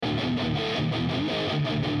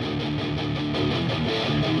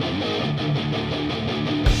And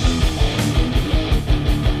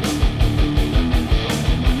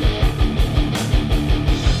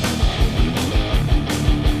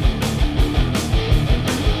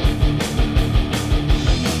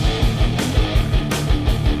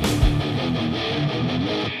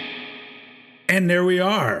there we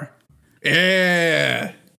are.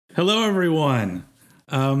 Yeah. Hello, everyone.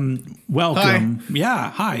 Welcome. Hi.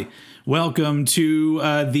 Yeah, hi. Welcome to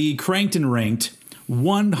the Cranked and Ranked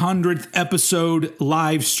 100th episode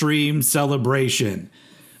live stream celebration.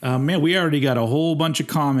 Man, we already got a whole bunch of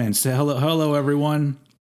comments. Hello, everyone.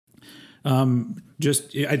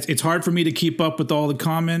 It's hard for me to keep up with all the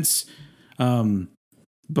comments.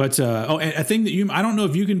 But I think that I don't know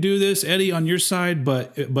if you can do this, Eddie, on your side,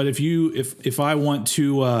 but if I want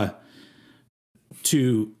to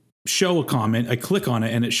show a comment, I click on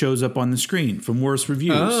it and it shows up on the screen from Worst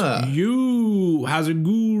Reviews. How's it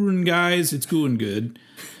going, guys? It's going good.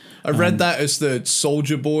 I read that as the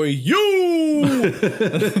Soldier Boy.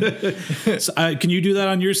 So, can you do that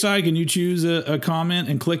on your side? Can you choose a comment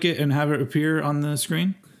and click it and have it appear on the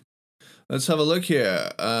screen? Let's have a look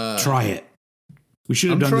here. Try it. We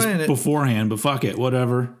should have done this beforehand, but fuck it.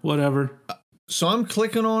 Whatever. So I'm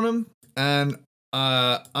clicking on him, and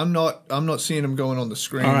I'm not seeing him going on the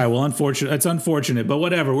screen. All right. Well, unfortunate. It's unfortunate, but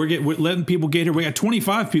whatever. We're letting people get here. We got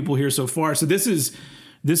 25 people here so far. So this is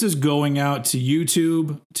going out to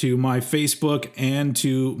YouTube, to my Facebook, and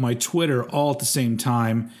to my Twitter all at the same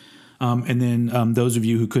time. And then those of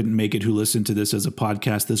you who couldn't make it, who listened to this as a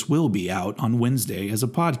podcast, this will be out on Wednesday as a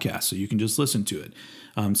podcast, so you can just listen to it.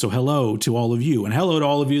 So hello to all of you, and hello to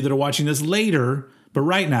all of you that are watching this later. But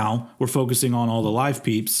right now, we're focusing on all the live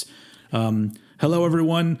peeps. Hello,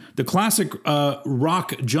 everyone. The classic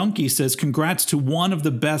rock junkie says, "Congrats to one of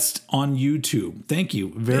the best on YouTube." Thank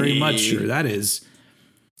you very much, sir. That is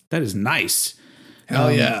nice.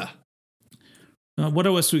 Hell yeah. What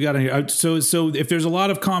else we got in here? So if there's a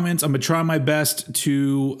lot of comments, I'm gonna try my best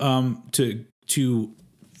to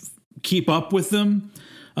keep up with them.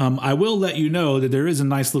 I will let you know that there is a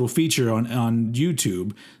nice little feature on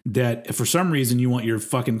YouTube that if for some reason you want your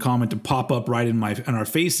fucking comment to pop up right in our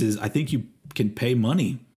faces, I think you can pay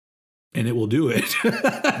money and it will do it.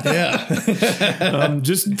 Yeah.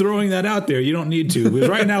 Just throwing that out there. You don't need to. Because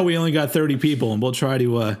right now we only got 30 people, and we'll try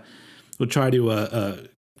to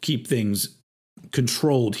keep things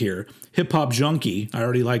controlled here. Hip Hop Junkie. I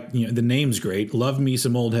already like, the name's great. Love me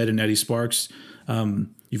some Old Head and Eddie Sparks.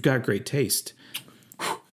 You've got great taste.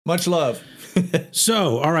 Much love.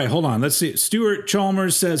 So, all right, hold on. Let's see. Stuart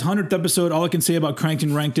Chalmers says, 100th episode. All I can say about Cranked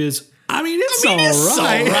and Ranked is, it's all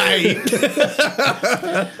right.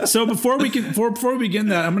 So before we begin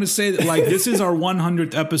that, I'm going to say that this is our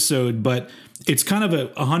 100th episode, but it's kind of a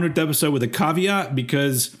 100th episode with a caveat,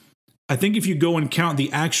 because I think if you go and count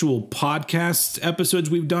the actual podcast episodes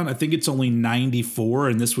we've done, I think it's only 94,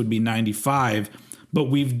 and this would be 95. But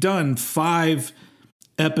we've done 5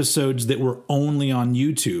 episodes that were only on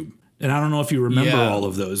YouTube. And I don't know if you remember all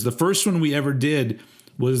of those. The first one we ever did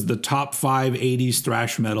was the top 5 80s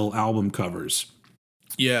thrash metal album covers.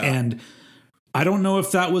 Yeah. And I don't know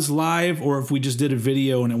if that was live or if we just did a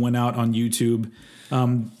video and it went out on YouTube.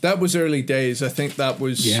 That was early days. I think that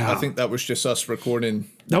was just us recording.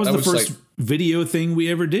 That was the first video thing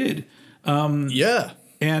we ever did. Yeah.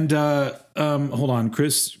 And hold on,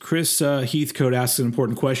 Chris Heathcote asks an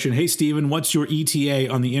important question. Hey, Steven, what's your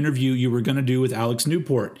ETA on the interview you were going to do with Alex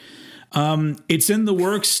Newport? It's in the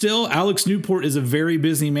works still. Alex Newport is a very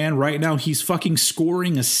busy man. Right now, he's fucking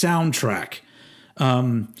scoring a soundtrack.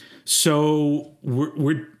 So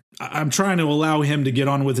I'm trying to allow him to get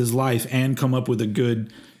on with his life and come up with a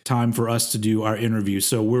good time for us to do our interview.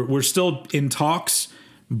 So we're still in talks,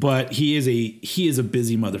 but he is a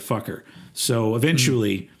busy motherfucker. So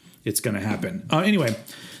eventually it's going to happen. Anyway,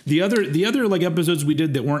 the other episodes we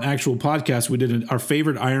did that weren't actual podcasts, we did our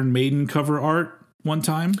favorite Iron Maiden cover art one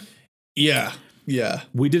time. Yeah. Yeah.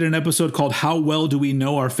 We did an episode called How Well Do We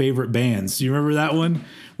Know Our Favorite Bands? Do you remember that one?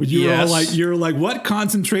 Where you were all like, you're like, what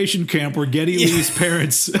concentration camp were Geddy Lee's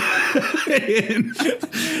parents in?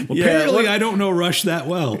 Apparently I don't know Rush that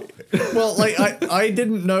well. Well, I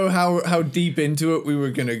didn't know how deep into it we were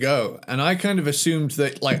going to go. And I kind of assumed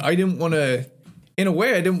that, I didn't want to, in a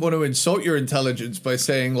way, I didn't want to insult your intelligence by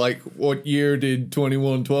saying, what year did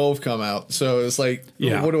 2112 come out? So it's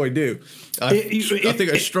what do I do? I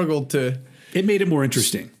think I struggled to... It made it more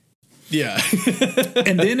interesting. Yeah.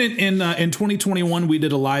 And then in 2021, we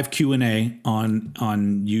did a live Q&A on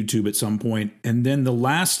YouTube at some point. And then the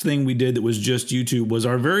last thing we did that was just YouTube was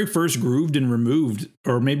our very first Grooved and Removed,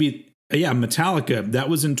 or maybe, Metallica. That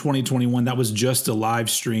was in 2021. That was just a live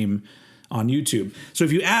stream on YouTube. So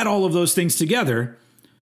if you add all of those things together,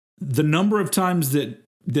 the number of times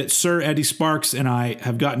that Sir Eddie Sparks and I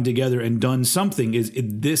have gotten together and done something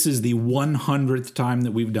this is the 100th time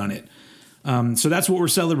that we've done it. So that's what we're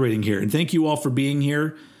celebrating here. And thank you all for being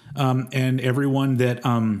here. And everyone that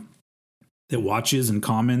watches and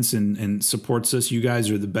comments and supports us. You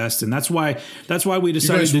guys are the best. And that's why we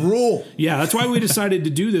decided to rule. Yeah. That's why we decided to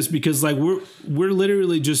do this, because like we're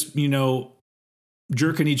literally just,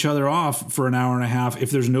 jerking each other off for an hour and a half.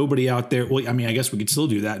 If there's nobody out there, well, I mean, I guess we could still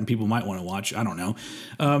do that and people might want to watch. I don't know.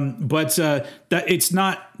 But that it's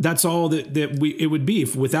not, that's all that it would be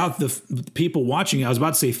if, without the people watching. I was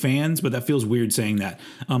about to say fans, but that feels weird saying that.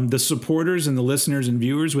 The supporters and the listeners and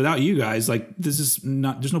viewers, without you guys, like this is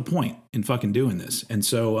not, there's no point in fucking doing this. And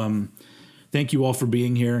so, thank you all for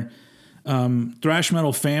being here. Thrash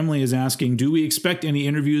Metal Family is asking, do we expect any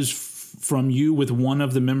interviews from you with one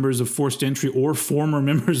of the members of Forced Entry or former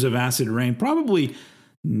members of Acid Reign? Probably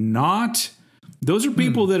not. Those are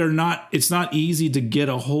people that are not, it's not easy to get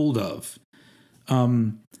a hold of.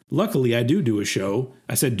 Luckily, I do a show.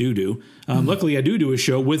 I said do. Luckily, I do a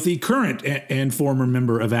show with the current and former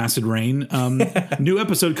member of Acid Reign. New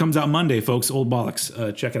episode comes out Monday, folks. Old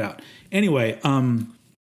Bollocks. Check it out. Anyway.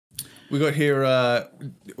 We got here,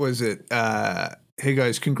 hey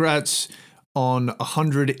guys, congrats on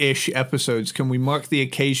 100-ish episodes. Can we mark the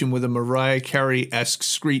occasion with a Mariah Carey-esque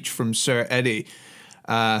screech from Sir Eddie?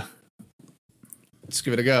 Let's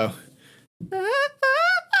give it a go.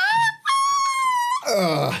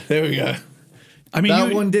 There we go. I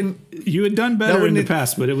mean, you had done better in the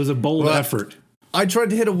past, but it was a bold effort. I tried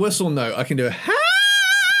to hit a whistle note. I can do a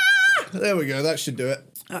there we go. That should do it.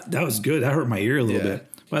 That was good. That hurt my ear a little bit.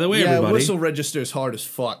 By the way, everybody, whistle registers hard as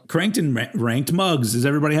fuck. Cranked and ranked mugs. Does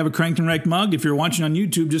everybody have a cranked and ranked mug? If you're watching on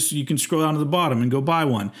YouTube, just you can scroll down to the bottom and go buy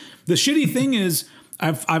one. The shitty thing is,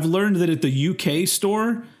 I've learned that at the UK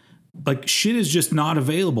store, like shit is just not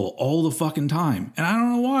available all the fucking time, and I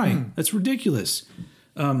don't know why. That's ridiculous.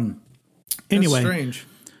 Anyway, that's strange.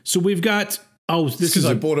 So we've got this because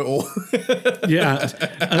I bought it all. Yeah,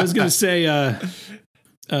 I was gonna say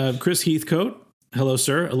Chris Heathcote. Hello,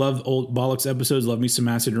 sir. I love Old Bollocks episodes. Love me some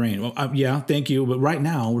Acid Reign. Well, yeah, thank you. But right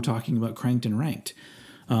now we're talking about Cranked and Ranked.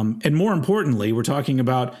 And more importantly, we're talking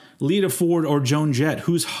about Lita Ford or Joan Jett.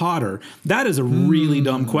 Who's hotter? That is a really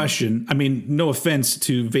dumb question. I mean, no offense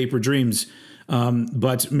to Vapor Dreams,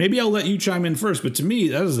 but maybe I'll let you chime in first. But to me,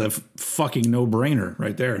 that is a fucking no-brainer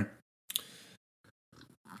right there.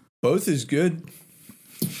 Both is good.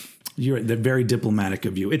 You're very diplomatic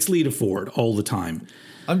of you. It's Lita Ford all the time.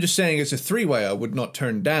 I'm just saying it's a three-way I would not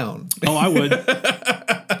turn down. Oh, I would.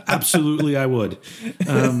 Absolutely, I would.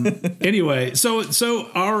 Anyway, so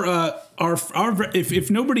our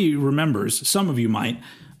if nobody remembers, some of you might,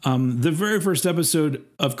 the very first episode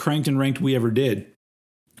of Cranked and Ranked we ever did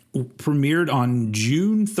premiered on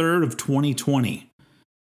June 3rd of 2020.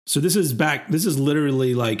 So this is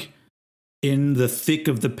literally like in the thick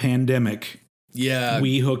of the pandemic. Yeah.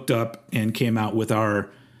 We hooked up and came out with our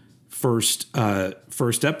first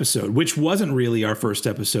episode, which wasn't really our first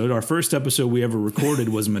episode. Our first episode we ever recorded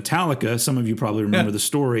was Metallica. Some of you probably remember the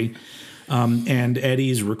story. And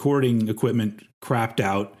Eddie's recording equipment crapped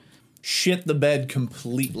out. Shit the bed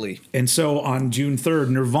completely. And so on June 3rd,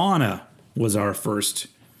 Nirvana was our first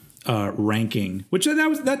ranking, which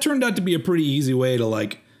that turned out to be a pretty easy way to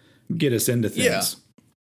like get us into things.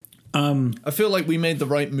 Yeah. I feel like we made the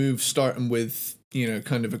right move starting with,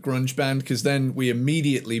 kind of a grunge band, because then we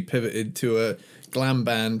immediately pivoted to a glam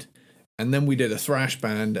band, and then we did a thrash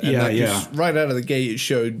band, and just right out of the gate it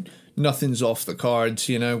showed nothing's off the cards.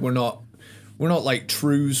 We're not like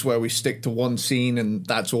Trues where we stick to one scene and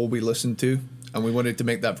that's all we listen to, and we wanted to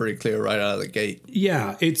make that very clear right out of the gate.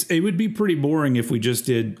 Yeah, it would be pretty boring if we just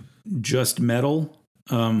did just metal.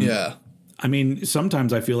 Yeah. I mean,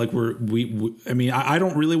 sometimes I feel like I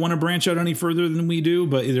don't really want to branch out any further than we do,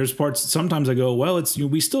 but there's parts, sometimes I go, well,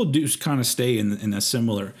 we still do kind of stay in a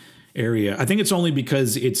similar area. I think it's only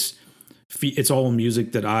because it's all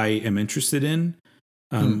music that I am interested in.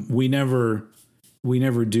 We never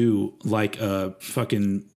do like a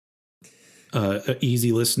fucking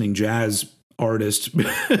easy listening jazz artist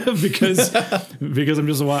because I'm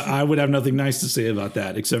just, I would have nothing nice to say about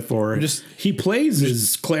that except for he plays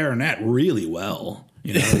his clarinet really well.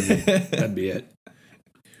 That'd be it. We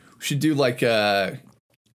should do like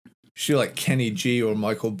Kenny G or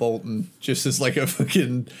Michael Bolton, just as like a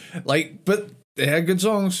fucking but they had good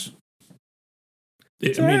songs.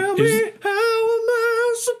 Tell me how am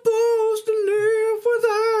I supposed to live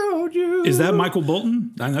without you? Is that Michael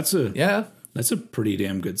Bolton? That's a That's a pretty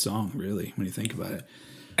damn good song, really, when you think about it.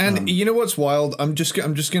 And you know what's wild? I'm just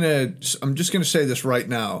gonna say this right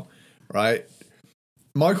now, right?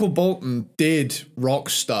 Michael Bolton did rock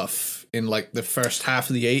stuff in like the first half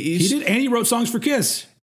of the 80s. He did, and he wrote songs for Kiss.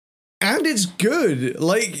 And it's good.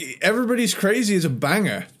 Like, Everybody's Crazy is a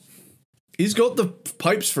banger. He's got the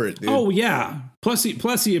pipes for it, dude. Oh yeah. Plus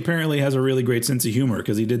he apparently has a really great sense of humor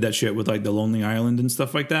because he did that shit with like the Lonely Island and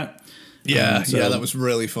stuff like that. Yeah, so that was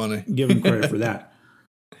really funny. Give him credit for that.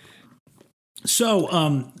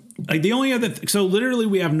 So, like the only other, so literally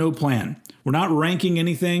we have no plan. We're not ranking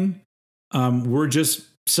anything. We're just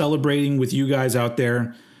celebrating with you guys out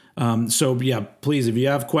there. So yeah, please, if you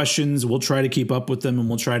have questions, we'll try to keep up with them and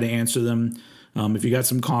we'll try to answer them. If you got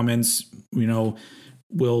some comments, we'll,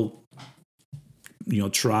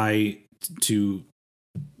 try to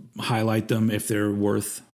highlight them if they're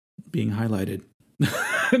worth being highlighted.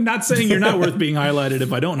 Not saying you're not worth being highlighted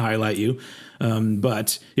if I don't highlight you.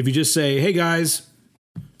 But if you just say, hey guys,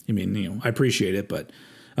 I appreciate it, but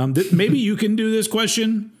maybe you can do this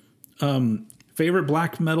question. Favorite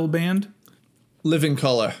black metal band? Living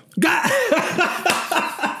Colour.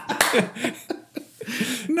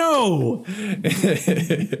 No.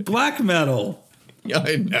 Black metal. Yeah,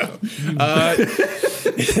 I know.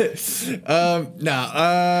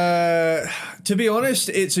 To be honest,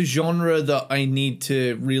 it's a genre that I need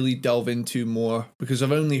to really delve into more because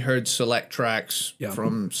I've only heard select tracks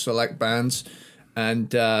from select bands.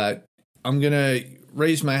 And I'm going to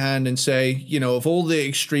raise my hand and say, of all the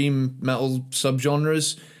extreme metal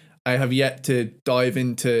subgenres, I have yet to dive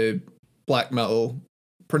into black metal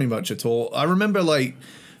pretty much at all. I remember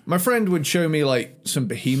my friend would show me some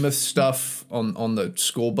Behemoth stuff on the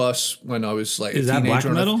school bus when I was Is that black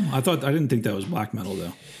metal? I didn't think that was black metal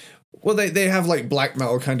though. Well, they have black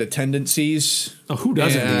metal kind of tendencies. Oh, who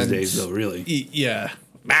doesn't these days though, really? Yeah.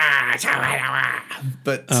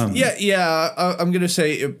 But I'm going to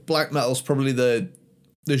say black metal is probably the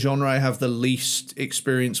genre I have the least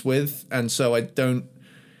experience with. And so I don't.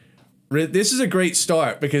 This is a great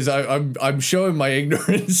start because I'm showing my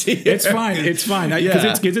ignorance here. It's fine.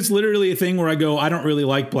 Because it's literally a thing where I go, I don't really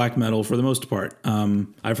like black metal for the most part.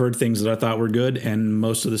 I've heard things that I thought were good, and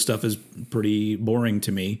most of the stuff is pretty boring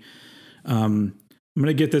to me. I'm going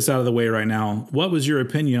to get this out of the way right now. What was your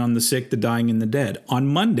opinion on the sick, the dying, and the dead? On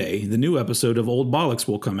Monday, the new episode of Old Bollocks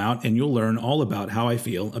will come out, and you'll learn all about how I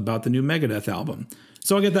feel about the new Megadeth album.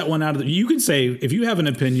 So I'll get that one out of the. You can say if you have an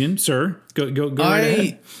opinion, sir. Go right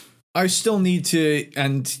ahead. I still need to,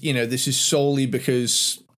 and this is solely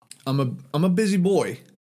because I'm a busy boy.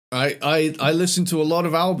 I listen to a lot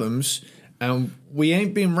of albums, and we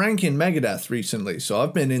ain't been ranking Megadeth recently, so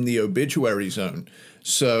I've been in the obituary zone.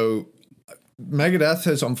 So Megadeth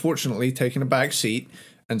has unfortunately taken a back seat,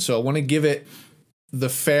 and so I want to give it the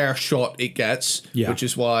fair shot it gets, which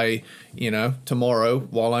is why tomorrow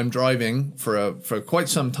while I'm driving for quite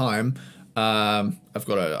some time, I've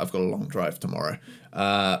got a long drive tomorrow.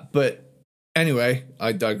 But anyway,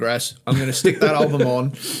 I digress. I'm going to stick that album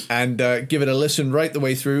on and give it a listen right the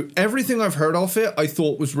way through. Everything I've heard off it, I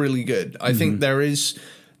thought was really good. I think there's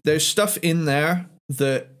stuff in there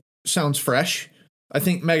that sounds fresh. I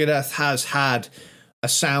think Megadeth has had a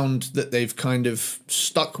sound that they've kind of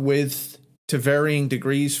stuck with to varying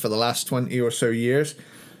degrees for the last 20 or so years.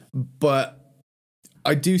 But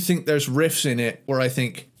I do think there's riffs in it where I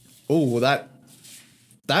think, oh, that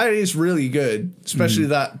is really good, especially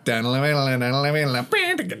that breakdown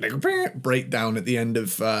at the end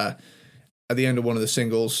of one of the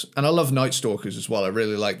singles. And I love Night Stalkers as well. I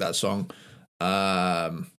really like that song.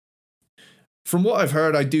 From what I've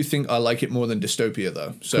heard, I do think I like it more than Dystopia,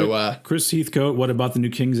 though. So, Chris Heathcote, what about the new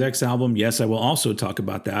King's X album? Yes, I will also talk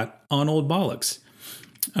about that on Old Bollocks.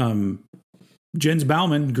 Jens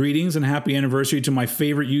Bauman, greetings and happy anniversary to my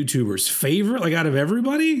favorite YouTubers. Favorite, out of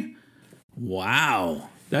everybody? Wow.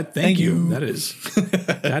 Thank you. That is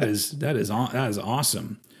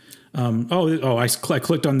awesome. I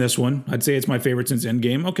clicked on this one. I'd say it's my favorite since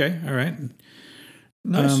Endgame. Okay, all right.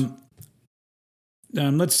 Nice.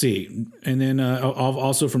 Let's see, and then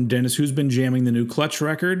also from Dennis, who's been jamming the new Clutch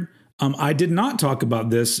record. I did not talk about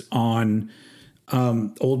this on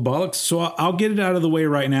Old Bollocks, so I'll get it out of the way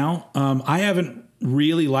right now. I haven't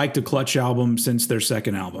really liked a Clutch album since their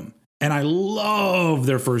second album, and I love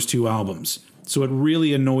their first two albums. So it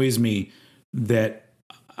really annoys me that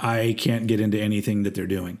I can't get into anything that they're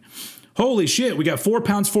doing. Holy shit, we got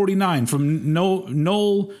 £4.49 from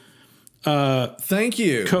Noel. Thank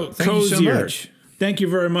you. Thank you so much. Thank you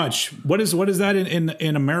very much. What is that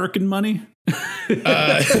in American money?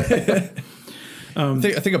 I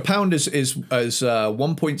think a pound is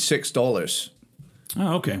 $1.6.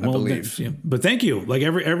 Oh, okay. Well, believe. yeah. But thank you. Like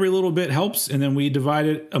every little bit helps, and then we divide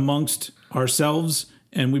it amongst ourselves,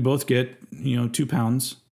 and we both get 2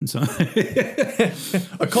 pounds. And so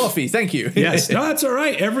a coffee, thank you. Yes, no, that's all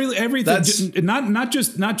right. Everything, not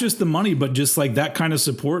just the money, but just like that kind of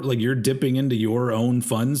support. Like you're dipping into your own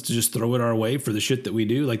funds to just throw it our way for the shit that we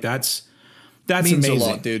do. Like that's means amazing. a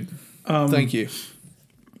lot, dude. Thank you.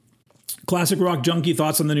 Classic Rock Junkie,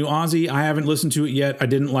 thoughts on the new Ozzy? I haven't listened to it yet. I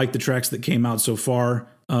didn't like the tracks that came out so far.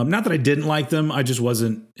 Not that I didn't like them. I just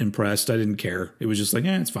wasn't impressed. I didn't care. It was just like,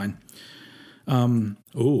 it's fine.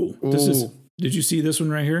 Did you see this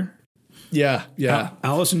one right here? Yeah.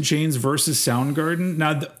 Alice in Chains versus Soundgarden.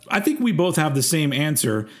 Now, I think we both have the same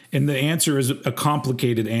answer, and the answer is a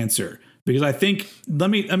complicated answer because I think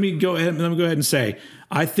let me go ahead and say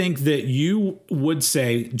I think that you would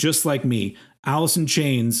say, just like me, Alice in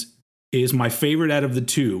Chains is my favorite out of the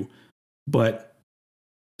two, but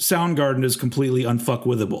Soundgarden is completely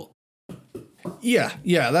unfuckwithable. Yeah.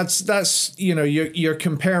 That's you're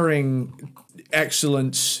comparing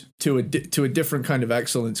excellence to a different kind of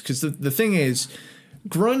excellence, because the thing is,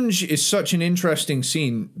 grunge is such an interesting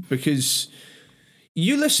scene because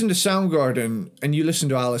you listen to Soundgarden and you listen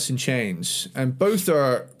to Alice in Chains, and both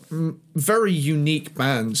are very unique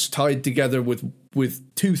bands tied together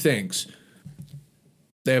with two things.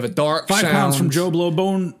 They have a dark 5 sound. pounds from Joe Blow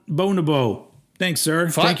Bonabo. Thanks, sir.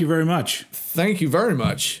 Thank you very much. Thank you very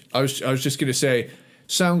much. I was just going to say,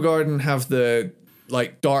 Soundgarden have the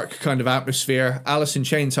dark kind of atmosphere. Alice in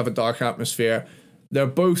Chains have a dark atmosphere. They're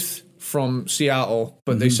both from Seattle,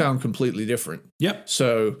 but they sound completely different. Yep.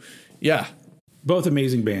 So, yeah. Both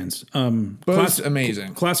amazing bands.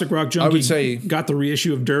 Amazing. Classic Rock Junkie, I would say, got the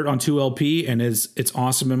reissue of Dirt on 2LP, and it's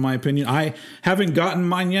awesome in my opinion. I haven't gotten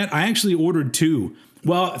mine yet. I actually ordered 2.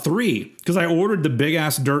 Well, 3, because I ordered the big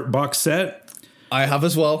ass Dirt box set. I have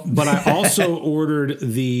as well. But I also ordered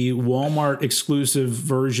the Walmart exclusive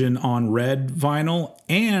version on red vinyl,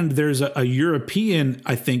 and there's a European,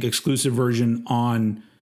 I think, exclusive version on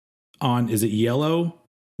is it yellow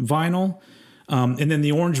vinyl? And then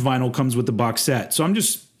the orange vinyl comes with the box set. So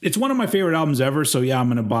it's one of my favorite albums ever. So yeah, I'm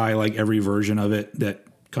going to buy like every version of it that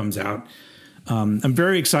comes out. I'm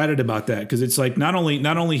very excited about that because it's like not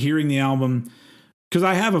only hearing the album, because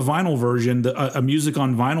I have a vinyl version, a music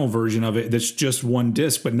on vinyl version of it that's just one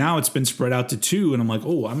disc, but now it's been spread out to 2, and I'm like,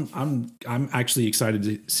 oh, I'm actually excited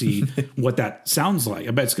to see what that sounds like.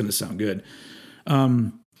 I bet it's going to sound good.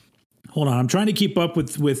 Hold on, I'm trying to keep up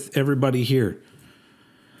with everybody here.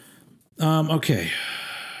 Okay.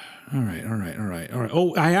 All right.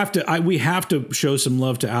 Oh, we have to show some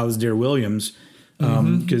love to Alasdair Williams.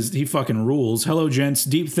 Because he fucking rules. Hello, gents.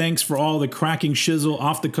 Deep thanks for all the cracking shizzle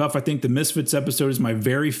off the cuff. I think the Misfits episode is my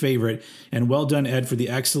very favorite. And well done, Ed, for the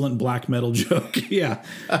excellent black metal joke. Yeah.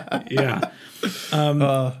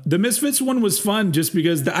 The Misfits one was fun just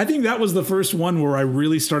because I think that was the first one where I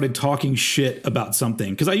really started talking shit about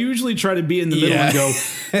something. Because I usually try to be in the middle and go,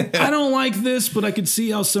 I don't like this, but I could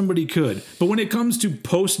see how somebody could. But when it comes to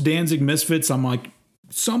post-Danzig Misfits, I'm like,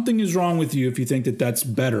 something is wrong with you if you think that that's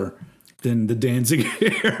better than the Danzig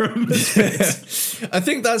era. I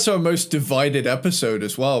think that's our most divided episode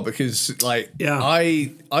as well, because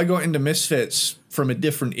I got into Misfits from a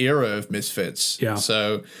different era of Misfits. Yeah.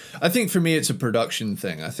 So I think for me it's a production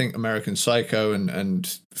thing. I think American Psycho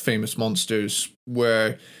and Famous Monsters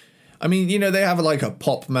were, I mean, they have like a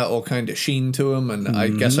pop metal kind of sheen to them, and I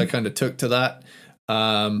guess I kind of took to that.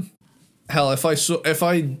 Hell, if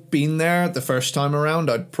I'd been there the first time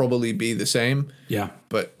around, I'd probably be the same. Yeah.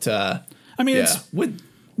 But I mean, at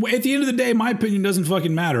the end of the day, my opinion doesn't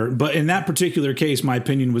fucking matter. But in that particular case, my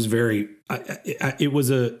opinion was it was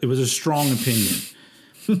a strong opinion.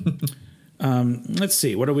 Let's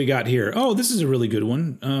see, what do we got here? Oh, this is a really good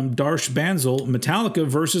one. Darsh Banzel, Metallica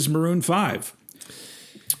versus Maroon 5.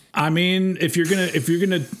 I mean, if you're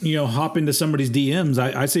gonna hop into somebody's DMs,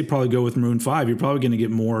 I say probably go with Maroon 5. You're probably gonna get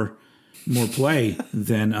more play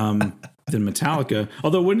than Metallica.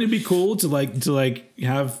 Although, wouldn't it be cool to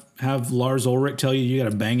have Lars Ulrich tell you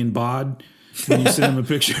got a banging bod when you send him a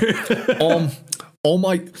picture? Oh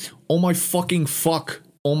my fucking fuck!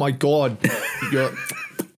 Oh my god, your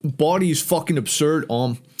body is fucking absurd.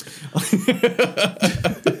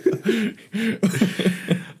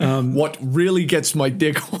 What really gets my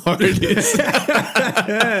dick hard is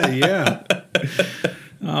yeah.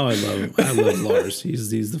 Oh, I love him. I love Lars.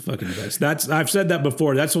 He's the fucking best. I've said that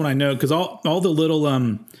before. That's when I know, because all the little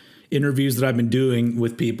interviews that I've been doing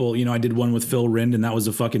with people, I did one with Phil Rind, and that was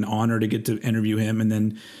a fucking honor to get to interview him. And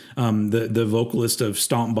then the vocalist of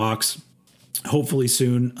Stompbox, hopefully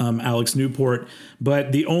soon, Alex Newport.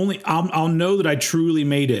 But I'll know that I truly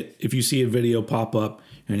made it if you see a video pop up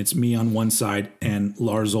and it's me on one side and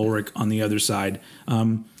Lars Ulrich on the other side.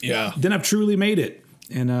 Then I've truly made it,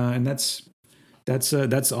 and that's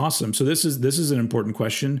awesome. So this is an important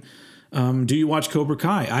question. Do you watch Cobra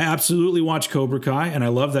Kai? I absolutely watch Cobra Kai, and I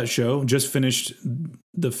love that show. Just finished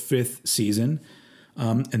the 5th season,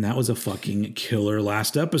 and that was a fucking killer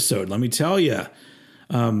last episode. Let me tell you.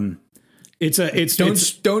 Don't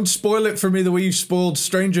spoil it for me the way you spoiled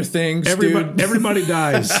Stranger Things. Everybody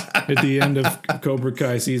dies at the end of Cobra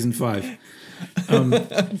Kai season 5.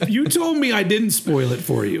 You told me I didn't spoil it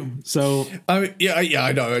for you, so I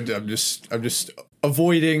know. I'm just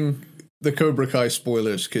avoiding the Cobra Kai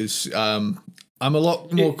spoilers because I'm a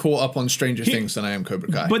lot more caught up on Stranger Things than I am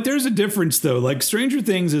Cobra Kai. But there's a difference though. Like Stranger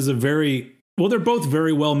Things is they're both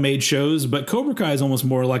very well made shows, but Cobra Kai is almost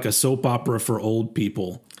more like a soap opera for old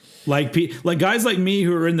people. Like guys like me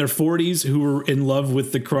who are in their 40s who were in love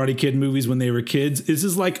with the Karate Kid movies when they were kids. This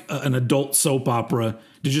is like an adult soap opera.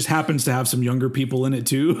 It just happens to have some younger people in it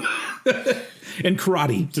too. And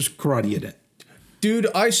karate. There's karate in it. Dude,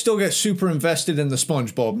 I still get super invested in the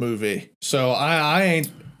SpongeBob movie. So I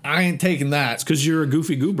ain't taking that. It's because you're a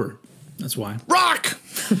goofy goober. That's why. Rock!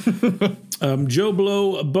 Joe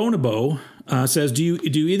Blow Bonobo says, do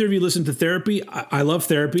either of you listen to Therapy? I love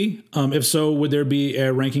Therapy. If so, would there be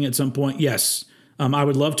a ranking at some point? Yes. I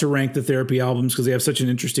would love to rank the Therapy albums because they have such an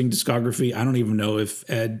interesting discography. I don't even know if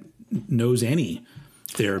Ed knows any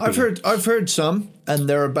Therapy. I've heard some, and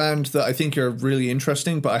they're a band that I think are really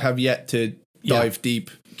interesting, but I have yet to dive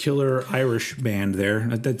deep. Killer Irish band there.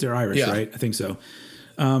 They're Irish, right? I think so.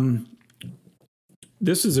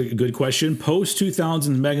 This is a good question.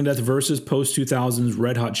 Post-2000s Megadeth versus post-2000s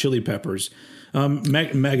Red Hot Chili Peppers.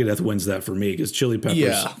 Megadeth wins that for me because Chili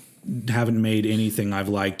Peppers haven't made anything I've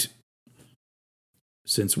liked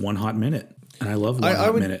since One Hot Minute. And I love One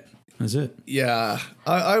Hot Minute. That's it. Yeah.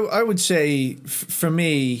 I would say, for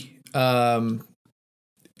me,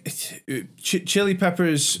 Chili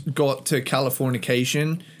Peppers got to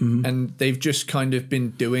Californication, and they've just kind of been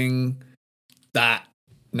doing that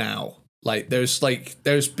now. Like there's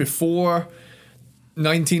before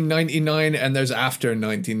 1999 and there's after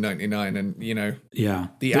 1999, and you know,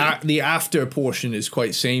 the after portion is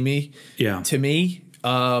quite samey to me.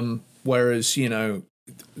 Whereas, you know,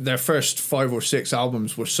 their first 5 or 6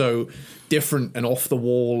 albums were so different and off the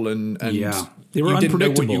wall, and they were you unpredictable. didn't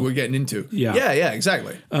know what you were getting into. Yeah,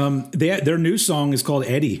 exactly. Their new song is called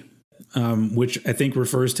Eddie, which I think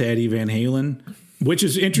refers to Eddie Van Halen. Which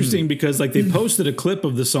is interesting because like they posted a clip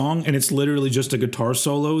of the song and it's literally just a guitar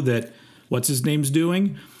solo that what's his name's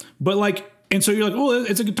doing. But like, and so you're like, oh,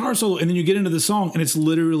 it's a guitar solo. And then you get into the song and it's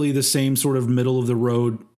literally the same sort of middle of the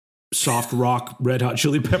road, soft rock, Red Hot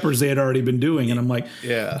Chili Peppers they had already been doing. And I'm like,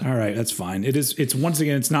 all right, that's fine. It's once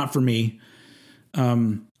again, it's not for me.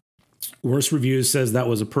 Worst Reviews says that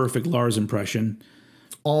was a perfect Lars impression.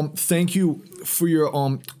 Thank you for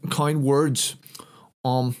your kind words.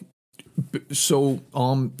 So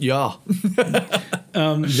yeah.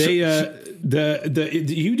 You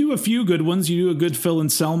do a few good ones. You do a good Phil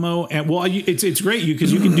Anselmo, and well, it's great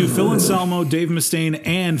because you can do Phil Anselmo, Dave Mustaine,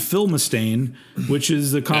 and Phil Mustaine, which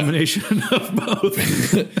is the combination of both.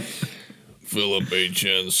 Philip H.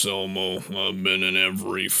 Anselmo. I've been in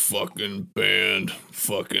every fucking band,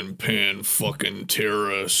 fucking Pan, fucking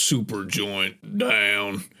Terra, Super Joint,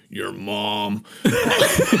 Down. Your mom.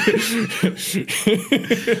 It's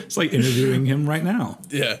like interviewing him right now.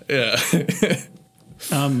 Yeah.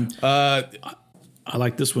 I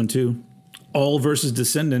like this one too. All versus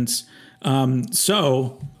Descendants.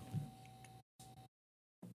 So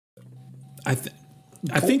I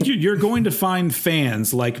think you're going to find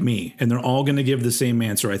fans like me, and they're all going to give the same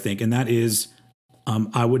answer, I think, and that is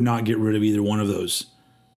I would not get rid of either one of those.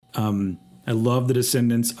 I love the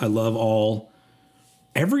Descendants. I love All.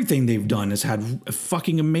 Everything they've done has had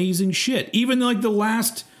fucking amazing shit. Even like the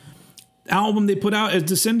last album they put out as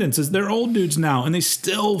Descendants, is they're old dudes now, and they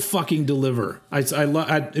still fucking deliver. It's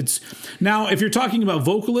now, if you're talking about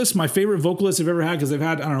vocalists, my favorite vocalists I've ever had, because they've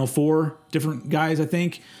had, I don't know, 4 different guys, I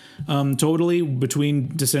think, totally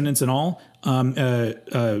between Descendants and All.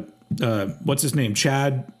 What's his name?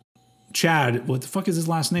 Chad. What the fuck is his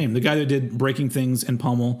last name? The guy that did Breaking Things and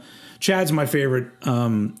Pummel. Chad's my favorite.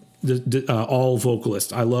 All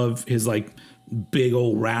vocalist. I love his like big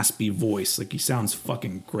old raspy voice. Like he sounds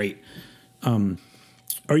fucking great.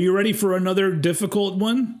 Are you ready for another difficult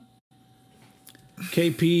one?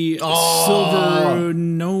 KP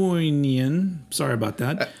Silvernoinian. Sorry about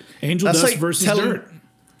that. Angel Dust like versus Dirt.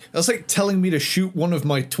 That's like telling me to shoot one of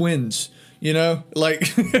my twins. You know, like,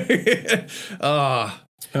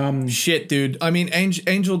 shit, dude. I mean,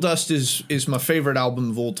 Angel Dust is my favorite album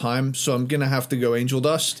of all time, so I'm gonna have to go Angel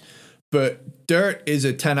Dust. But Dirt is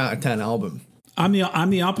a 10 out of 10 album. I'm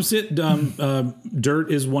the opposite.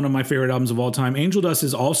 Dirt is one of my favorite albums of all time. Angel Dust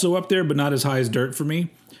is also up there, but not as high as Dirt for me.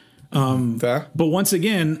 Fair. But once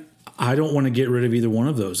again, I don't want to get rid of either one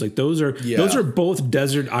of those. Like those are both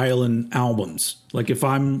desert island albums. Like if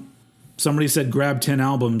somebody said grab 10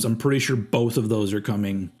 albums, I'm pretty sure both of those are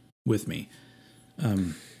coming with me.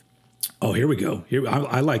 Here we go.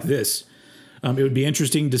 I like this. It would be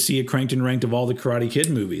interesting to see a Cranked and Ranked of all the Karate Kid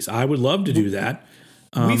movies. I would love to do that.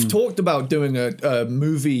 We've talked about doing a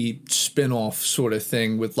movie spin-off sort of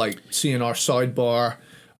thing with like CNR Sidebar.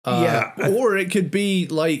 Or it could be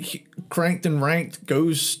like Cranked and Ranked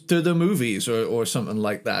goes to the movies or something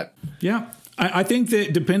like that. Yeah. I think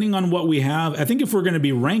that depending on what we have, I think if we're going to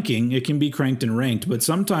be ranking, it can be Cranked and Ranked. But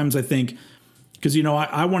sometimes I think, because,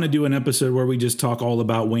 I want to do an episode where we just talk all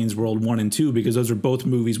about Wayne's World 1 and 2, because those are both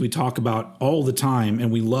movies we talk about all the time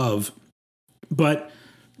and we love. But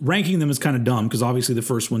ranking them is kind of dumb, because obviously the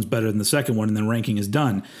first one's better than the second one, and then ranking is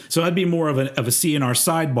done. So that'd be more of a CNR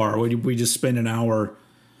sidebar where we just spend an hour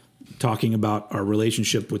talking about our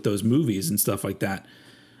relationship with those movies and stuff like that.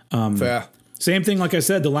 Fair. Same thing, like I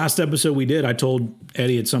said, the last episode we did, I told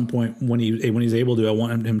Eddie at some point when he's able to, I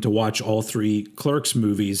want him to watch all 3 Clerks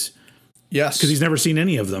movies. Yes. Because he's never seen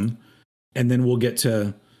any of them. And then we'll get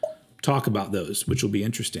to talk about those, which will be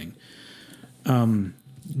interesting.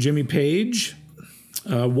 Jimmy Page,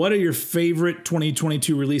 what are your favorite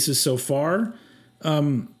 2022 releases so far?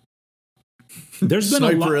 There's been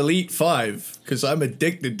Sniper Elite 5, because I'm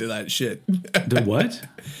addicted to that shit. The what?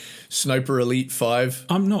 Sniper Elite 5.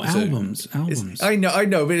 No, albums. I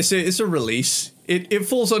know, but it's a release. It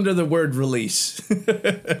falls under the word release.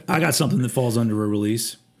 I got something that falls under a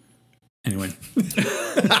release. Anyway.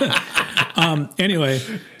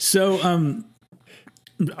 So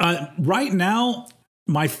right now,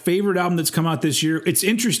 my favorite album that's come out this year, it's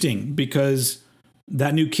interesting because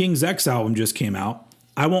that new King's X album just came out.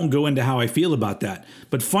 I won't go into how I feel about that.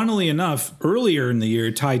 But funnily enough, earlier in the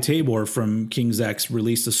year, Ty Tabor from King's X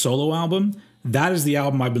released a solo album. That is the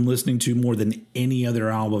album I've been listening to more than any other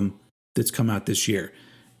album that's come out this year.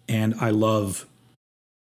 And I love,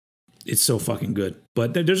 it's so fucking good.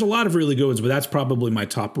 But there's a lot of really good ones, but that's probably my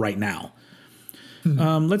top right now.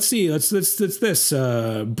 Let's see. Let's this.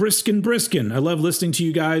 Briskin. I love listening to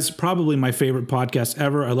you guys. Probably my favorite podcast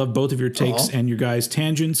ever. I love both of your takes and your guys'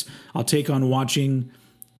 tangents. I'll take on watching.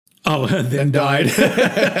 Oh, then died.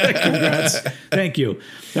 Congrats. Thank you.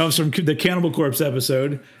 That was from the Cannibal Corpse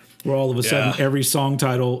episode, where all of a sudden every song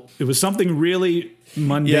title, it was something really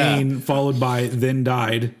mundane followed by then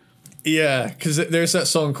died. Yeah, because there's that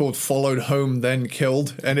song called "Followed Home Then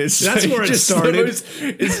Killed," and that's where it started.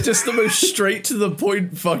 It's just the most straight to the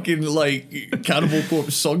point fucking like Cannibal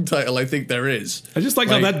Corpse song title I think there is. I just like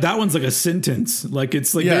how that one's like a sentence. Like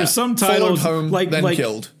it's like there's some titles home, like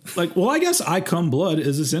killed. Like, well, I guess "I Come Blood"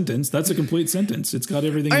 is a sentence. That's a complete sentence. It's got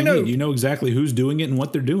everything you need. You know exactly who's doing it and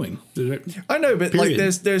what they're doing. I know, but period.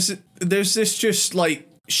 Like there's this just like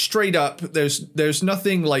straight up. There's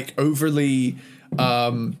nothing like overly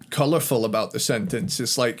colorful about the sentence.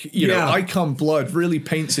 It's like, you know, "I Come Blood" really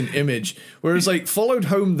paints an image, whereas like "Followed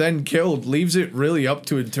Home Then Killed" leaves it really up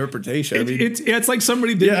to interpretation. I mean, it's like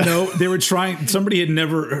somebody didn't know. They were trying, somebody had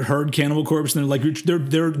never heard Cannibal Corpse, and they're like,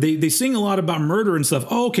 they sing a lot about murder and stuff.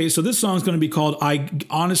 Oh, okay, so this song's going to be called "I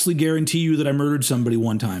Honestly Guarantee You That I Murdered Somebody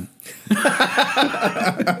One Time."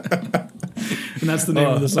 And that's the name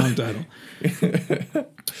of the song title.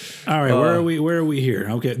 All right, where are we here?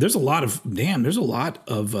 Okay, there's a lot of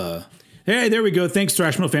hey, there we go. Thanks,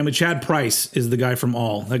 Trash Metal Family. Chad Price is the guy from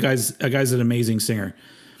All. That guy's an amazing singer.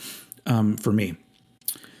 For me.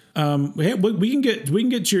 Hey, we can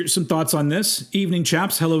get some thoughts on this. Evening,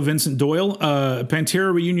 chaps. Hello, Vincent Doyle.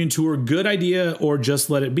 Pantera reunion tour, good idea or just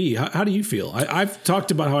let it be? How do you feel? I've talked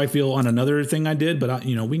about how I feel on another thing I did, but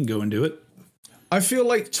we can go into it. I feel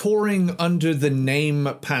like touring under the name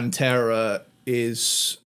Pantera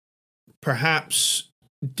is perhaps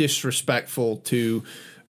disrespectful to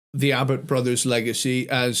the Abbott brothers' legacy,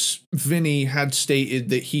 as Vinny had stated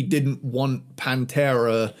that he didn't want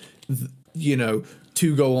Pantera,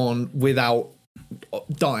 to go on without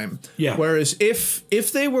Dime. Yeah. Whereas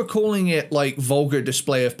if they were calling it like Vulgar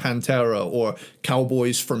Display of Pantera or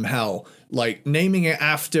Cowboys from Hell, like naming it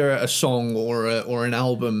after a song or an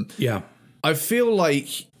album, I feel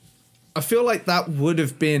like that would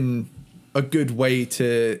have been a good way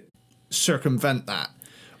to circumvent that.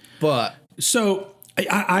 But so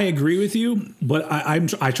I agree with you, but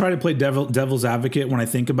I try to play devil's advocate when I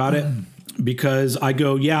think about it, because I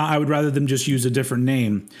go, yeah, I would rather them just use a different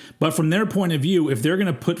name. But from their point of view, if they're going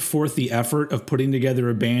to put forth the effort of putting together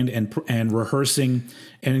a band and rehearsing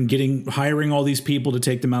and hiring all these people to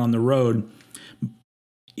take them out on the road,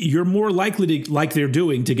 you're more likely to, like they're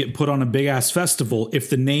doing, to get put on a big ass festival if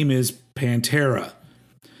the name is Pantera.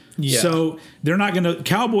 Yeah. So they're not going to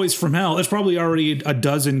Cowboys from Hell. There's probably already a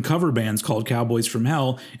dozen cover bands called Cowboys from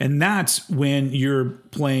Hell, and that's when you're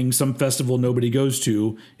playing some festival nobody goes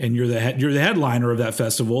to, and you're the headliner of that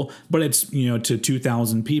festival, but it's to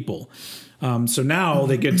 2,000 people. So now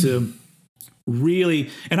they get to really,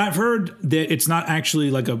 and I've heard that it's not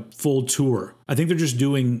actually like a full tour. I think they're just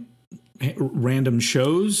doing random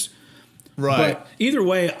shows. Right. But either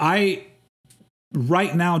way, I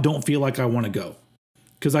right now don't feel like I want to go.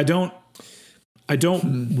 Because I don't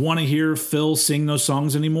want to hear Phil sing those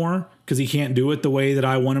songs anymore, because he can't do it the way that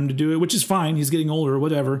I want him to do it, which is fine. He's getting older or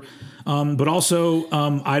whatever. But also,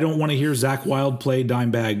 I don't want to hear Zakk Wylde play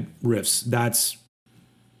Dimebag riffs.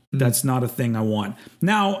 That's not a thing I want.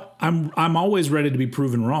 Now, I'm always ready to be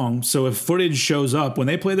proven wrong. So if footage shows up when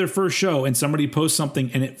they play their first show and somebody posts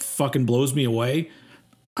something and it fucking blows me away,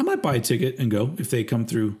 I might buy a ticket and go if they come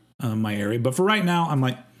through my area. But for right now, I'm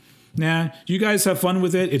like, nah, you guys have fun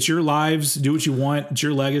with it. It's your lives. Do what you want. It's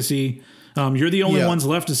your legacy. You're the only ones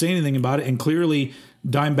left to say anything about it. And clearly,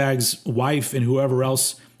 Dimebag's wife and whoever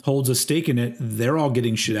else holds a stake in it, they're all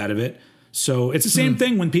getting shit out of it. So it's the same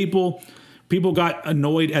thing when people got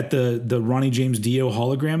annoyed at the Ronnie James Dio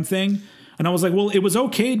hologram thing. And I was like, well, it was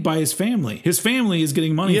okayed by his family. His family is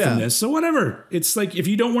getting money from this. So whatever. It's like, if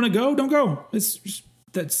you don't want to go, don't go. It's just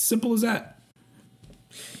that's simple as that.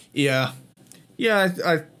 Yeah. Yeah,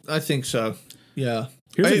 I think so. Yeah.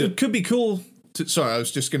 It could be cool. Sorry, I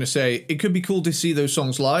was just going to say, it could be cool to see those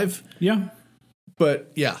songs live. Yeah.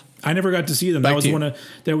 But yeah. I never got to see them. That was one of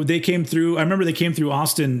they came through. I remember they came through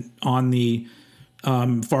Austin on the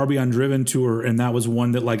Far Beyond Driven tour, and that was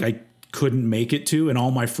one that like I couldn't make it to, and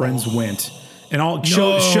all my friends went. And all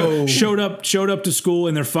showed up to school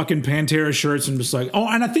in their fucking Pantera shirts and just like,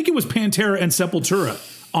 and I think it was Pantera and Sepultura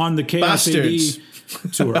on the KSAD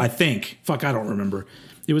tour, I think. Fuck, I don't remember.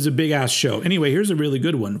 It was a big ass show. Anyway, here's a really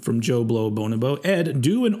good one from Joe Blow Bonobo. Ed,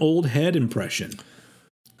 do an old head impression.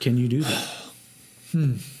 Can you do that?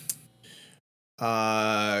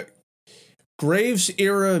 Graves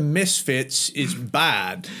era Misfits is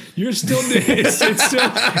bad. You're still it's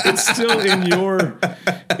still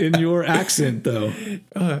in your accent though.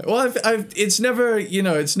 Well, it's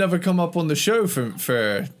never come up on the show for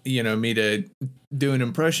me to do an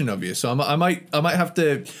impression of you. So I might have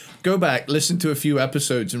to go back, listen to a few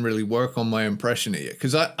episodes, and really work on my impression of you,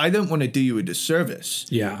 because I don't want to do you a disservice.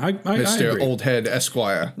 Yeah, I Mr. agree. Old Head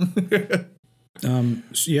Esquire. Stevan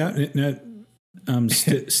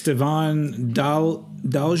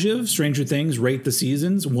Daljev, Stranger Things, rate the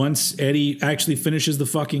seasons. Once Eddie actually finishes the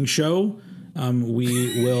fucking show,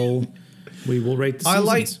 we will rate the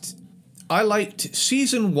seasons. I liked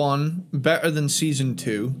season 1 better than season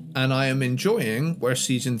 2, and I am enjoying where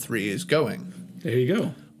season 3 is going. There you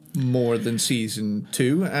go. More than season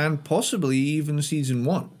 2, and possibly even season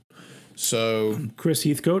 1. So, Chris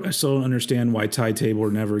Heathcote, I still don't understand why Ty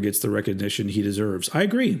Tabor never gets the recognition he deserves. I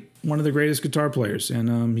agree. One of the greatest guitar players,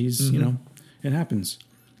 and he's it happens.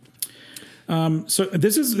 So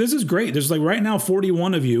this is great. There's like right now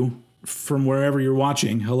 41 of you from wherever you're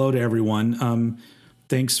watching. Hello to everyone.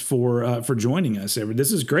 Thanks for joining us.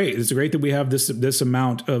 This is great. It's great that we have this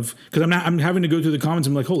amount of, because I'm having to go through the comments.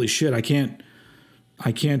 I'm like, holy shit, I can't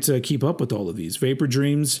keep up with all of these. Vapor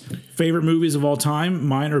Dreams, favorite movies of all time.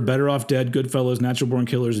 Mine are Better Off Dead, Goodfellas, Natural Born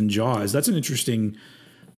Killers, and Jaws. That's an interesting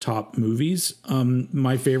top movies.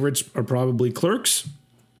 My favorites are probably Clerks.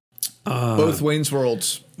 Both Wayne's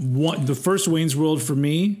Worlds. The first Wayne's World for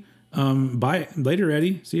me. Bye later,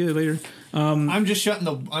 Eddie. See you later. I'm just shutting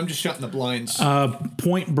the blinds.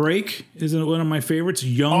 Point Break is one of my favorites.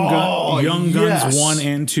 Young Guns 1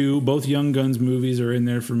 and 2. Both Young Guns movies are in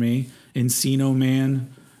there for me. Encino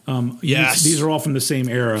Man. Yes. These are all from the same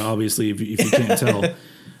era, obviously, if you can't tell.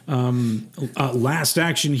 Last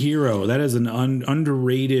Action Hero. That is an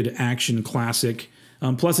underrated action classic.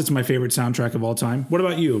 Plus, it's my favorite soundtrack of all time. What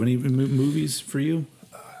about you? Any movies for you?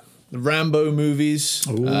 The Rambo movies.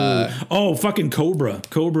 Fucking Cobra.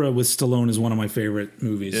 Cobra with Stallone is one of my favorite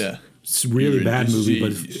movies. Yeah. It's a really bad movie,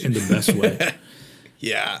 but in the best way.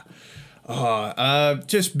 Yeah.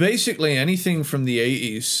 Just basically anything from the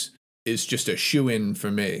 80s is just a shoo-in for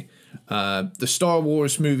me. The Star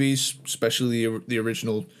Wars movies, especially the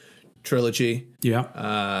original trilogy.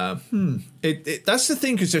 Yeah. That's the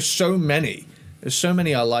thing, because there's so many There's so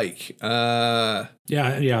many I like. Yeah.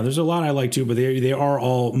 There's a lot I like too, but they are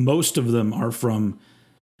all. Most of them are from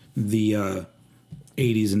the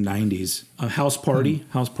 80s and 90s. House Party,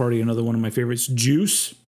 another one of my favorites.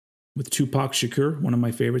 Juice with Tupac Shakur, one of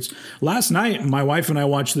my favorites. Last night, my wife and I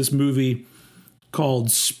watched this movie called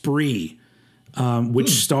Spree, which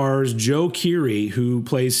stars Joe Keery, who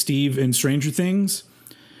plays Steve in Stranger Things.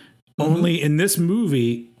 Only in this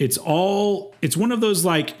movie, it's one of those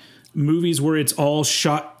like movies where it's all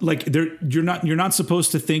shot like you're not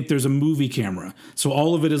supposed to think there's a movie camera. So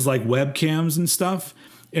all of it is like webcams and stuff.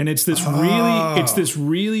 And it's this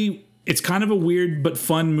it's kind of a weird but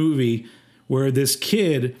fun movie where this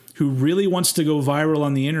kid who really wants to go viral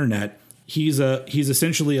on the internet, he's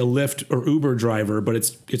essentially a Lyft or Uber driver, but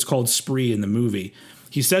it's called Spree in the movie.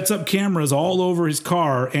 He sets up cameras all over his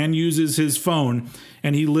car and uses his phone,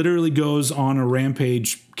 and he literally goes on a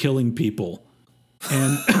rampage killing people.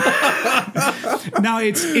 And now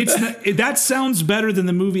that sounds better than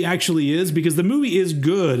the movie actually is, because the movie is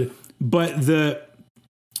good, but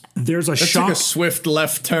there's a shock. Like a swift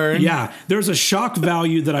left turn. Yeah, there's a shock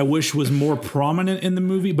value that I wish was more prominent in the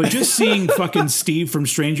movie. But just seeing fucking Steve from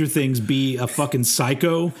Stranger Things be a fucking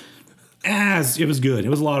psycho, it was good. It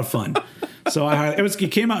was a lot of fun. So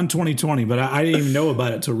it came out in 2020, but I didn't even know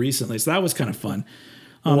about it till recently. So that was kind of fun.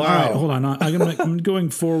 Wow. All right, hold on. I'm going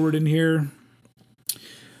forward in here.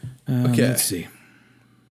 Okay. Let's see.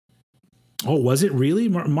 Oh, was it really?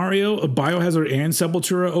 Mario, Biohazard and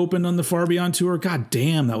Sepultura opened on the Far Beyond tour? God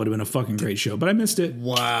damn, that would have been a fucking great show. But I missed it.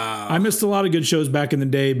 Wow. I missed a lot of good shows back in the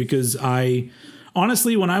day because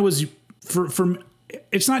honestly, when I was,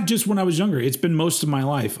 it's not just when I was younger. It's been most of my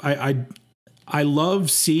life. I love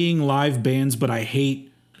seeing live bands, but I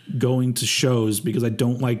hate going to shows because I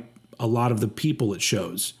don't like a lot of the people at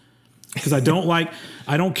shows. Because I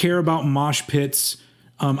don't care about mosh pits.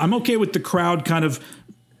 I'm okay with the crowd kind of,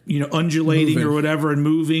 undulating or whatever and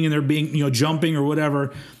moving and they're being, jumping or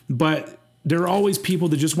whatever. But there are always people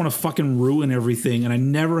that just want to fucking ruin everything. And I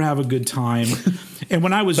never have a good time. And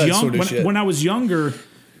when I was when I was younger,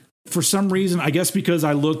 for some reason, I guess because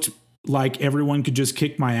I looked like everyone could just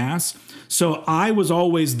kick my ass. So I was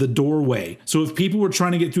always the doorway. So if people were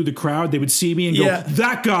trying to get through the crowd, they would see me and go,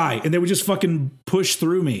 that guy. And they would just fucking push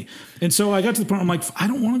through me. And so I got to the point, I'm like, I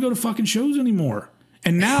don't want to go to fucking shows anymore.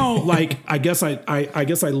 And now, like, I guess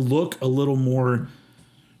I look a little more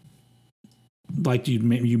like you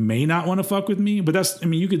may not want to fuck with me, but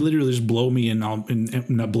you could literally just blow me and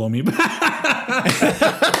not blow me, but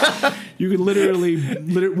you could literally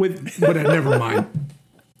but never mind.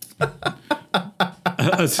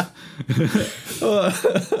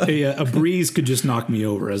 A breeze could just knock me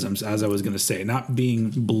over, as I was going to say, not being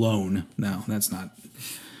blown. No, that's not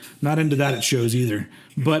into that at shows either.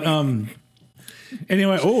 But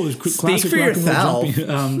anyway, classic rock and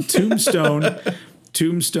roll. Tombstone.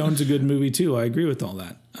 Tombstone's a good movie too. I agree with all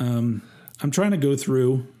that. I'm trying to go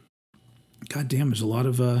through. God damn, there's a lot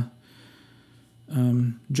of.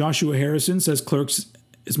 Joshua Harrison says Clerks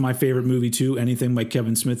is my favorite movie too. Anything by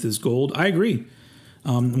Kevin Smith is gold. I agree.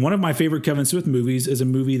 One of my favorite Kevin Smith movies is a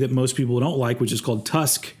movie that most people don't like, which is called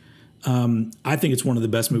Tusk. I think it's one of the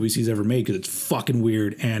best movies he's ever made because it's fucking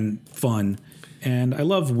weird and fun, and I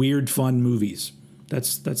love weird, fun movies.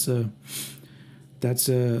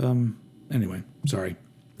 Anyway, sorry.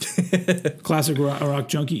 Classic rock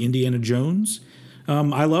junkie, Indiana Jones.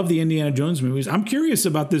 I love the Indiana Jones movies. I'm curious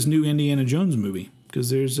about this new Indiana Jones movie because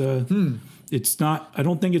there's it's not. I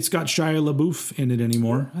don't think it's got Shia LaBeouf in it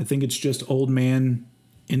anymore. I think it's just old man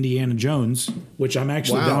Indiana Jones, which I'm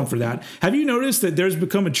actually down for that. Have you noticed that there's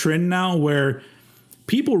become a trend now where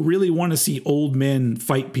people really want to see old men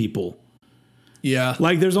fight people? Yeah.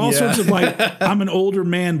 Like there's all sorts of like, I'm an older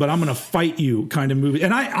man, but I'm going to fight you kind of movie.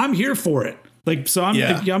 And I'm here for it. Like, so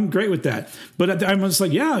I'm great with that. But I'm just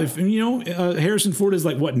like, if Harrison Ford is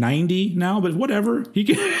like, what, 90 now? But whatever. He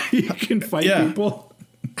can fight people.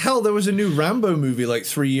 Hell, there was a new Rambo movie like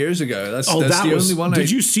 3 years ago. That's the only one. Did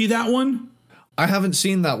you see that one? I haven't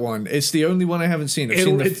seen that one. It's the only one I haven't seen.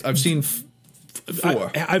 I've seen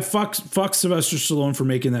 4. I fuck Sylvester Stallone for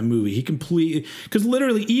making that movie. He completely, because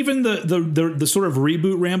literally even the sort of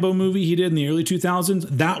reboot Rambo movie he did in the early 2000s,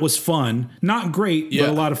 that was fun. Not great, but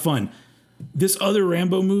a lot of fun. This other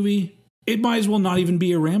Rambo movie, it might as well not even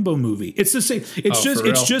be a Rambo movie. It's the same.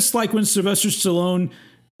 It's just like when Sylvester Stallone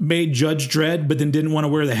made Judge Dredd, but then didn't want to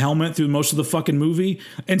wear the helmet through most of the fucking movie.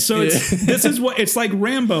 And so it's like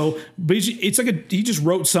Rambo, but it's like he just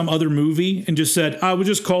wrote some other movie and just said, I would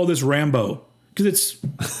just call this Rambo. Because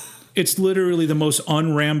it's literally the most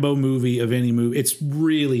un-Rambo movie of any movie. It's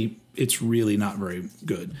really it's really not very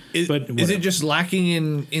good. Is it just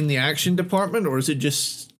lacking in the action department, or is it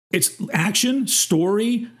just it's action,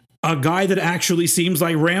 story, a guy that actually seems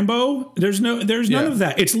like Rambo? There's none of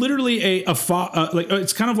that. It's literally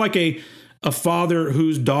it's kind of like a father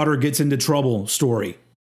whose daughter gets into trouble story.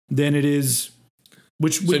 Then it is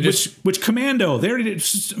which Commando. They already did,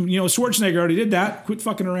 Schwarzenegger already did that. Quit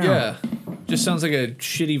fucking around. Yeah. Just sounds like a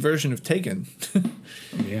shitty version of Taken.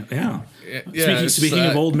 Yeah. Speaking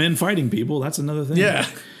of old men fighting people, that's another thing. Yeah.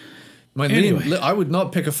 Anyway. I would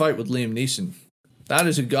not pick a fight with Liam Neeson. That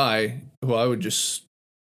is a guy who I would just,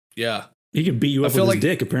 yeah. He can beat you up with his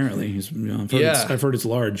dick, apparently. I've heard it's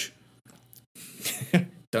large.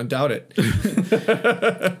 Don't doubt it.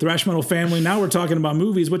 Thrash Metal family, now we're talking about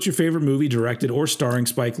movies. What's your favorite movie directed or starring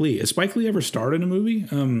Spike Lee? Has Spike Lee ever starred in a movie?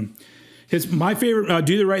 My favorite,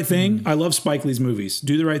 Do the Right Thing. I love Spike Lee's movies.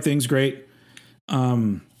 Do the Right Thing's great.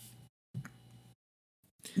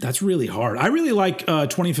 That's really hard. I really like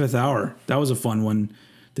 25th Hour. That was a fun one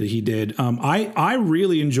that he did. I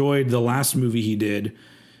really enjoyed the last movie he did,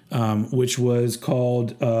 which was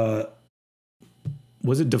called,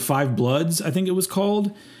 was it Da 5 Bloods? I think it was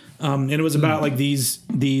called. And it was about like these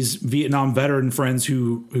Vietnam veteran friends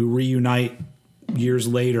who reunite years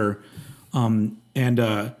later. And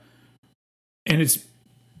to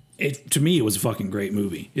me, it was a fucking great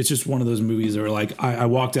movie. It's just one of those movies that are like, I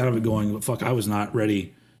walked out of it going, fuck, I was not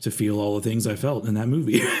ready to feel all the things I felt in that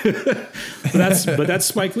movie. but that's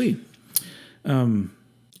Spike Lee.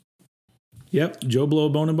 Yep, Joe Blow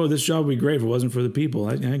Bonobo. This job would be great if it wasn't for the people.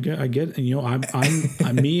 I get.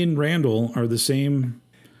 I'm me and Randall are the same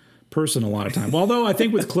person a lot of time. Although I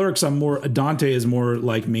think with Clerks, Dante is more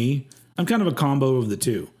like me. I'm kind of a combo of the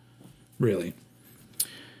two, really.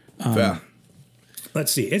 Yeah.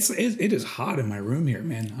 Let's see. It is hot in my room here,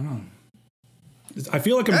 man. I don't know. I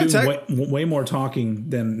feel like I'm doing way more talking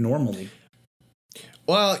than normally.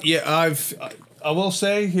 Well, yeah, I will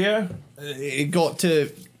say here, it got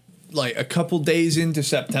to like a couple days into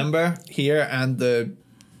September here, and the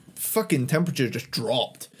fucking temperature just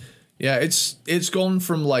dropped. Yeah, it's gone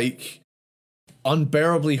from like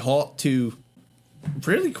unbearably hot to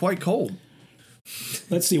really quite cold.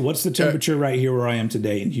 Let's see, what's the temperature right here where I am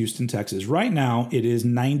today in Houston, Texas? Right now, it is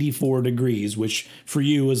 94 degrees, which for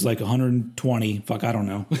you is like 120. Fuck, I don't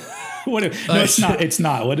know. It's not. It's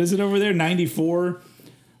not. What is it over there? 94?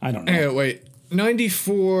 I don't know. Wait.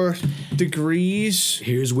 94 degrees.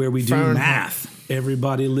 Here's where we do math.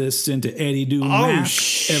 Everybody listen to Eddie do math.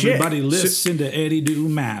 Shit. Everybody listen to Eddie do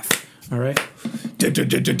math. All right.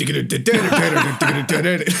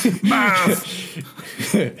 Math.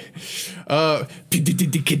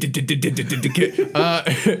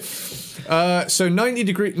 So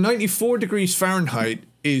 94 degrees Fahrenheit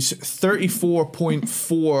is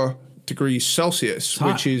 34.4 degrees Celsius,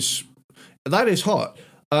 which is hot.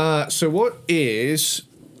 So what is?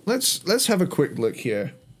 Let's have a quick look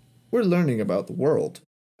here. We're learning about the world.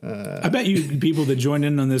 I bet you people that joined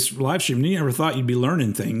in on this live stream, you never thought you'd be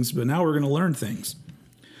learning things, but now we're going to learn things.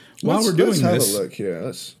 While we're doing this, let's have a look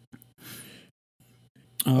here.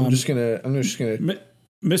 I'm just gonna.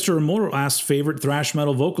 Mr. Immortal asks favorite thrash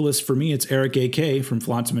metal vocalist. For me, it's Eric A.K. from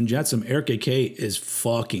Flotsam and Jetsam. Eric A.K. is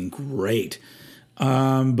fucking great.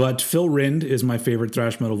 But Phil Rind is my favorite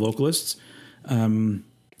thrash metal vocalist. I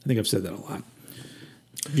think I've said that a lot.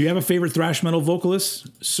 Do you have a favorite thrash metal vocalist,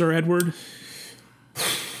 Sir Edward?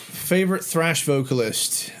 Favorite thrash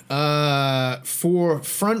vocalist? For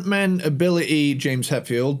frontman ability, James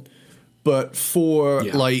Hetfield. But for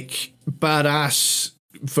like badass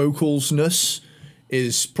vocalsness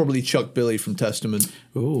is probably Chuck Billy from Testament.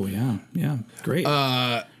 Oh, yeah. Yeah. Great.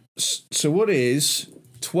 So what is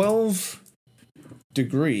 12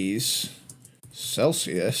 degrees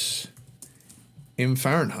Celsius in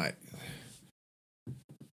Fahrenheit?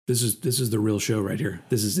 This is the real show right here.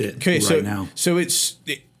 This is it now. So it's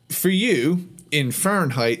for you in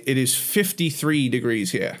Fahrenheit, it is 53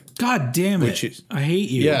 degrees here. God damn it. I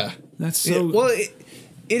hate you. Yeah. That's so...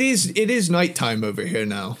 It is nighttime over here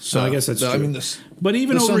now. So I guess that's true. I mean, but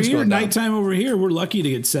even over here, nighttime over here, we're lucky to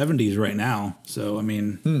get 70s right now. So, I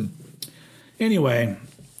mean... Anyway,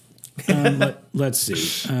 let's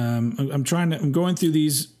see. I'm going through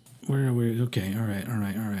these... Where are we? Okay, all right. All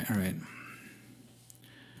right.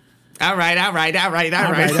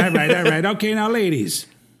 Okay, now, ladies.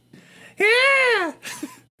 Yeah.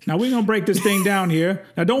 Now, we're going to break this thing down here.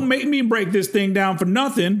 Now, don't make me break this thing down for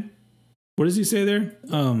nothing. What does he say there?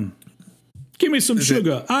 Give me some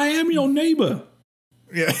sugar. I am your neighbor.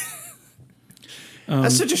 Yeah.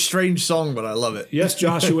 That's such a strange song, but I love it. Yes,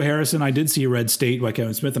 Joshua Harrison. I did see Red State by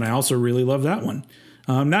Kevin Smith, and I also really love that one.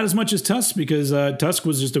 Not as much as Tusk, because Tusk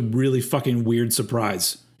was just a really fucking weird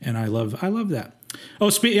surprise, and I love that.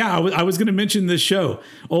 Oh, I was going to mention this show,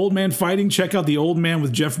 Old Man Fighting. Check out the Old Man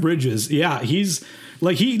with Jeff Bridges. Yeah, he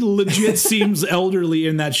legit seems elderly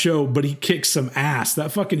in that show, but he kicks some ass.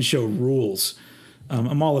 That fucking show rules.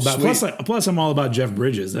 I'm all about. Plus, I'm all about Jeff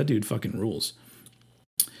Bridges. That dude fucking rules.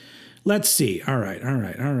 Let's see. All right. Now,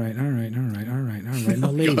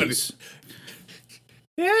 ladies.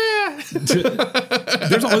 Yeah.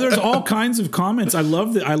 There's all kinds of comments. I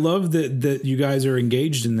love that you guys are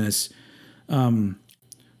engaged in this.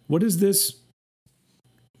 What is this?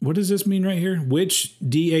 What does this mean right here? Which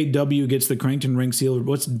DAW gets the Crankton Ring seal?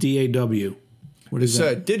 What's DAW? What is that?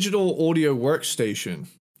 It's a digital audio workstation.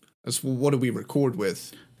 That's what do we record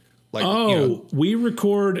with? We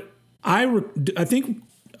record. I think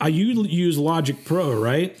you use Logic Pro,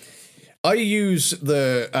 right? I use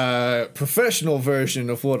the professional version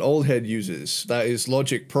of what Oldhead uses. That is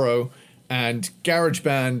Logic Pro, and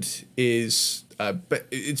GarageBand is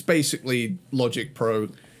it's basically Logic Pro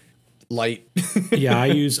Lite. Yeah, I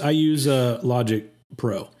use Logic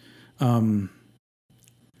Pro.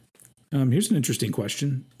 Here's an interesting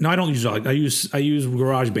question. No, I don't use Logic. I use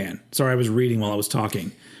GarageBand. Sorry, I was reading while I was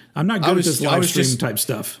talking. I'm not good at this live stream type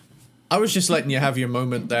stuff. I was just letting you have your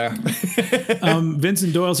moment there.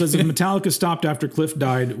 Vincent Doyle says, if Metallica stopped after Cliff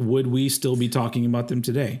died, would we still be talking about them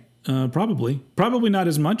today? Probably not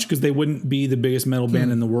as much, because they wouldn't be the biggest metal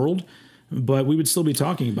band in the world, but we would still be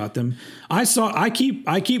talking about them. I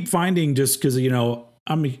keep finding, just because,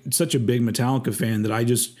 I'm such a big Metallica fan,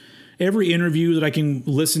 that every interview that I can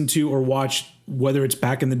listen to or watch, whether it's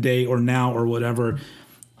back in the day or now or whatever,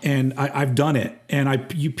 and I've done it, and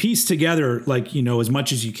you piece together as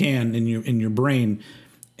much as you can in your brain.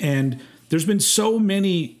 And there's been so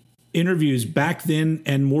many interviews back then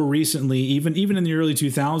and more recently, even in the early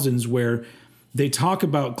 2000s, where they talk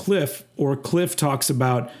about Cliff, or Cliff talks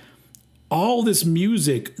about all this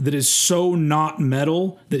music that is so not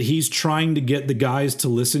metal that he's trying to get the guys to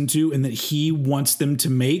listen to and that he wants them to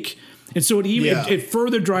make. And so it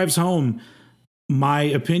further drives home my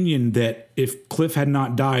opinion that if Cliff had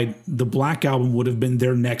not died, the Black Album would have been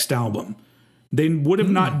their next album. They would have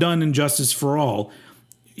not done Injustice for All.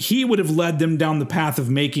 He would have led them down the path of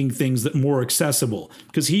making things that more accessible,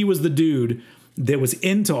 because he was the dude that was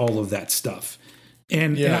into all of that stuff.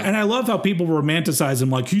 And I love how people romanticize him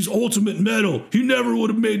like he's ultimate metal. He never would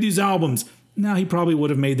have made these albums. No, he probably would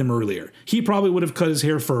have made them earlier. He probably would have cut his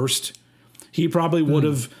hair first. He probably would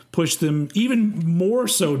have pushed them even more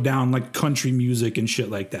so down like country music and shit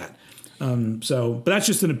like that. But that's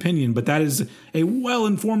just an opinion. But that is a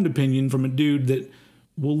well-informed opinion from a dude that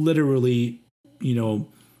will literally,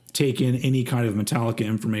 take in any kind of Metallica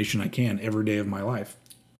information I can every day of my life.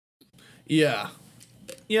 Yeah.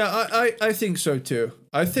 Yeah, I think so too.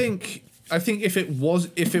 I think if it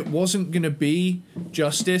wasn't going to be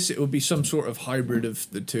Justice, it would be some sort of hybrid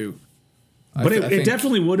of the two. But it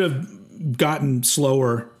definitely would have gotten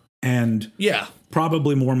slower and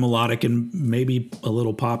probably more melodic and maybe a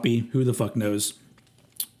little poppy. Who the fuck knows?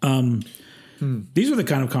 These are the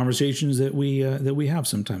kind of conversations that we have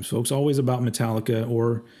sometimes, folks. Always about Metallica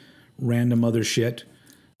or random other shit.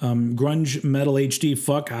 Grunge Metal HD.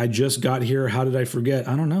 Fuck! I just got here. How did I forget?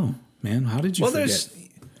 I don't know, man. How did you forget?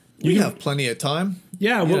 We have plenty of time.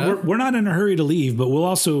 Yeah, we're not in a hurry to leave, but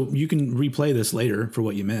you can replay this later for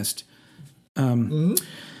what you missed.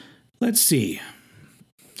 Let's see.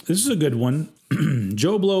 This is a good one.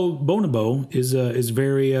 Joe Blow Bonobo is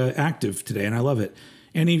very active today, and I love it.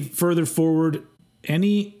 Are you any further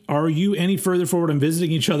forward on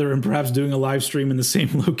visiting each other and perhaps doing a live stream in the same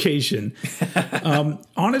location?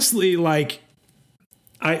 Honestly, one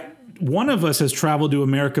of us has traveled to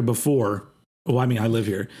America before. Well, I mean, I live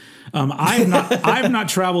here. I have not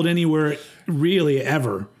traveled anywhere really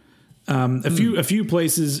ever. A few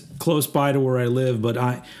places close by to where I live,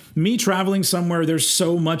 but me traveling somewhere, there's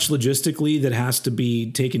so much logistically that has to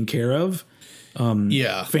be taken care of.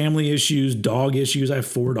 Family issues, dog issues. I have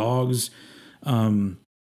 4 dogs, and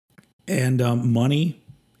money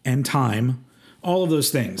and time, all of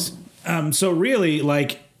those things. So really,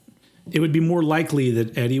 it would be more likely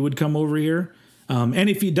that Eddie would come over here. And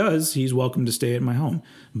if he does, he's welcome to stay at my home.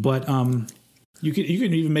 But you can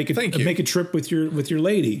even make a trip with your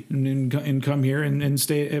lady and come here and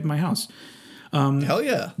stay at my house. Hell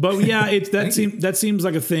yeah! But yeah, that seems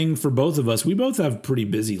like a thing for both of us. We both have pretty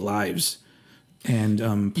busy lives, and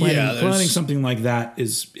planning something like that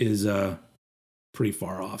is pretty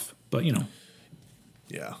far off. But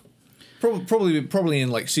yeah. Probably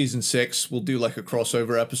in like season 6, we'll do like a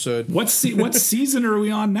crossover episode. What season are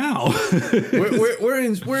we on now? we're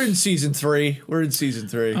in season 3. We're in season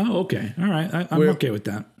 3. Oh, okay. All right. I'm okay with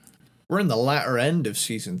that. We're in the latter end of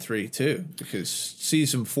season 3 too, because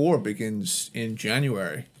season 4 begins in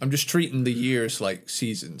January. I'm just treating the years like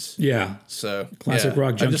seasons. Yeah. So Classic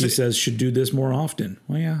Rock Junkie says should do this more often.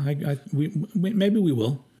 Well, yeah. Maybe we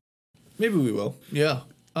will. Maybe we will. Yeah.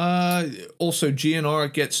 Also,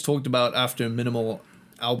 GNR gets talked about after minimal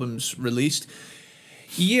albums released.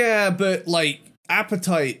 Yeah, but like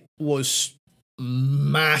Appetite was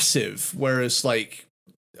massive, whereas like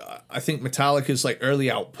I think Metallica's like early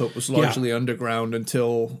output was largely underground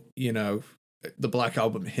until, you know, the Black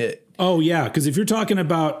Album hit. Oh yeah, because if you're talking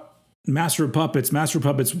about Master of Puppets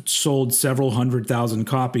sold several 100,000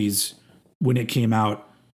 copies when it came out.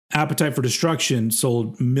 Appetite for Destruction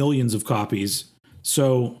sold millions of copies.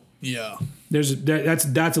 So yeah, that's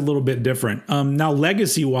a little bit different. Now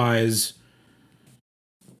legacy wise,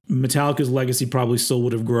 Metallica's legacy probably still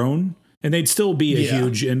would have grown, and they'd still be a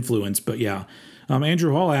huge influence. But yeah,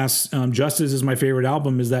 Andrew Hall asks, "Justice is my favorite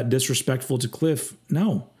album. Is that disrespectful to Cliff?"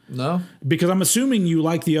 No, because I'm assuming you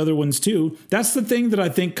like the other ones too. That's the thing that I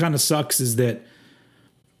think kind of sucks is that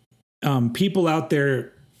people out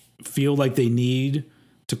there feel like they need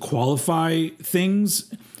to qualify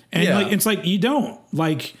things. And like, it's like, you don't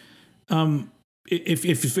like,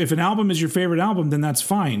 if an album is your favorite album, then that's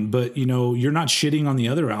fine. But you know, you're not shitting on the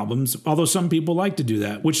other albums. Although some people like to do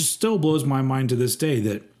that, which still blows my mind to this day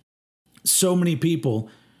that so many people,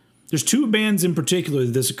 there's 2 bands in particular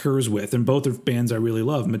that this occurs with, and both are bands I really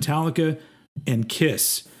love, Metallica and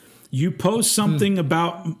Kiss. You post something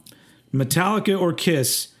about Metallica or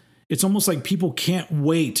Kiss, it's almost like people can't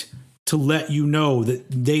wait to let you know that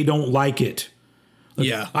they don't like it.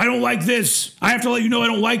 Like, I don't like this. I have to let you know I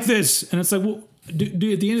don't like this. And it's like, well,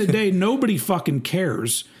 dude, at the end of the day, nobody fucking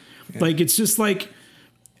cares. Yeah. Like, it's just like...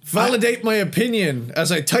 Validate my opinion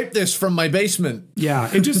as I type this from my basement. Yeah,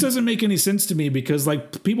 it just doesn't make any sense to me because,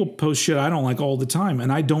 like, people post shit I don't like all the time,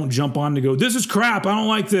 and I don't jump on to go, this is crap, I don't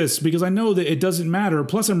like this, because I know that it doesn't matter.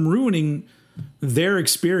 Plus, I'm ruining their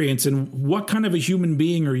experience, and what kind of a human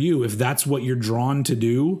being are you if that's what you're drawn to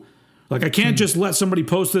do? Like, I can't just let somebody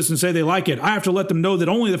post this and say they like it. I have to let them know that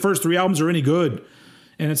only the first 3 albums are any good.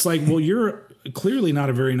 And it's like, well, you're clearly not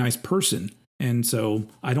a very nice person. And so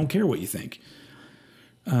I don't care what you think.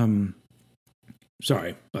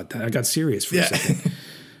 Sorry about that. I got serious for a second.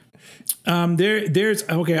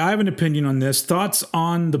 Okay, I have an opinion on this. Thoughts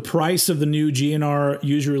on the price of the new GNR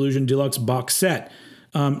Use Your Illusion Deluxe box set.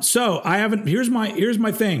 So I haven't, here's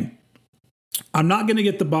my thing. I'm not going to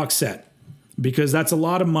get the box set, because that's a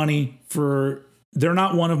lot of money for, they're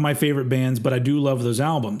not one of my favorite bands, but I do love those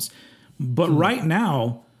albums. But right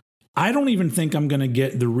now, I don't even think I'm going to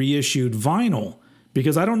get the reissued vinyl,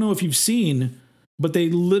 because I don't know if you've seen, but they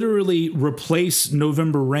literally replace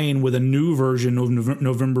November Rain with a new version of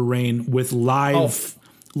November Rain with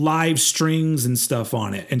live strings and stuff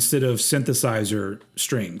on it instead of synthesizer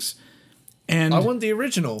strings. And I want the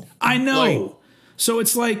original. I know. So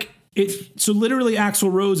it's like, so literally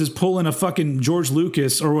Axl Rose is pulling a fucking George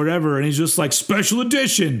Lucas or whatever, and he's just like, special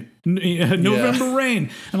edition, November Rain.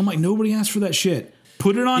 And I'm like, nobody asked for that shit.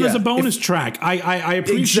 Put it on as a bonus track. I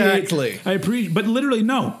appreciate. Exactly. But literally,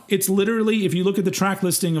 no. It's literally, if you look at the track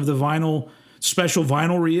listing of the vinyl, special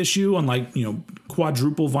vinyl reissue on like,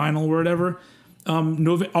 quadruple vinyl or whatever,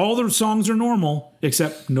 all the songs are normal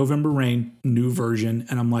except November Rain, new version.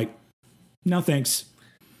 And I'm like, no thanks.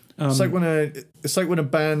 It's like when a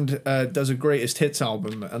band does a greatest hits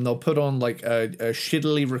album and they'll put on like a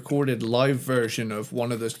shittily recorded live version of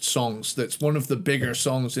one of the songs that's one of the bigger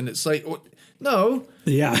songs, and it's like, no,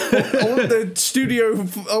 yeah, I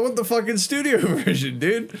want the fucking studio version,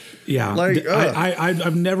 dude. Yeah, like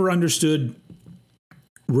I've never understood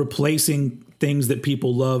replacing things that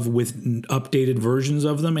people love with updated versions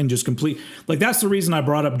of them and just complete, like, that's the reason I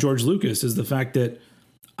brought up George Lucas, is the fact that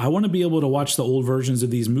I want to be able to watch the old versions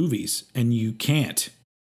of these movies, and you can't.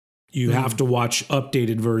 You have to watch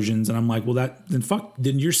updated versions, and I'm like, well,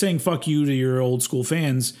 then you're saying fuck you to your old school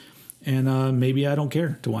fans, and maybe I don't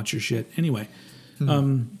care to watch your shit anyway. Where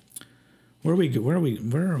are we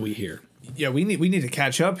here? Yeah, we need to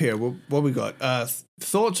catch up here. What we got?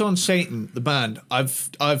 Thoughts on Satan, the band?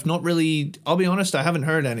 I've not really. I'll be honest, I haven't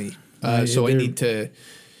heard any. So I need to.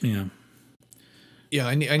 Yeah. Yeah,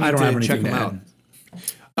 I need to check them out.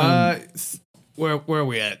 Where are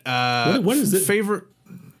we at? What is it? Favorite?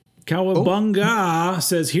 Cowabunga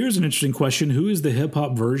says, here's an interesting question. Who is the hip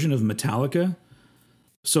hop version of Metallica?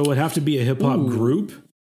 So it'd have to be a hip hop group,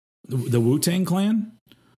 the Wu-Tang Clan.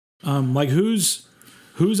 Like who's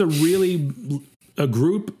who's a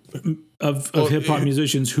group of hip hop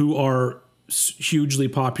musicians who are hugely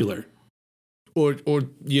popular? Or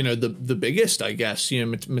the biggest, I guess.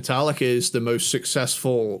 Metallica is the most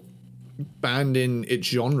successful band in its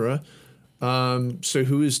genre. So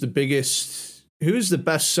who is the biggest? Who is the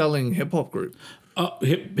best-selling hip hop group?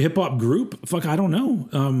 Hip hop group? Fuck, I don't know.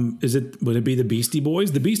 Would it be the Beastie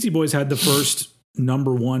Boys? The Beastie Boys had the first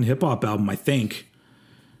 #1 hip hop album, I think.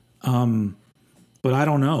 But I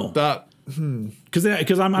don't know.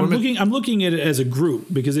 Because I'm looking at it as a group,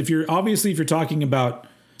 because if you're talking about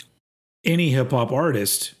any hip hop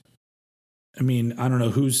artist, I mean, I don't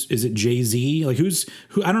know is it Jay-Z? Like who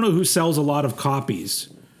I don't know who sells a lot of copies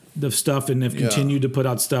of stuff and have continued to put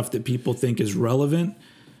out stuff that people think is relevant.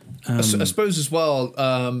 I suppose as well,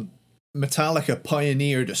 Metallica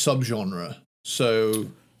pioneered a subgenre.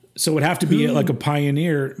 So it'd have to be like a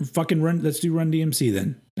pioneer. Fucking let's do Run DMC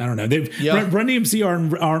then. I don't know. Run DMC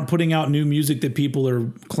aren't putting out new music that people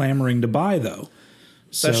are clamoring to buy though.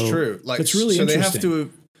 That's true. Like that's really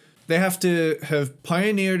interesting. They have to have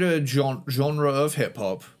pioneered a genre of hip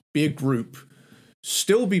hop, be a group,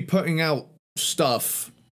 still be putting out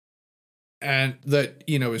stuff, and that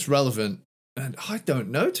is relevant. And I don't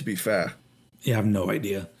know, to be fair. Yeah, I have no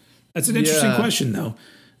idea. That's an interesting question, though.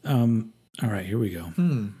 All right, here we go.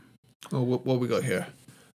 Oh, what we got here?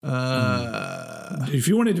 If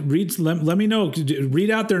you wanted to read, let me know. Read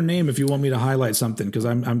out their name if you want me to highlight something, because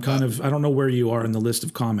I'm kind of I don't know where you are in the list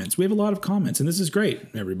of comments. We have a lot of comments, and this is great,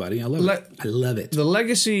 everybody. I love it. I love it. The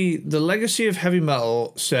legacy of heavy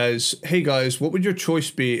metal says, "Hey guys, what would your choice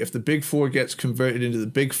be if the Big Four gets converted into the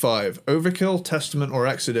Big Five? Overkill, Testament, or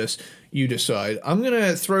Exodus? You decide." I'm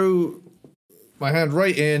gonna throw my hand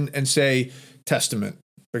right in and say Testament.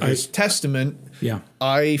 Because Testament,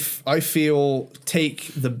 I feel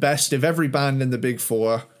take the best of every band in the Big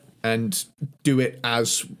Four and do it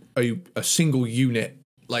as a single unit.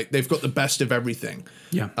 Like they've got the best of everything.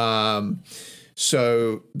 Yeah.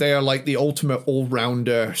 So they are like the ultimate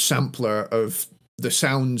all-rounder sampler of the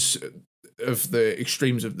sounds of the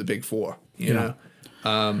extremes of the Big Four. You know.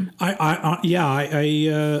 I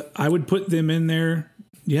would put them in there.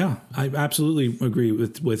 Yeah, I absolutely agree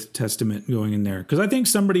with Testament going in there, because I think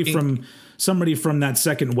somebody from that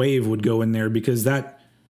second wave would go in there, because that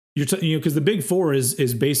because the Big Four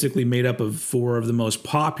is basically made up of 4 of the most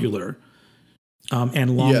popular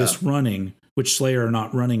and longest running, which Slayer are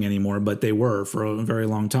not running anymore, but they were for a very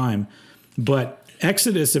long time. But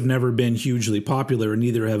Exodus have never been hugely popular, and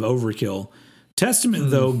neither have Overkill.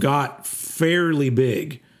 Testament though got fairly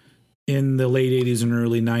big in the late 80s and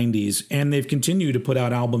early 90s, and they've continued to put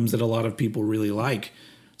out albums that a lot of people really like.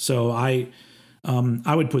 So I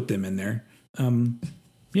would put them in there.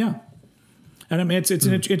 Yeah. And I mean, it's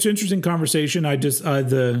an interesting conversation.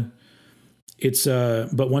 But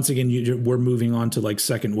once again, we're moving on to like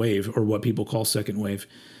second wave, or what people call second wave.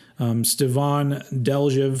 Stevan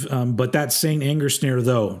Deljev, but that Saint Anger snare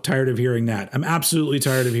though, tired of hearing that. I'm absolutely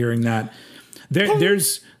tired of hearing that.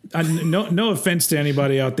 There's no offense to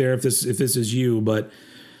anybody out there if this is you, but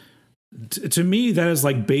to me that is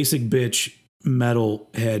like basic bitch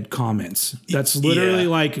metalhead comments. That's literally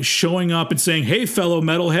like showing up and saying, "Hey, fellow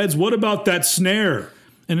metalheads, what about that snare?"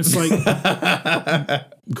 And it's like,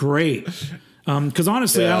 great. Because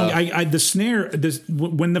honestly, the snare.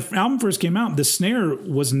 When the album first came out, the snare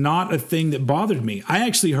was not a thing that bothered me. I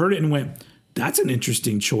actually heard it and went, "That's an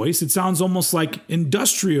interesting choice. It sounds almost like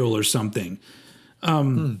industrial or something."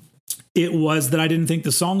 It was that I didn't think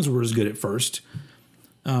the songs were as good at first.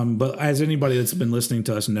 But as anybody that's been listening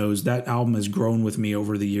to us knows, that album has grown with me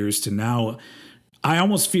over the years to now. I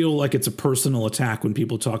almost feel like it's a personal attack when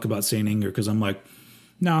people talk about Saint Anger, because I'm like,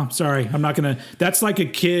 no, sorry, I'm not gonna. That's like a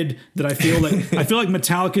kid that I feel like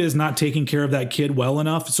Metallica is not taking care of that kid well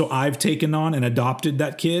enough, so I've taken on and adopted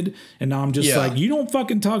that kid, and now I'm just like, you don't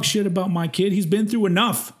fucking talk shit about my kid. He's been through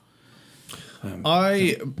enough.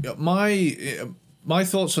 My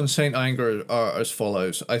thoughts on Saint Anger are as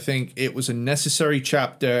follows. I think it was a necessary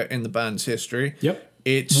chapter in the band's history. Yep.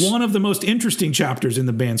 It's one of the most interesting chapters in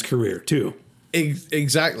the band's career, too.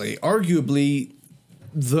 Exactly. Arguably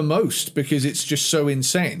the most, because it's just so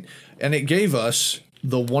insane. And it gave us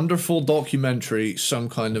the wonderful documentary, Some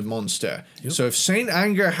Kind of Monster. Yep. So if Saint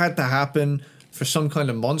Anger had to happen for Some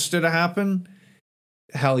Kind of Monster to happen,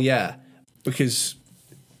 hell yeah. Because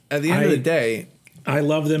at the end of the day, I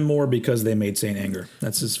love them more because they made Saint Anger.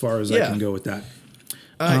 That's as far as I can go with that.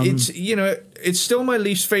 It's still my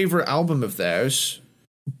least favorite album of theirs,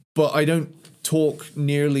 but I don't talk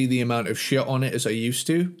nearly the amount of shit on it as I used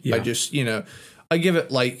to. Yeah. I just, I give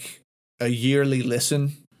it like a yearly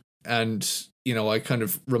listen, and I kind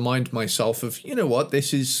of remind myself of, you know what,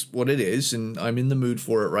 this is what it is, and I'm in the mood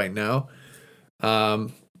for it right now.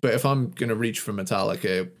 But if I'm going to reach for Metallica,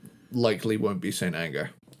 it likely won't be Saint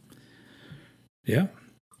Anger. Yeah.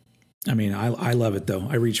 I mean, I love it, though.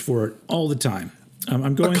 I reach for it all the time.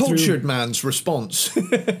 I'm going through... A cultured man's response.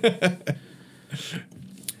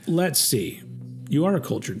 Let's see. You are a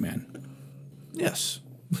cultured man. Yes.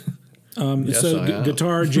 Yes, so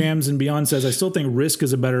Guitar Jams and Beyond says, I still think Risk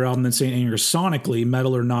is a better album than Saint Anger sonically,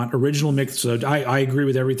 metal or not. Original mix. So I agree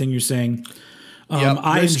with everything you're saying.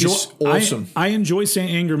 Risk is awesome. I enjoy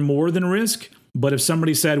Saint Anger more than Risk, but if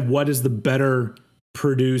somebody said, what is the better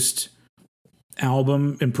produced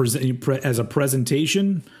album and as a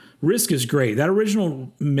presentation, Risk is great. That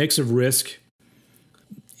original mix of Risk,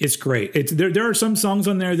 it's great. There are some songs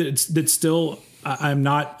on there that still I'm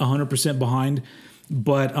not 100% behind,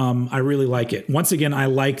 but I really like it. Once again, I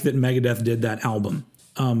like that Megadeth did that album.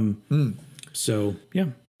 So yeah,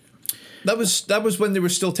 that was when they were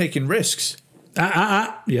still taking risks.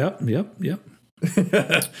 Yep.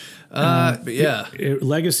 But yeah,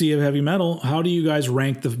 Legacy of Heavy Metal. How do you guys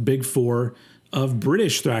rank the big four of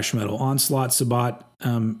British thrash metal? Onslaught, Sabbat,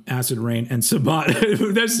 Acid Reign, and Sabbat.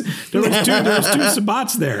 there was two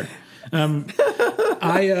Sabbats there. I'm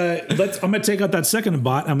gonna take out that second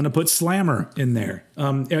Sabbat. I'm gonna put Slammer in there.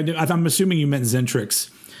 I'm assuming you meant Zentrix.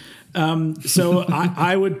 So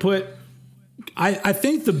I would put. I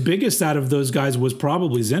think the biggest out of those guys was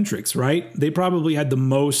probably Zentrix, right? They probably had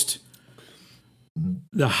the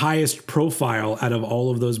highest profile out of all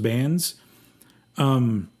of those bands.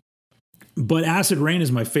 But Acid Reign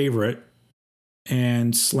is my favorite,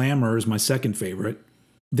 and Slammer is my second favorite.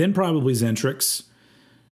 Then probably Zentrix.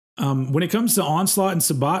 When it comes to Onslaught and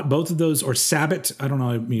Sabbat, both of those, or Sabbat, I don't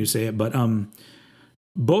know how you say it, but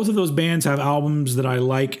both of those bands have albums that I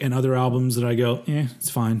like and other albums that I go, it's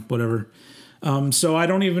fine, whatever. So I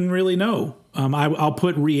don't even really know. I'll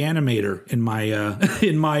put Reanimator in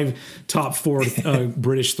my top four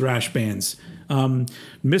British thrash bands.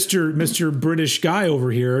 Mr. British guy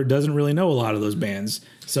over here doesn't really know a lot of those bands,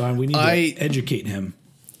 so we need to educate him.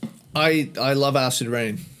 I love Acid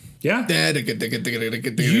Reign. Yeah,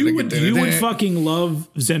 you would fucking love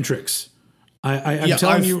Zentrix. I'm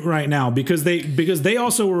telling you right now, because they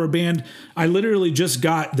also were a band. I literally just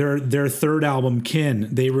got their third album, Kin.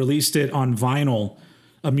 They released it on vinyl,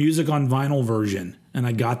 a music on vinyl version, and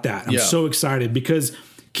I got that. I'm so excited because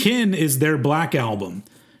Kin is their Black album.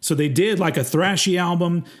 So they did like a thrashy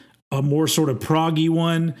album, a more sort of proggy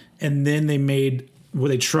one, and then they made where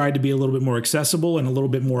they tried to be a little bit more accessible and a little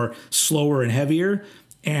bit more slower and heavier.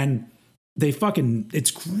 And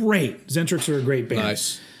it's great. Zentrix are a great band.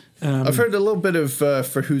 Nice. I've heard a little bit of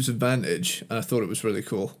For Whose Advantage, and I thought it was really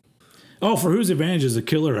cool. Oh, For Whose Advantage is a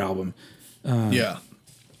killer album. Yeah.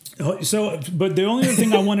 So, but the only other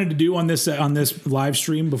thing I wanted to do on this live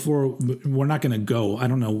stream before we're not going to go. I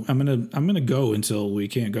don't know. I'm gonna go until we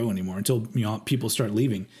can't go anymore. Until people start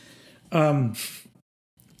leaving. On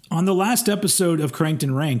the last episode of Cranked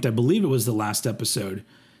and Ranked, I believe it was the last episode,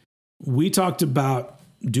 we talked about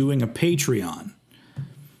doing a Patreon.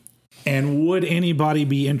 And would anybody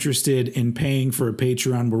be interested in paying for a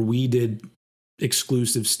Patreon where we did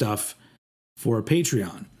exclusive stuff for a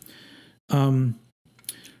Patreon?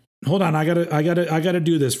 Hold on, I gotta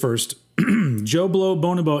do this first. Joe Blow,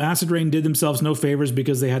 Bonobo, Acid Reign did themselves no favors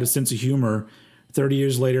because they had a sense of humor. 30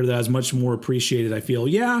 years later, that is much more appreciated, I feel.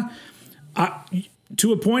 Yeah,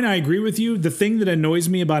 to a point, I agree with you. The thing that annoys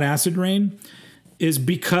me about Acid Reign is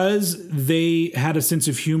because they had a sense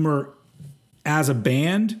of humor as a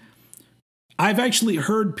band. I've actually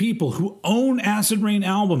heard people who own Acid Reign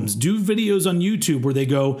albums do videos on YouTube where they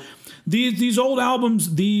go, these old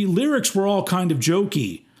albums, the lyrics were all kind of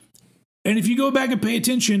jokey. And if you go back and pay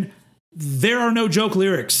attention, there are no joke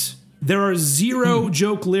lyrics. There are zero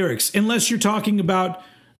joke lyrics, unless you're talking about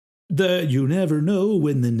you never know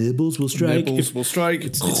when the nibbles will strike. Nibbles will strike.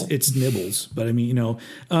 It's nibbles, but I mean,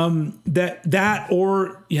 that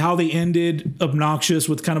or how they ended Obnoxious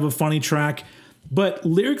with kind of a funny track. But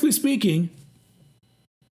lyrically speaking,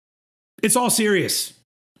 it's all serious.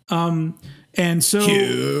 And so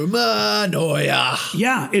Humanoia.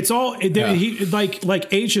 Yeah, it's all he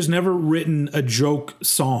like H has never written a joke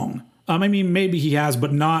song. I mean, maybe he has,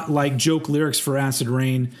 but not like joke lyrics for Acid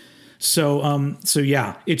Reign. So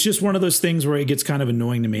yeah, it's just one of those things where it gets kind of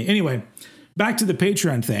annoying to me. Anyway, back to the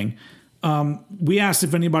Patreon thing. We asked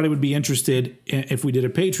if anybody would be interested if we did a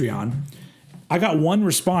Patreon. I got one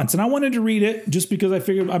response, and I wanted to read it just because I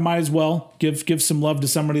figured I might as well give some love to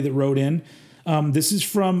somebody that wrote in. This is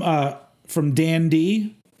from Dan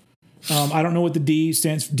D. I don't know what the D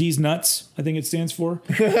stands for. D's nuts, I think it stands for.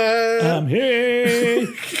 Hey.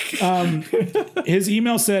 His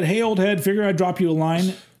email said, "Hey, old head, figure I'd drop you a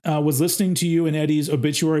line. Was listening to you and Eddie's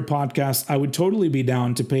obituary podcast. I would totally be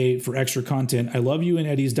down to pay for extra content. I love you and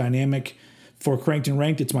Eddie's dynamic for Cranked and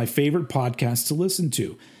Ranked. It's my favorite podcast to listen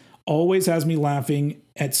to. Always has me laughing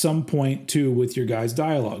at some point too with your guys'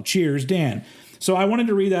 dialogue. Cheers, Dan." So I wanted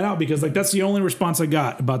to read that out because like that's the only response I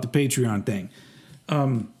got about the Patreon thing.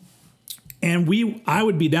 And I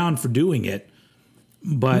would be down for doing it,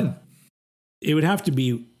 but it would have to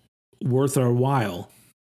be worth our while.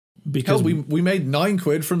 Because hell, we made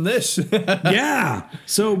 £9 from this. Yeah.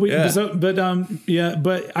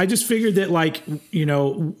 But I just figured that like, you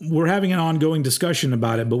know, we're having an ongoing discussion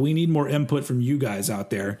about it, but we need more input from you guys out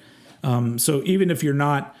there. So even if you're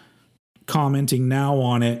not commenting now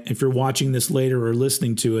on it, if you're watching this later or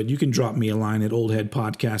listening to it, you can drop me a line at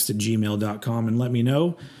oldheadpodcast@gmail.com and let me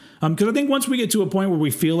know. Because I think once we get to a point where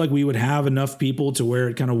we feel like we would have enough people to where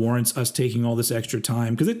it kind of warrants us taking all this extra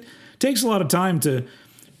time, because it takes a lot of time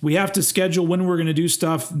we have to schedule when we're going to do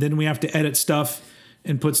stuff, then we have to edit stuff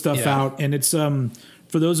and put stuff out. And it's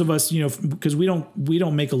for those of us, you know, because we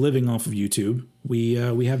don't make a living off of YouTube. We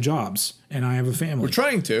have jobs, and I have a family. We're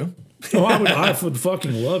trying to. I would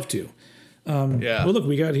fucking love to. Well, look,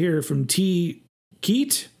 we got here from T.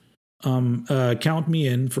 Keat. Count me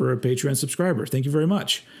in for a Patreon subscriber. Thank you very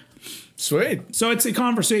much. Sweet. So it's a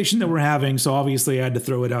conversation that we're having. So obviously I had to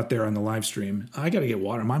throw it out there on the live stream. I got to get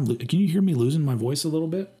water. Can you hear me losing my voice a little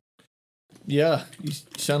bit? Yeah, you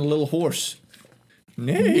sound a little hoarse.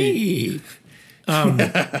 Hey. All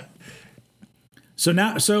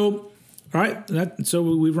right. So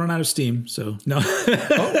we've run out of steam. So no.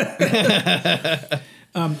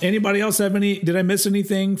 Anybody else have any? Did I miss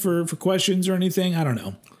anything for questions or anything? I don't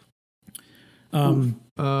know.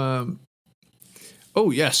 Oh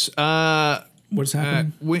yes. What's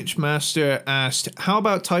happening? Witchmaster asked, "How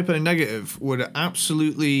about Typo Negative? Would it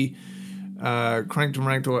absolutely Cranked and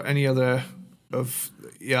Ranked or any other of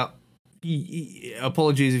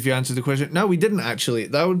apologies if you answered the question. No, we didn't actually.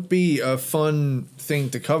 That would be a fun thing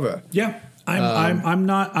to cover. Yeah, I'm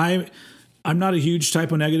not a huge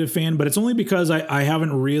Typo Negative fan, but it's only because I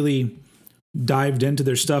haven't really dived into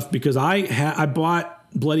their stuff because I bought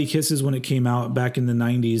Bloody Kisses when it came out back in the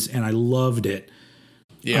 90s and I loved it.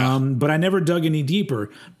 Yeah. But I never dug any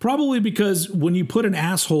deeper. Probably because when you put an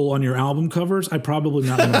asshole on your album covers, I'm probably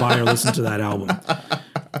not going to buy or listen to that album.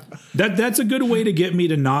 That's a good way to get me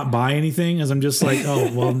to not buy anything, as I'm just like,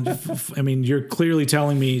 oh, well, I mean, you're clearly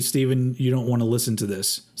telling me, Steven, you don't want to listen to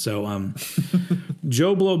this. So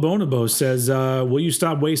Joe Blow Bonobo says, will you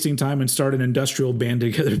stop wasting time and start an industrial band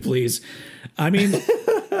together, please? I mean,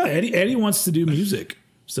 Eddie wants to do music.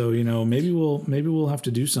 So, you know, maybe we'll have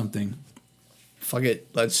to do something. Fuck it.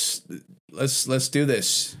 Let's do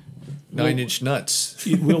this. Nine Inch Nuts.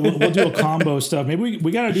 We'll do a combo stuff. Maybe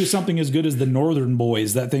we got to do something as good as the Northern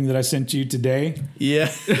Boys, that thing that I sent you today.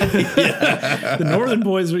 Yeah. The Northern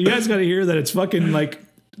Boys, you guys got to hear that it's fucking like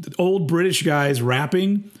old British guys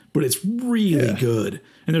rapping, but it's really good.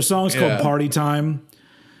 And their song's called Party Time.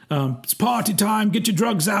 It's party time. Get your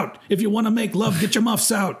drugs out. If you want to make love, get your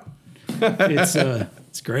muffs out.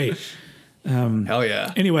 It's great. Hell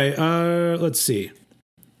yeah. Anyway, let's see.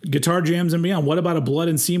 Guitar Jams and Beyond. What about a Blood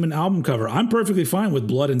and Semen album cover? I'm perfectly fine with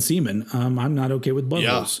Blood and Semen. I'm not okay with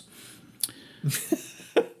buttholes.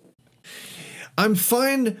 Yeah. I'm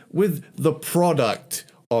fine with the product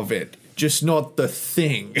of it, just not the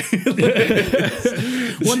thing.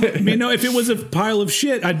 Well, I mean, no, if it was a pile of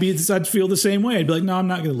shit, I'd feel the same way. I'd be like, no, I'm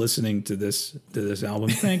not going to listening to this album.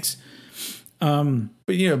 Thanks.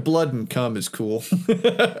 But you know, Blood and Cum is cool.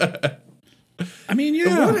 I mean,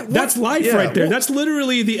 that's life right there. That's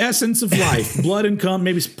literally the essence of life. Blood and cum,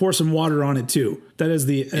 maybe pour some water on it too. That is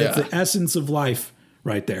the essence of life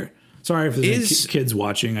right there. Sorry if there's any kids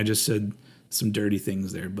watching. I just said some dirty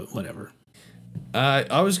things there, but whatever.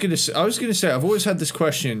 I was gonna say I've always had this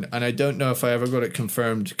question, and I don't know if I ever got it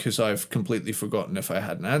confirmed because I've completely forgotten if I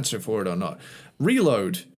had an answer for it or not.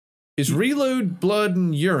 Reload. Is Reload blood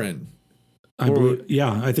and urine?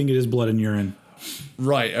 I think it is blood and urine.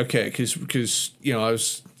 Right, okay, because you know I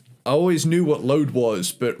always knew what load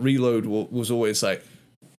was, but reload was always like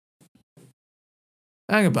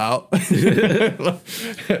hang about. That's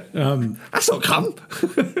not cum.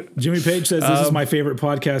 Jimmy Page says this is my favorite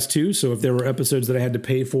podcast too. So if there were episodes that I had to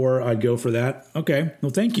pay for, I'd go for that. Okay, well,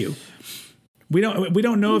 thank you. We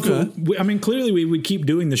don't know if I mean, clearly we would keep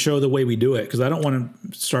doing the show the way we do it because I don't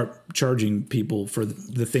want to start charging people for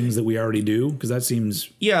the things that we already do because that seems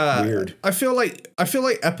weird. I feel like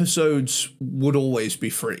episodes would always be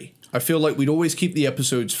free. I feel like we'd always keep the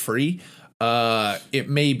episodes free. It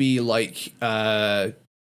may be like I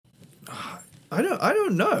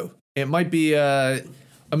don't know. It might be I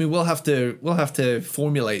mean we'll have to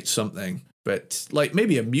formulate something, but like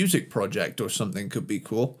maybe a music project or something could be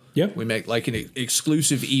cool. Yep. We make like an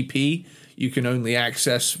exclusive EP you can only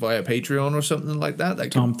access via Patreon or something like that.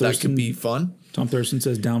 That could be fun. Tom Thurston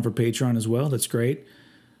says down for Patreon as well. That's great.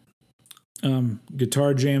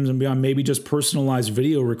 Guitar jams and beyond. Maybe just personalized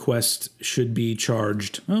video requests should be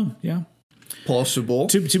charged. Oh, yeah. Possible.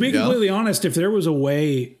 To be completely honest, if there was a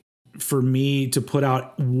way for me to put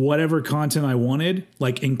out whatever content I wanted,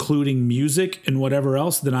 like including music and whatever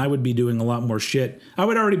else, then I would be doing a lot more shit. I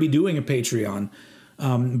would already be doing a Patreon.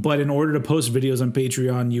 But in order to post videos on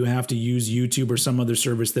Patreon, you have to use YouTube or some other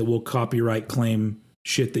service that will copyright claim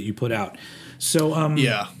shit that you put out. So,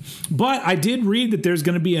 yeah. But I did read that there's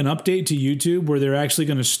going to be an update to YouTube where they're actually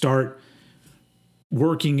going to start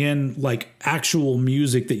working in like actual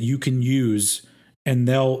music that you can use. And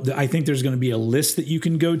I think there's going to be a list that you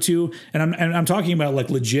can go to. And I'm talking about like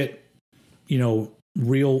legit, you know,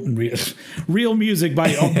 real music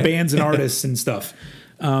by bands and artists and stuff.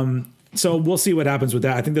 So we'll see what happens with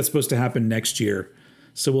that. I think that's supposed to happen next year.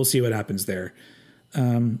 So we'll see what happens there.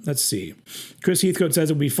 Let's see. Chris Heathcote says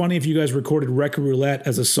it would be funny if you guys recorded Record Roulette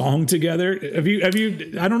as a song together. Have you?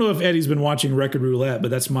 I don't know if Eddie's been watching Record Roulette,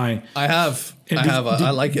 but that's my. I have. I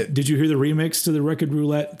like it. Did you hear the remix to the Record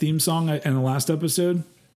Roulette theme song in the last episode?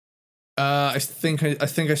 I think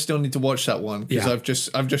I still need to watch that one because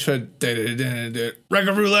I've just heard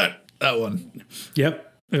Record Roulette, that one. Yep.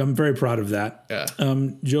 I'm very proud of that. Yeah.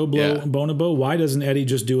 Joe Bonobo, why doesn't Eddie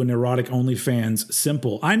just do an erotic OnlyFans?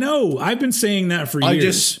 Simple. I know. I've been saying that for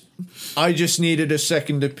years. I just needed a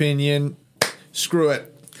second opinion. Screw it.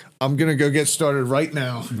 I'm going to go get started right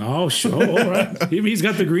now. Oh, sure. All right. He's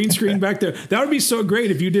got the green screen back there. That would be so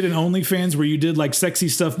great if you did an OnlyFans where you did like sexy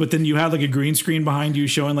stuff, but then you had like a green screen behind you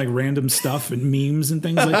showing like random stuff and memes and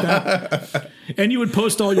things like that. And you would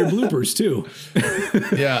post all your bloopers too.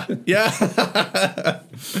 Yeah.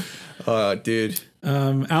 Oh, dude.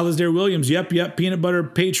 Alasdair Williams. Yep. Peanut butter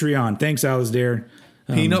Patreon. Thanks, Alasdair.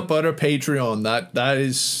 Peanut butter Patreon.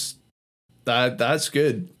 That's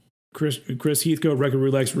good. Chris Heathcote, Record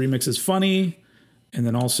Roulette's remix is funny. And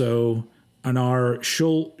then also Anar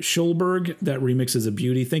Schulberg, that remix is a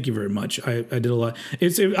beauty. Thank you very much. I did a lot.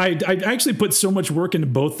 I actually put so much work into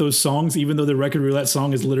both those songs, even though the Record Roulette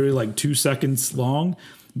song is literally like 2 seconds long.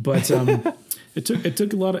 But it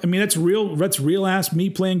took a lot of, I mean, that's real ass me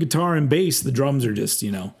playing guitar and bass. The drums are just,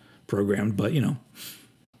 programmed, but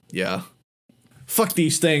Yeah. Fuck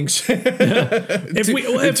these things.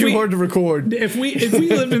 It's too hard to record. If we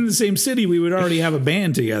lived in the same city, we would already have a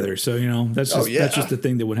band together. So that's just the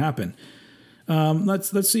thing that would happen.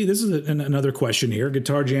 Let's see. This is another question here.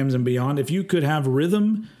 Guitar jams and beyond. If you could have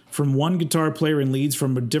rhythm from one guitar player and leads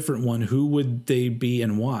from a different one, who would they be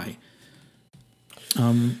and why?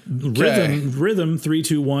 Rhythm 3,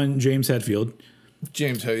 2, 1. James Hetfield.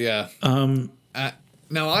 Yeah.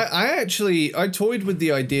 Now, I toyed with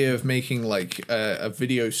the idea of making like a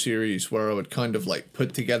video series where I would kind of like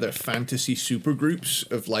put together fantasy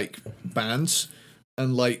supergroups of like bands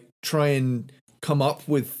and like try and come up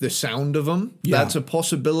with the sound of them. Yeah. That's a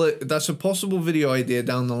possibility. That's a possible video idea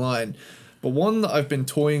down the line. But one that I've been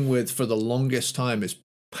toying with for the longest time is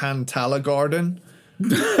Pantala Garden.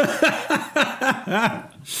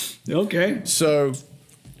 Okay. So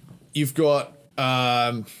you've got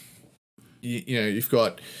you've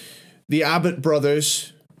got the Abbott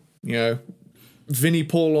brothers, Vinnie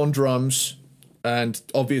Paul on drums, and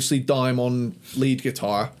obviously Dime on lead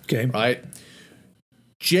guitar. Okay. Right?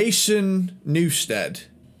 Jason Newsted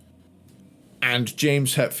and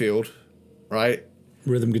James Hetfield, right?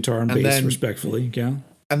 Rhythm, guitar, and bass, respectfully. Yeah.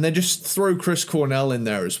 And then just throw Chris Cornell in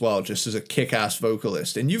there as well, just as a kick-ass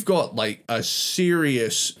vocalist. And you've got like a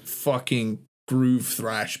serious fucking groove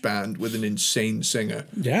thrash band with an insane singer.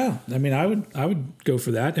 Yeah, I mean, I would go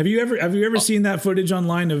for that. Have you ever seen that footage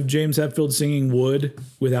online of James Hetfield singing "Wood"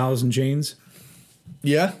 with Alice in Chains?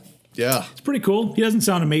 Yeah, it's pretty cool. He doesn't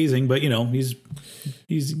sound amazing, but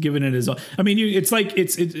he's giving it his all. I mean, it's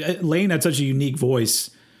Lane had such a unique voice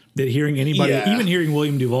that hearing anybody, even hearing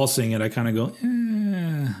William Duvall sing it, I kind of go,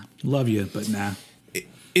 love you, but nah.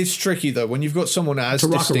 It's tricky though when you've got someone as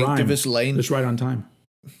distinctive as Lane. Just right on time.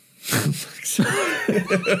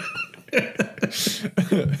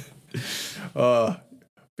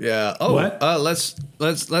 Yeah. Oh, what?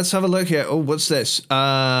 Let's have a look here. Oh, what's this?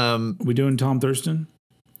 We doing Tom Thurston?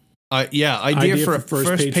 Idea for a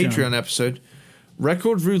first Patreon episode.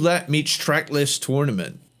 Record Roulette meets Tracklist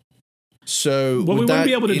Tournament. So well, we wouldn't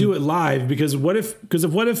be able to do it live because what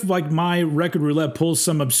if like my Record Roulette pulls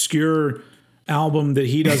some obscure album that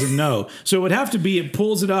he doesn't know? So it would have to be it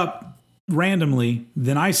pulls it up randomly,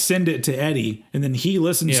 then I send it to Eddie, and then he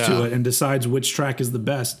listens to it and decides which track is the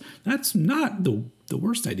best. That's not the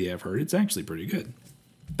worst idea I've heard. It's actually pretty good.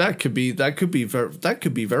 That could be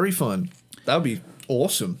very fun. That would be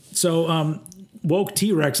awesome. So Woke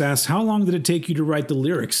T-Rex asks, how long did it take you to write the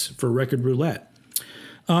lyrics for Record Roulette?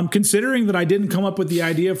 Considering that I didn't come up with the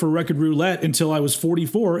idea for Record Roulette until I was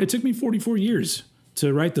 44, it took me 44 years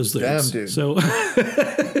to write those lyrics. Damn, dude. So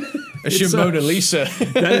it's your Mona Lisa.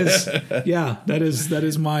 that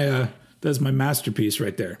is my masterpiece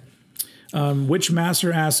right there. Witch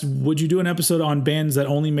Master asked, would you do an episode on bands that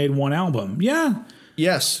only made one album? Yeah.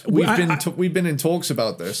 Yes, we've been in talks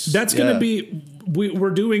about this. That's going to be we're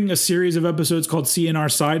doing a series of episodes called CNR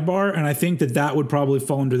Sidebar, and I think that would probably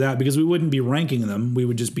fall under that because we wouldn't be ranking them; we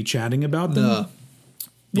would just be chatting about them,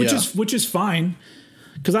 which is fine.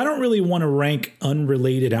 Because I don't really want to rank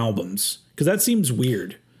unrelated albums because that seems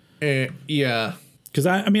weird. Yeah. Because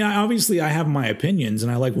I mean, obviously I have my opinions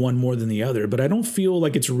and I like one more than the other, but I don't feel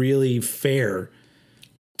like it's really fair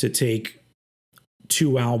to take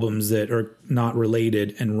two albums that are not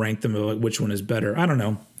related and rank them like which one is better. I don't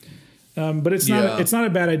know. But it's not a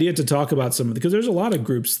bad idea to talk about some of because there's a lot of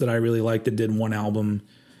groups that I really like that did one album.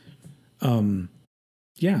 We've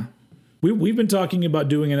been talking about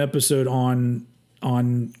doing an episode on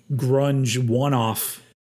grunge one-off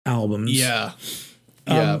albums. Yeah.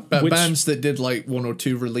 Bands that did like one or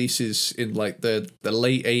two releases in like the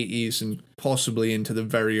late 80s and possibly into the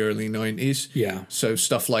very early 90s. Yeah. So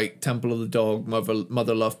stuff like Temple of the Dog,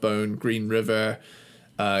 Mother Love Bone, Green River,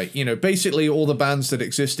 basically all the bands that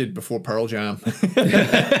existed before Pearl Jam.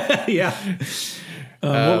 Yeah.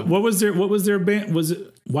 What was their band?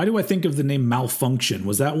 Why do I think of the name Malfunction?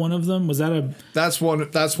 Was that one of them? Was that That's one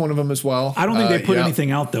of them as well. I don't think they put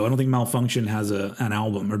anything out though. I don't think Malfunction has an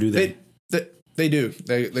album, or do they? They do.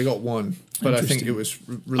 They got one, but I think it was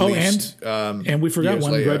released. And we forgot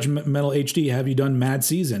one. Later. Grudge Metal HD. Have you done Mad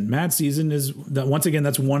Season? Mad Season is that once again.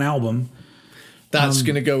 That's one album. That's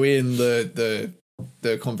gonna go in the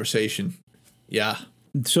conversation. Yeah.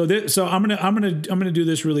 So I'm gonna do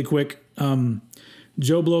this really quick.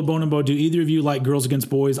 Joe Blow Bonobo. Do either of you like Girls Against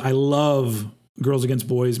Boys? I love Girls Against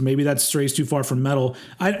Boys. Maybe that strays too far from metal.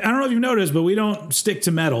 I don't know if you've noticed, but we don't stick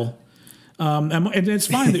to metal. And it's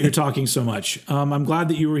fine that you're talking so much. I'm glad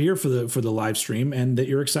that you were here for the live stream and that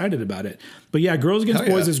you're excited about it. But yeah, Girls Against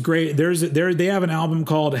Boys is great. They have an album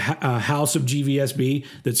called House of GVSB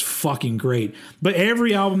that's fucking great. But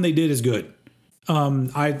every album they did is good. I'm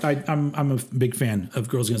a big fan of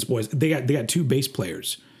Girls Against Boys. They got two bass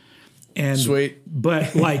players. And sweet.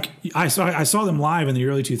 But like I saw them live in the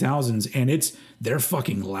early 2000s and they're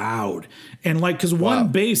fucking loud. And like, cause one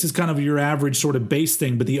bass is kind of your average sort of bass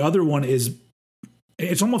thing, but the other one it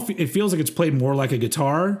feels like it's played more like a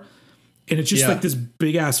guitar and it's just like this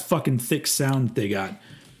big ass fucking thick sound they got.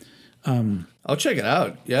 I'll check it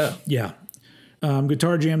out. Yeah. Yeah.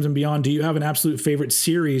 Guitar Jams and Beyond. Do you have an absolute favorite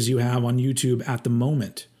series you have on YouTube at the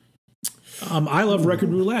moment? I love Record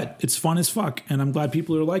Roulette. It's fun as fuck, and I'm glad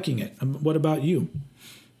people are liking it. What about you?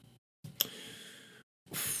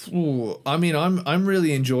 Ooh, I mean, I'm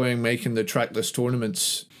really enjoying making the tracklist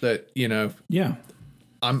tournaments. That Yeah.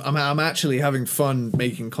 I'm actually having fun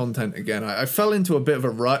making content again. I fell into a bit of a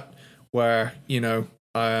rut where the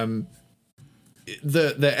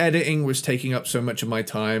editing was taking up so much of my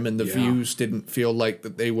time, and the views didn't feel like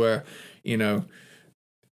that they were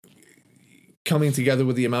coming together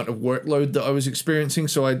with the amount of workload that I was experiencing.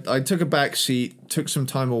 So I took a back seat, took some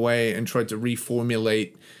time away, and tried to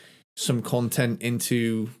reformulate some content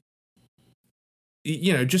into,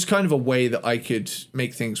 just kind of a way that I could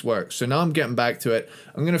make things work. So now I'm getting back to it.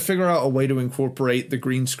 I'm going to figure out a way to incorporate the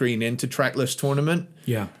green screen into Tracklist Tournament.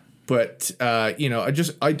 Yeah. But, I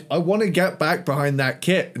want to get back behind that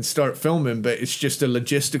kit and start filming, but it's just a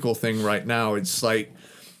logistical thing right now. It's like,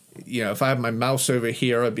 if I had my mouse over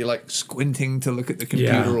here, I'd be like squinting to look at the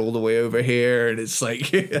computer all the way over here. And it's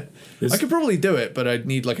like, I could probably do it, but I'd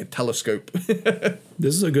need like a telescope.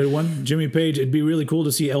 This is a good one. Jimmy Page, it'd be really cool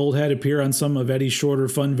to see Old Head appear on some of Eddie's shorter,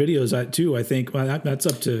 fun videos too. I think that's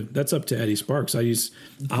up to Eddie Sparks.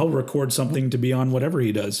 I'll record something to be on whatever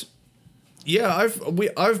he does. Yeah,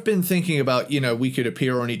 I've been thinking about, we could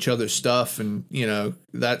appear on each other's stuff, and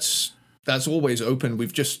that's always open.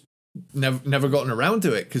 We've just never gotten around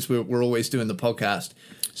to it because we're always doing the podcast.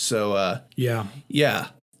 So yeah,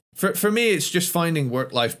 For me, it's just finding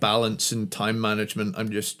work-life balance and time management.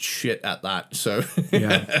 I'm just shit at that. So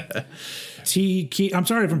Yeah. I'm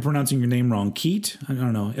sorry if I'm pronouncing your name wrong. Keat? I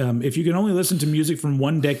don't know. If you can only listen to music from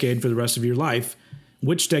one decade for the rest of your life,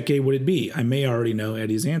 which decade would it be? I may already know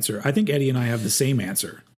Eddie's answer. I think Eddie and I have the same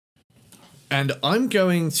answer. And I'm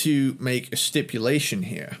going to make a stipulation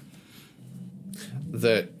here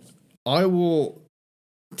that I will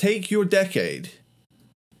take your decade,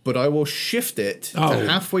 but I will shift it to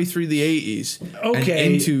halfway through the 80s and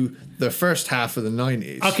into the first half of the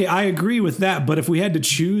 90s. Okay, I agree with that. But if we had to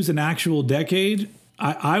choose an actual decade,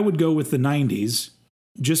 I would go with the 90s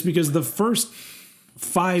just because the first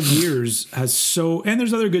 5 years has so... And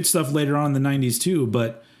there's other good stuff later on in the 90s too,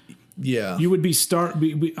 but... Yeah, you would be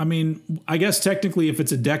I mean, I guess technically, if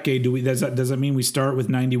it's a decade, does that mean we start with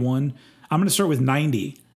 91? I'm going to start with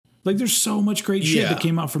 90. Like, there's so much great shit that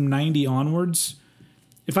came out from 90 onwards.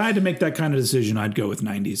 If I had to make that kind of decision, I'd go with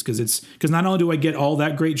 90s because not only do I get all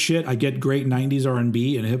that great shit, I get great 90s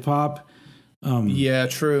R&B and hip hop. Yeah,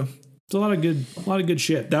 true. It's a lot of good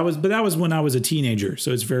shit. That was when I was a teenager,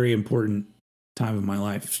 so it's a very important time of my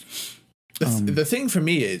life. The thing for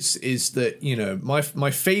me is that, you know,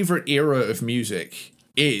 my favorite era of music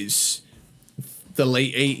is the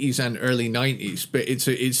late 80s and early 90s, but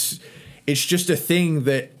it's just a thing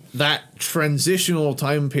that transitional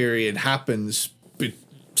time period happens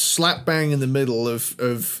slap bang in the middle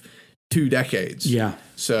of 2 decades. Yeah.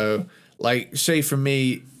 So, like, say for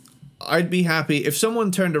me, I'd be happy if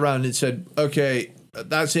someone turned around and said, okay,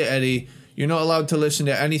 that's it, Eddie, you're not allowed to listen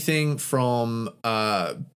to anything from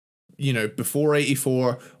before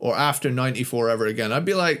 84 or after 94 ever again. I'd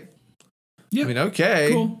be like, yeah, I mean, okay,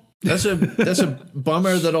 cool. That's a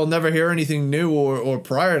bummer that I'll never hear anything new or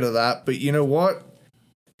prior to that. But you know what?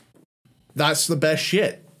 That's the best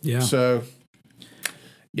shit. Yeah. So,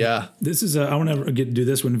 yeah. This is I want to do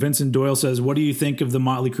this one. Vincent Doyle says, "What do you think of the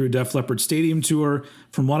Motley Crue Def Leppard Stadium tour?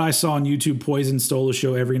 From what I saw on YouTube, Poison stole the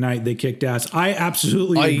show every night. They kicked ass." I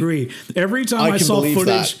absolutely agree. Every time I saw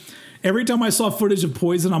footage. Every time I saw footage of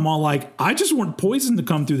Poison, I'm all like, I just want Poison to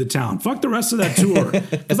come through the town. Fuck the rest of that tour.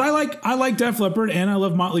 Because I like Def Leppard and I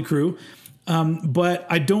love Motley Crue. But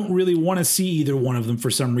I don't really want to see either one of them for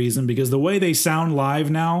some reason because the way they sound live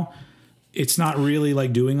now, it's not really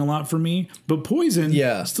like doing a lot for me. But Poison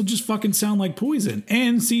still just fucking sound like Poison.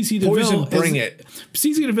 And CeCe DeVille.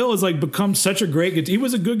 CeCe DeVille has like become such a great he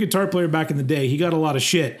was a good guitar player back in the day. He got a lot of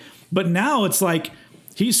shit. But now it's like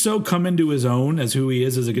he's so come into his own as who he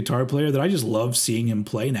is as a guitar player that I just love seeing him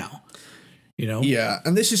play now. You know? Yeah,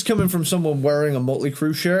 and this is coming from someone wearing a Motley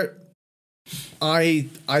Crue shirt. I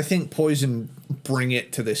think Poison bring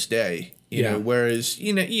it to this day. You know, whereas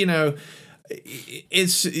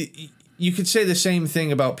it's you could say the same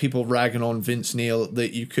thing about people ragging on Vince Neil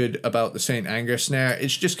that you could about the St. Anger snare.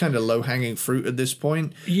 It's just kind of low-hanging fruit at this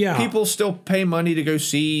point. Yeah. People still pay money to go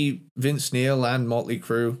see Vince Neil and Motley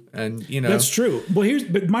Crue, and, you know. That's true.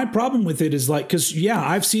 But my problem with it is like, because,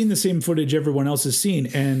 I've seen the same footage everyone else has seen,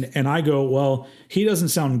 and I go, well, he doesn't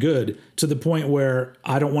sound good to the point where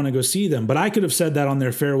I don't want to go see them. But I could have said that on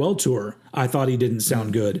their farewell tour. I thought he didn't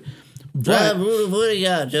sound good. But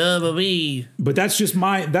that's just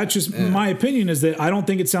my opinion is that I don't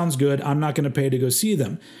think it sounds good. I'm not going to pay to go see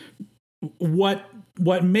them. What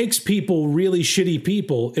makes people really shitty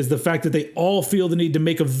people is the fact that they all feel the need to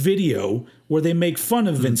make a video where they make fun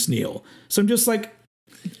of Vince Neil. So I'm just like,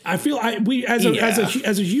 I feel as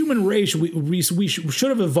a human race we should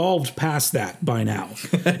have evolved past that by now.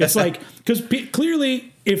 It's like because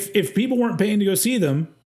clearly if people weren't paying to go see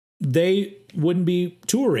them, they wouldn't be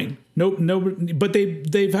touring. No, but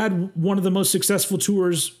they've had one of the most successful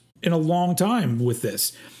tours in a long time with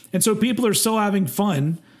this, and so people are still having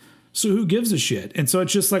fun. So who gives a shit? And so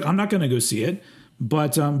it's just like I'm not going to go see it.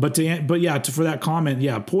 But for that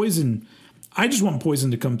comment, Poison. I just want Poison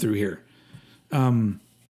to come through here.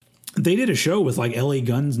 They did a show with like LA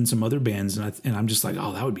Guns and some other bands, and I'm just like,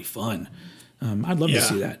 oh, that would be fun. I'd love to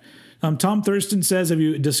see that. Tom Thurston says, have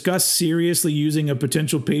you discussed seriously using a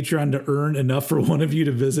potential Patreon to earn enough for one of you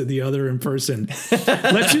to visit the other in person?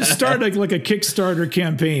 Let's just start like a Kickstarter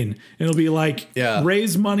campaign. It'll be like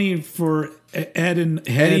raise money for Ed and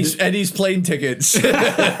Head. Eddie's plane tickets.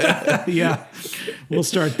 Yeah, we'll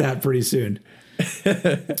start that pretty soon.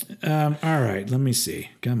 All right, let me see.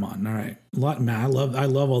 Come on. All right. I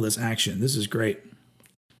love all this action. This is great.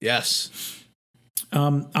 Yes.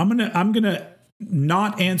 I'm gonna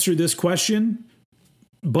not answer this question,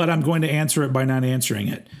 but I'm going to answer it by not answering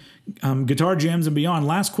it. Guitar Jams and Beyond.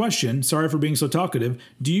 Last question. Sorry for being so talkative.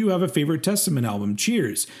 Do you have a favorite Testament album?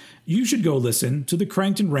 Cheers. You should go listen to the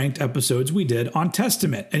Cranked and Ranked episodes we did on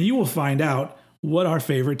Testament, and you will find out what our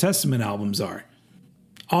favorite Testament albums are.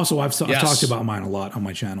 Also, I've Yes. talked about mine a lot on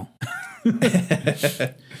my channel.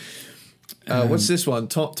 What's this one?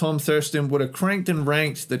 Tom Thurston would have cranked and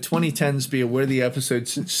ranked the 2010s be a worthy episode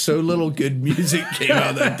since so little good music came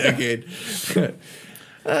out that decade.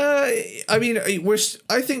 I mean,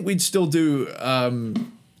 I think we'd still do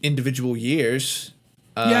individual years.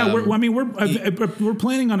 Yeah, we're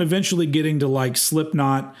planning on eventually getting to like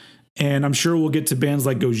Slipknot, and I'm sure we'll get to bands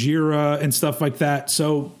like Gojira and stuff like that.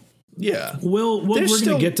 So Yeah, we're going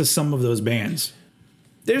to get to some of those bands.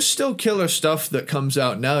 there's still killer stuff that comes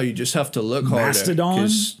out now. You just have to look harder. Mastodon,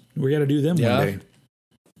 'cause- we got to do them Yeah. one day.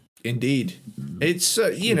 Indeed, it's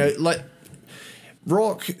like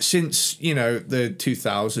rock since the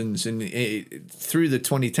 2000s and through the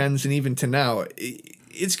 2010s and even to now.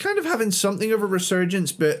 It's kind of having something of a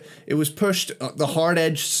resurgence, but it was pushed. The hard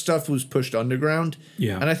edge stuff was pushed underground.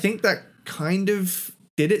 Yeah. And I think that kind of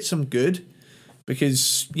did it some good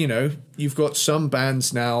because, you've got some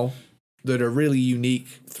bands now that are really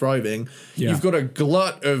unique, thriving. Yeah. You've got a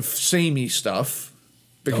glut of samey stuff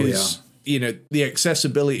because, the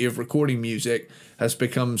accessibility of recording music has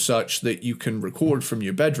become such that you can record from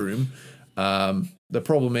your bedroom. The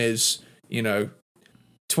problem is,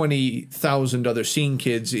 20,000 other scene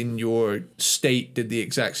kids in your state did the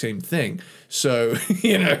exact same thing. So,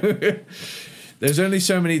 there's only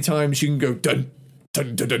so many times you can go dun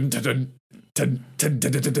dun dun dun dun dun dun dun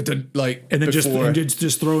dun dun dun dun, like And then before.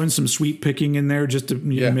 just throw in some sweet picking in there just to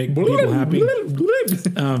make people happy.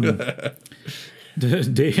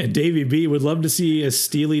 Davey B would love to see a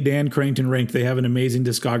Steely Dan cranked and ranked. They have an amazing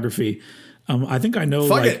discography. I think I know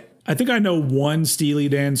I think I know one Steely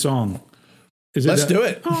Dan song. Is Let's do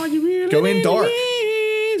it. Oh, you really Go in dark.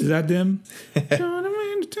 Is that them?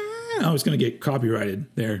 I was going to get copyrighted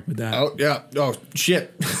there with that. Oh yeah. Oh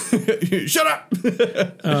shit. Shut up.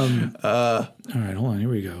 All right, hold on. Here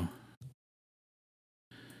we go.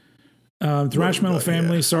 Thrash Metal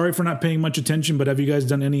Family, sorry for not paying much attention, but have you guys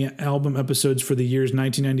done any album episodes for the years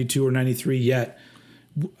 1992 or 93 yet?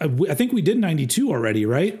 I think we did 92 already,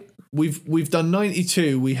 right? We've done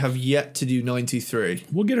 92. We have yet to do 93.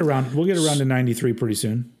 We'll get around to 93 pretty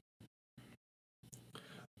soon.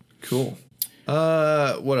 Cool.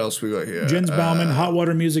 What else we got here? Jens Bauman, Hot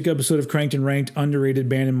Water Music episode of Cranked and Ranked, underrated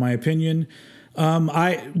band in my opinion.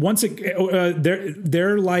 They're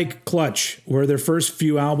like Clutch, where their first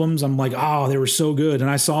few albums, I'm like, oh, they were so good, and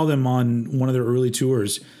I saw them on one of their early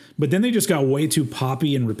tours, but then they just got way too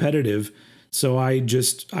poppy and repetitive, so I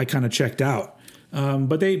kind of checked out.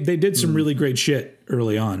 But they did some really great shit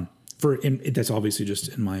early on. That's obviously just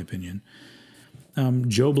in my opinion.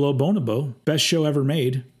 Joe Blow Bonobo, best show ever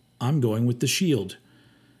made. I'm going with The Shield.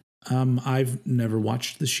 I've never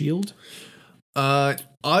watched The Shield.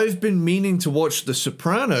 I've been meaning to watch The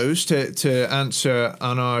Sopranos to answer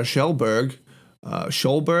Anna Schellberg.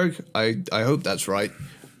 Schulberg? I hope that's right.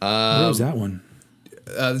 Where's that one?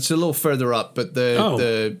 It's a little further up, but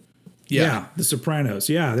The Sopranos.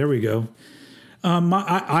 Yeah, there we go.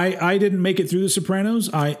 I didn't make it through The Sopranos.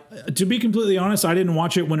 To be completely honest, I didn't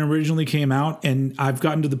watch it when it originally came out, and I've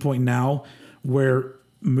gotten to the point now where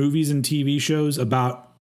movies and TV shows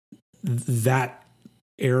about that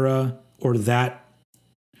era or that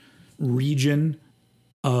region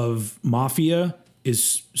of mafia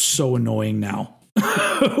is so annoying now.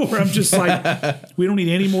 Where I'm just like, we don't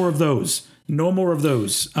need any more of those. No more of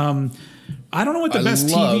those. I don't know what the best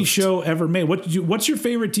TV show ever made. What's your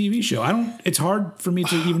favorite TV show? It's hard for me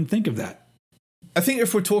to even think of that. I think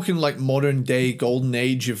if we're talking like modern day golden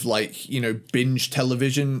age of binge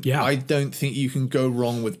television, I don't think you can go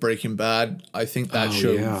wrong with Breaking Bad. I think that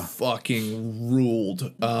show fucking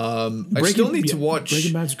ruled. I still need to watch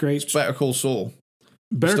Breaking Bad's great. Better Call Saul.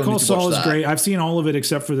 Better Call Saul is great. I've seen all of it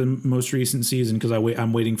except for the most recent season because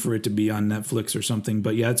I'm waiting for it to be on Netflix or something.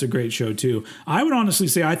 But yeah, it's a great show too. I would honestly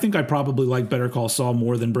say I think I probably like Better Call Saul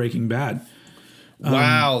more than Breaking Bad.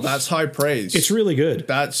 Wow, that's high praise. It's really good.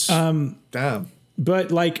 That's damn.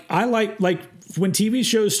 But I like when TV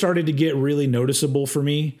shows started to get really noticeable for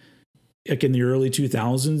me, like in the early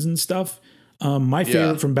 2000s and stuff. My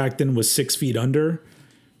favorite from back then was 6 Feet Under.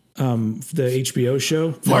 The HBO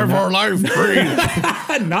show. Live our life, breathe.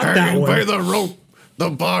 Not that one. By the rope,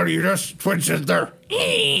 the body just twitches there.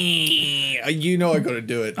 I got to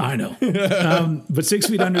do it. I know. But 6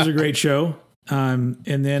 Feet Under is a great show. And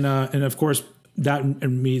then, and of course, that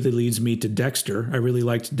immediately leads me to Dexter. I really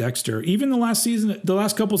liked Dexter. Even the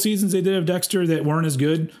last couple seasons they did of Dexter that weren't as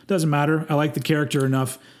good. Doesn't matter. I like the character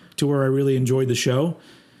enough to where I really enjoyed the show.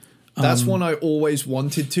 That's one I always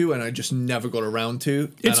wanted to, and I just never got around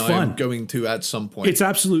to. It's and fun. I'm going to at some point. It's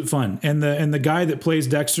absolute fun. And the guy that plays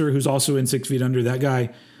Dexter, who's also in 6 Feet Under, that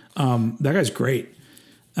guy's great.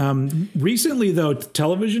 Recently, though,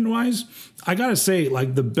 television wise, I gotta say,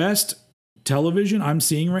 like, the best television I'm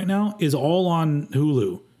seeing right now is all on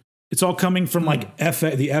Hulu. It's all coming from like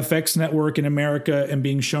the FX network in America and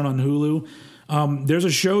being shown on Hulu. There's a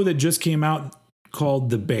show that just came out called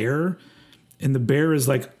The Bear, and The Bear is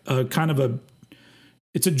like a kind of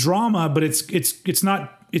it's a drama, but it's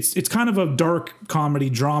kind of a dark comedy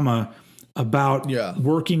drama about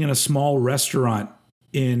working in a small restaurant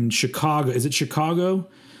in Chicago. Is it Chicago?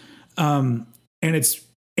 And it's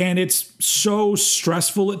so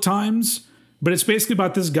stressful at times, but it's basically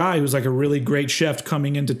about this guy who's like a really great chef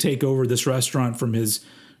coming in to take over this restaurant from his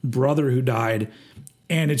brother who died.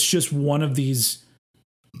 And it's just one of these,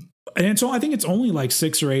 and so I think it's only like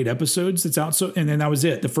 6 or 8 episodes that's out. So, and then that was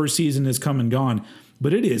it. The first season has come and gone,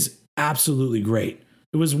 but it is absolutely great.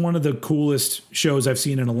 It was one of the coolest shows I've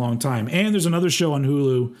seen in a long time. And there's another show on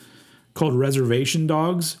Hulu called Reservation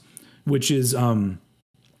Dogs, which is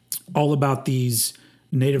all about these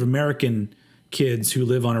Native American kids who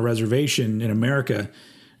live on a reservation in America.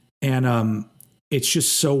 And it's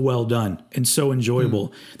just so well done and so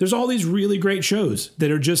enjoyable. There's all these really great shows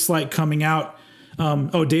that are just like coming out.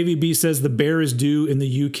 Davey B says The Bear is due in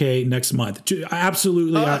the UK next month. I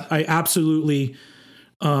absolutely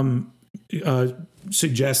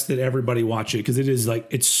suggest that everybody watch it, because it is like,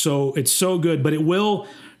 it's so good, but it will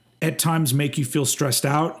at times make you feel stressed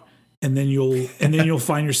out. And then you'll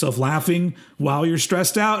find yourself laughing while you're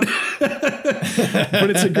stressed out. But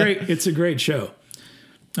it's a great show.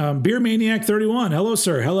 Beer Maniac 31. Hello,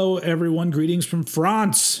 sir. Hello, everyone. Greetings from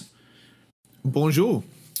France. Bonjour.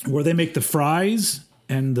 Where they make the fries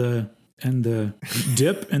and the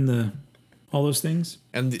dip and all those things.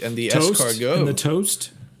 And the toast escargot. And the toast.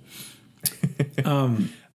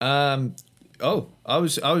 I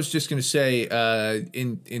was just gonna say,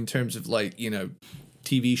 in terms of like,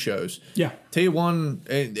 TV shows. Yeah. Tell you one,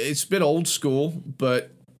 it's a bit old school, but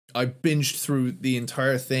I binged through the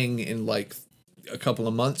entire thing in like a couple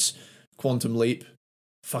of months. Quantum Leap.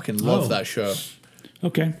 Fucking love that show.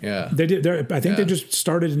 Okay. Yeah. They did. I think they just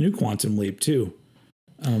started a new Quantum Leap too.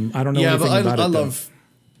 I don't know anything about it.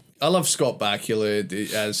 I love Scott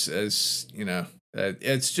Bakula as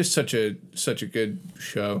it's just such a good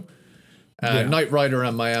show. Knight Rider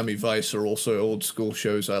and Miami Vice are also old school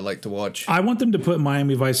shows I like to watch. I want them to put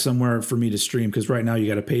Miami Vice somewhere for me to stream, because right now you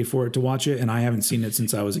got to pay for it to watch it, and I haven't seen it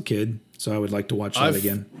since I was a kid, so I would like to watch that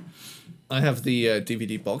again. I have the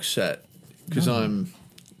DVD box set because I'm.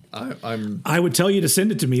 I would tell you to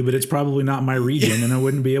send it to me, but it's probably not my region, and I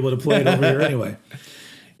wouldn't be able to play it over here anyway.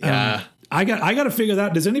 Yeah. I got to figure that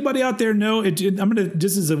out. Does anybody out there know?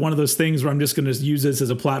 This is one of those things where I'm just going to use this as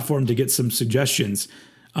a platform to get some suggestions.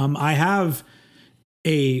 I have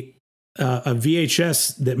a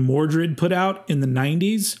VHS that Mordred put out in the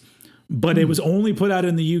 90s, but it was only put out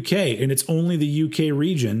in the UK, and it's only the UK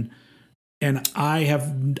region. And I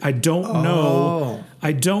don't know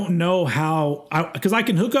how, because I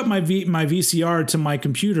can hook up my VCR to my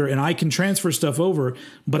computer and I can transfer stuff over,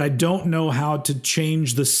 but I don't know how to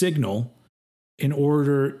change the signal in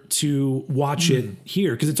order to watch it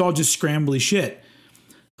here, because it's all just scrambly shit.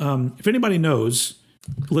 If anybody knows,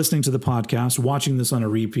 listening to the podcast, watching this on a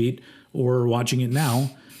repeat, or watching it now,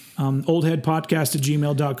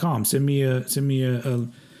 oldheadpodcast@gmail.com. Send me a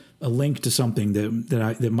link to something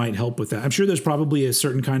that might help with that. I'm sure there's probably a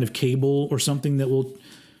certain kind of cable or something that will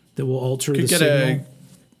alter the signal.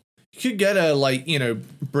 You could get a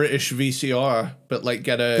British VCR, but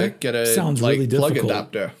get a sounds really plug difficult.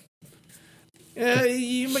 adapter. Yeah,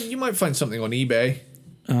 you might find something on eBay.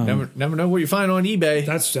 Never know what you find on eBay.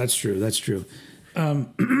 That's true.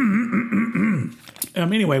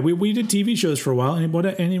 Anyway, we did TV shows for a while.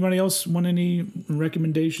 Anybody else want any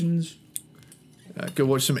recommendations? Go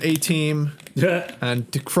watch some A-Team and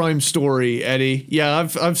The Crime Story, Eddie. Yeah,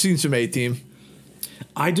 I've seen some A-Team.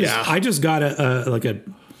 I just got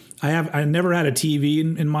I never had a TV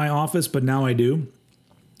in my office, but now I do.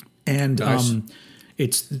 And nice.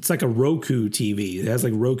 It's like a Roku TV. It has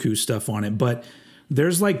like Roku stuff on it, but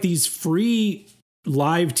there's like these free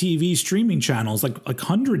live TV streaming channels, like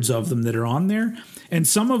hundreds of them that are on there, and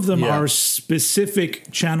some of them are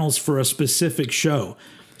specific channels for a specific show.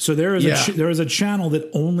 So there is a channel that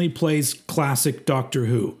only plays classic Doctor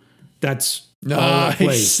Who. That's all it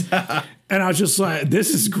plays. And I was just like,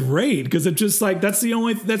 this is great, because it's just like that's the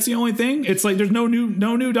only thing. It's like there's no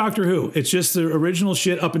new Doctor Who. It's just the original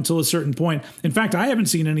shit up until a certain point. In fact, I haven't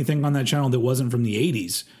seen anything on that channel that wasn't from the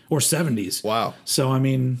 80s or 70s. Wow. So I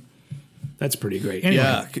mean, That's pretty great. Anyway.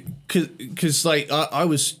 Yeah, because like I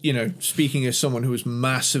was, speaking as someone who was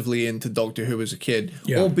massively into Doctor Who as a kid,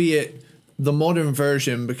 albeit the modern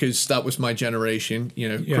version, because that was my generation.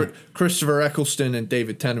 Christopher Eccleston and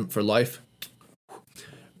David Tennant for life.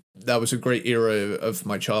 That was a great era of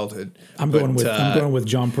my childhood. I'm going with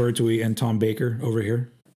John Pertwee and Tom Baker over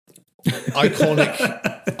here.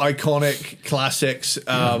 Iconic classics.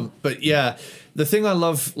 But yeah, the thing I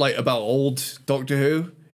love like about old Doctor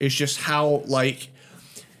Who is just how like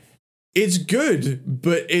it's good,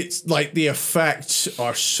 but it's like the effects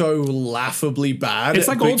are so laughably bad. It's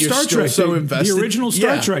like old Star Trek. So invested. The original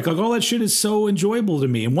Star Trek. Like all that shit is so enjoyable to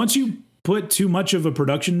me. And once you put too much of a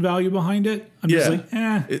production value behind it, I'm just like,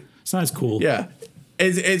 it's not as cool. Yeah.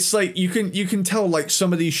 It's like you can tell like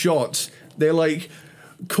some of these shots, they like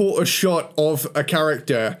caught a shot of a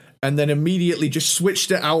character and then immediately just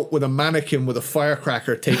switched it out with a mannequin with a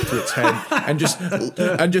firecracker taped to its head and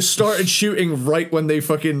just started shooting right when they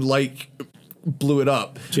fucking like blew it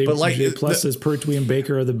up. But like plus says Pertwee and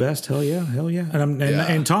Baker are the best. Hell yeah.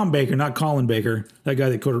 And Tom Baker, not Colin Baker, that guy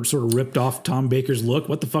that sort of ripped off Tom Baker's look.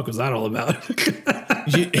 What the fuck was that all about?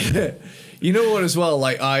 You know what as well,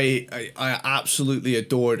 like I absolutely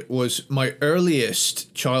adored was my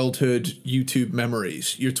earliest childhood YouTube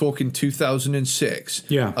memories. You're talking 2006.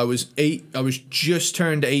 Yeah. I was just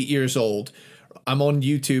turned 8 years old. I'm on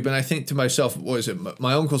YouTube and I think to myself, what is it?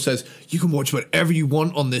 My uncle says, you can watch whatever you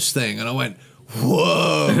want on this thing. And I went,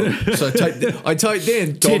 whoa. So I typed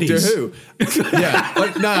in Doctor Who. Yeah.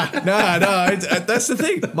 Like, nah. That's the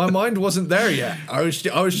thing. My mind wasn't there yet. I was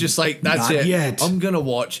just like, that's Not it. Yet. I'm going to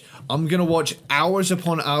watch hours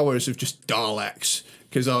upon hours of just Daleks.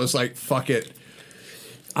 Cause I was like, fuck it.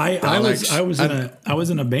 I was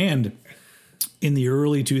in a band in the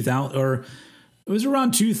early 2000s, or it was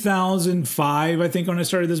around 2005, I think, when I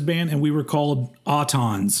started this band, and we were called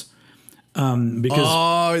Autons.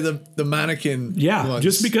 Because the mannequin. Yeah, ones.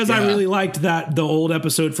 Just because I really liked the old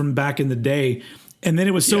episode from back in the day. And then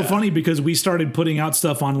it was so funny because we started putting out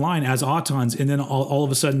stuff online as Autons, and then all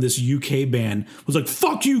of a sudden this UK band was like,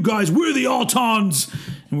 "Fuck you guys, we're the Autons,"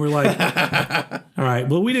 and we're like, "All right."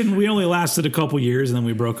 Well, we only lasted a couple years, and then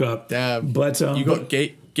we broke up. Damn. But you got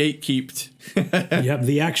gatekeeped. Yeah,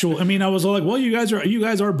 the actual. I mean, I was like, "Well, you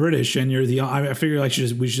guys are British, and you're the." I figured we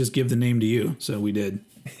should just give the name to you, so we did.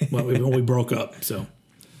 Well, we broke up, so.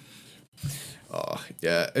 Oh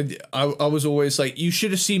yeah, I was always like, you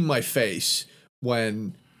should have seen my face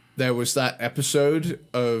when there was that episode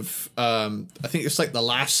of I think it's like the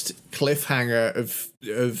last cliffhanger of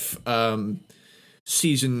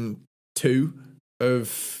season 2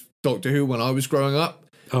 of Doctor Who when I was growing up.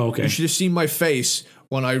 Oh, okay. You should have seen my face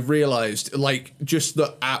when I realized, like, just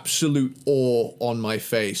the absolute awe on my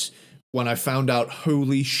face when I found out,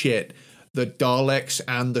 holy shit, the Daleks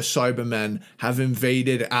and the Cybermen have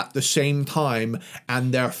invaded at the same time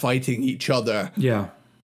and they're fighting each other. Yeah.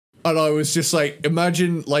 And I was just like,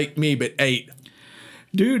 imagine like me, but 8.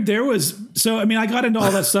 Dude, I got into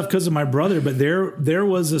all that stuff because of my brother, but there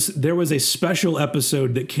was a special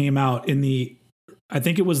episode that came out I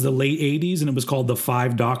think it was the late 80s, and it was called The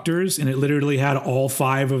Five Doctors, and it literally had all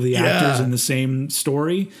 5 of the actors in the same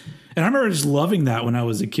story. And I remember just loving that when I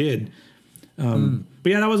was a kid. But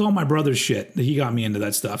yeah, that was all my brother's shit. He got me into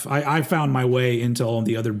that stuff. I found my way into all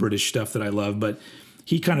the other British stuff that I love, but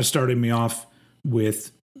he kind of started me off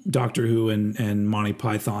with Doctor Who and Monty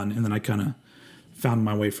Python, and then I kind of found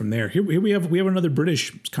my way from there. Here we have another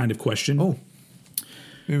British kind of question. Oh,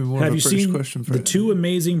 maybe more have of a you British seen question for the 2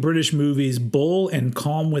 amazing British movies, Bull and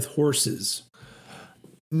Calm with Horses?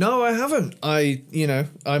 No, I haven't. I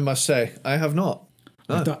must say, I have not.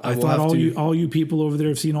 No, I thought all you people over there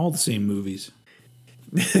have seen all the same movies.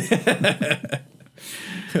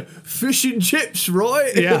 Fish and chips,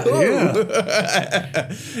 right? Yeah.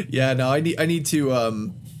 Yeah, no, I need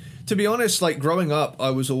to be honest, like growing up,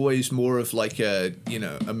 I was always more of like a,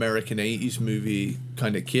 American 80s movie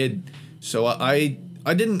kind of kid. So I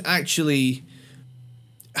didn't actually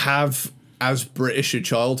have as British a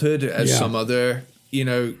childhood as some other,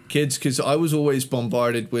 kids, because I was always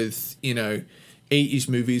bombarded with, 80s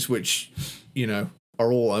movies, which,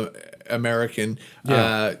 are all American.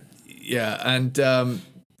 And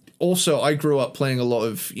also I grew up playing a lot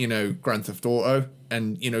of, Grand Theft Auto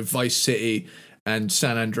and, Vice City and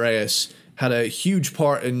San Andreas had a huge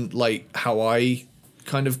part in like how I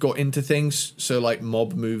kind of got into things. So like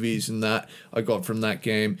mob movies and that I got from that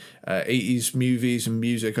game, 80s movies and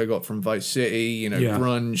music I got from Vice City,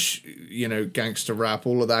 grunge, gangster rap,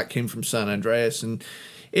 all of that came from San Andreas. And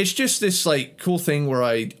it's just this like cool thing where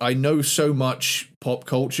I know so much pop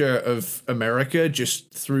culture of America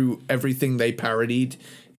just through everything they parodied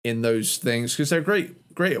in those things because they're great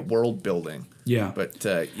at world building. Yeah. But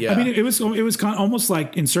yeah, I mean, it was kind of almost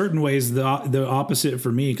like in certain ways the opposite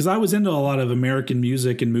for me, because I was into a lot of American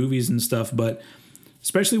music and movies and stuff, but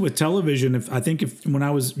especially with television, if when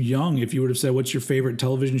I was young, if you would have said, "What's your favorite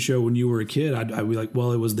television show when you were a kid?" I'd be like,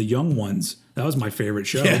 "Well, it was The Young Ones." That was my favorite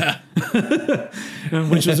show,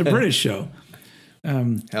 which was a British show.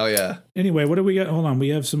 Hell yeah. Anyway, what do we got? Hold on, we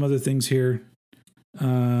have some other things here.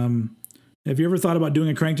 Have you ever thought about doing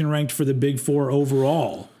a Cranked and Ranked for the Big Four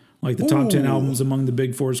overall? Like the top 10 albums among the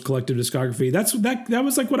Big Four's collective discography. That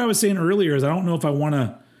was like what I was saying earlier, is I don't know if I want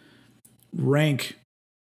to rank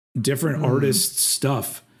different artists'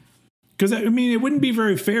 stuff. Because, I mean, it wouldn't be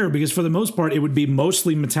very fair, because for the most part, it would be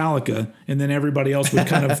mostly Metallica, and then everybody else would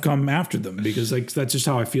kind of come after them, because like that's just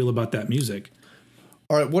how I feel about that music.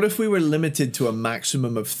 All right, what if we were limited to a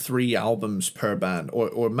maximum of 3 albums per band,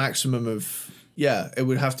 or maximum of, it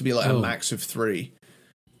would have to be like a max of 3.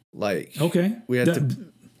 Like, okay, we had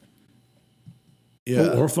to...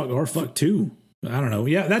 Yeah. Or fuck 2. I don't know.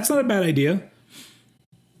 Yeah, that's not a bad idea.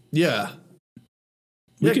 Yeah.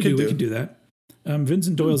 We could do that.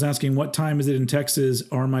 Vincent Doyle's asking, what time is it in Texas?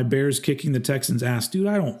 Are my Bears kicking the Texans' ass? Dude,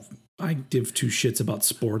 I give 2 shits about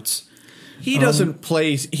sports. He doesn't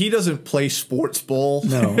play sports ball.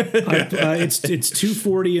 No. It's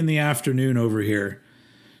 2:40 in the afternoon over here.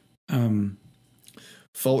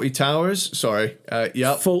 Faulty Towers. Sorry.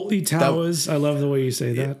 Yep. Faulty Towers. I love the way you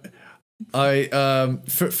say that.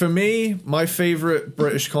 For me, my favorite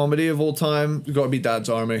British comedy of all time got to be Dad's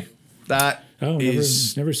Army. That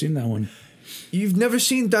never seen that one. You've never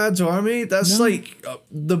seen Dad's Army? That's like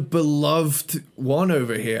the beloved one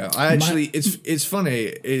over here. It's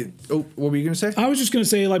funny. What were you gonna say? I was just gonna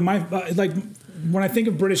say, like when I think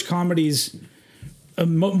of British comedies,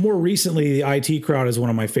 more recently, the IT Crowd is one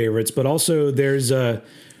of my favorites. But also, there's a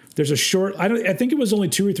short. I think it was only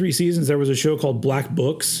 2 or 3 seasons. There was a show called Black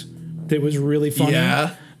Books that was really funny.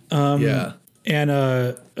 Yeah. And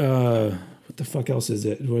what the fuck else is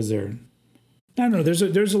it? Was there? I don't know.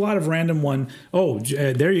 There's a lot of random one. Oh,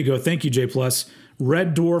 there you go. Thank you, J Plus.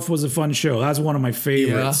 Red Dwarf was a fun show. That's one of my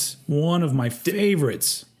favorites. Yeah. One of my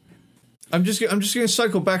favorites. I'm just gonna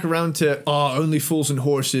cycle back around to Only Fools and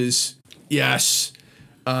Horses. Yes.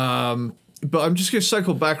 But I'm just gonna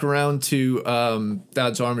cycle back around to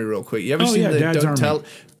Dad's Army real quick. You ever seen the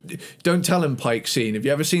Don't Tell Him Pike scene? Have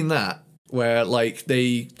you ever seen that? Where like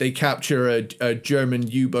they capture a German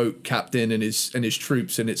U-boat captain and his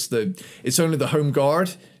troops, and it's only the home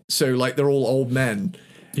guard, so like they're all old men.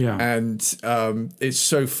 Yeah. And it's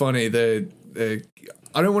so funny.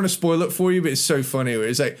 I don't want to spoil it for you, but it's so funny.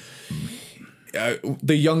 It's like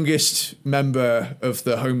the youngest member of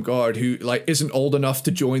the home guard, who like isn't old enough to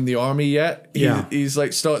join the army yet. He's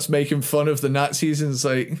like starts making fun of the Nazis, and it's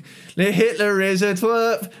like, Hitler is a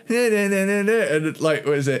twerp. And like,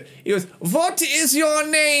 what is it? He goes, "What is your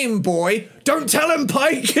name, boy? Don't tell him,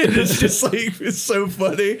 Pike." And it's just like, it's so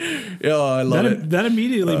funny. Yeah, I love it. That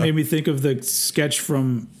immediately made me think of the sketch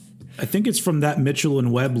from, I think it's from That Mitchell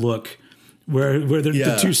and Webb Look, where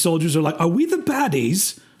the 2 soldiers are like, "Are we the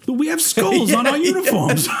baddies? We have skulls on our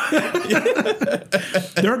uniforms."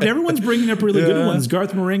 Everyone's bringing up really good ones.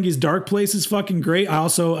 Garth Marenghi's Dark Place is fucking great.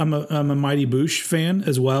 I'm a Mighty Boosh fan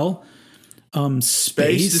as well.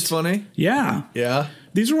 Spaced is funny. Yeah.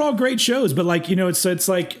 These are all great shows, but like, it's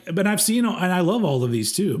like, but I've seen, and I love all of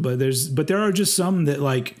these too, but there are just some that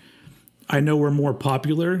like I know were more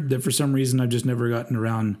popular that for some reason I've just never gotten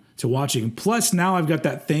around to watching. Plus now I've got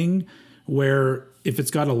that thing where if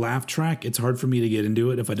it's got a laugh track, it's hard for me to get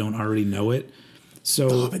into it if I don't already know it.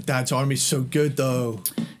 So, but Dad's Army's so good though.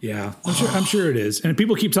 Yeah, I'm sure it is. And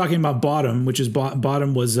people keep talking about Bottom, which is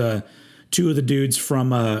Bottom was 2 of the dudes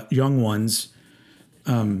from Young Ones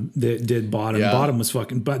that did Bottom. Yeah. Bottom was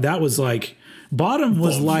fucking, but that was like Bottom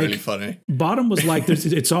was like really funny. Bottom was like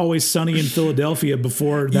It's Always Sunny in Philadelphia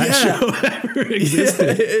before that show ever existed.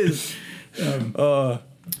 Yeah, it is.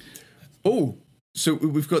 So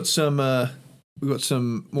we've got some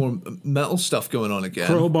more metal stuff going on again.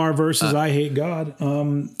 Crowbar versus I Hate God.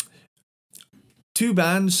 2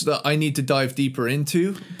 bands that I need to dive deeper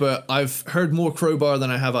into, but I've heard more Crowbar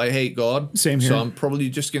than I have I Hate God. Same here. So I'm probably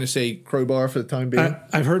just going to say Crowbar for the time being.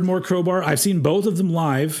 I've heard more Crowbar. I've seen both of them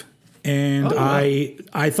live, and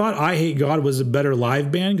I thought I Hate God was a better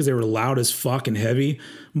live band because they were loud as fuck and heavy,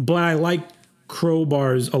 but I like a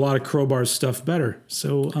lot of Crowbar's stuff better.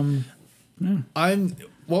 So yeah.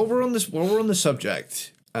 While we're on the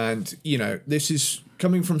subject, and this is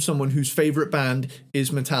coming from someone whose favorite band is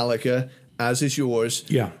Metallica, as is yours.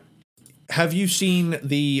 Yeah. Have you seen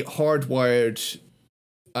the Hardwired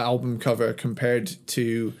album cover compared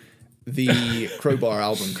to the Crowbar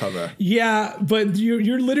album cover. Yeah, but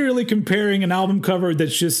you're literally comparing an album cover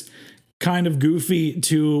that's just kind of goofy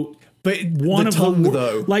to But one the of tongue, the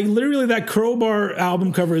though. like literally that Crowbar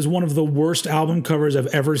album cover is one of the worst album covers I've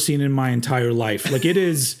ever seen in my entire life. Like, it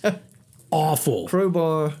is awful.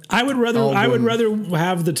 Crowbar. I would rather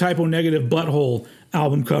have the Typo Negative Butthole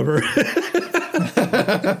album cover.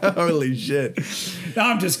 Holy shit. No,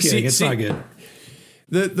 I'm just kidding. It's not good.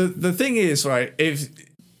 The thing is, right,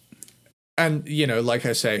 and you know, like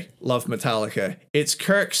I say, love Metallica. It's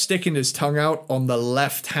Kirk sticking his tongue out on the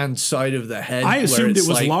left-hand side of the head. I assumed it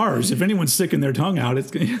was like, Lars. If anyone's sticking their tongue out,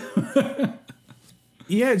 it's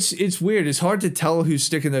yeah, it's weird. It's hard to tell who's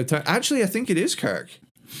sticking their tongue. Actually, I think it is Kirk.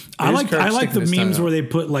 I like the memes where they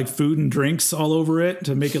put like food and drinks all over it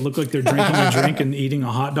to make it look like they're drinking a drink and eating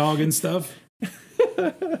a hot dog and stuff.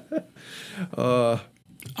 There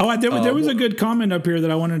was a good comment up here that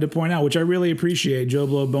I wanted to point out, which I really appreciate. Joe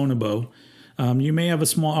Blow Bonobo. You may have a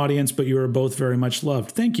small audience, but you are both very much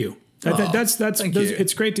loved. Thank you. Thank you.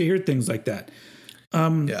 It's great to hear things like that.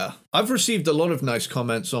 Yeah, I've received a lot of nice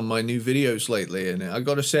comments on my new videos lately, and I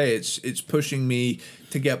got to say, it's pushing me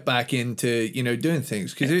to get back into doing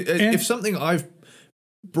things, because if something I've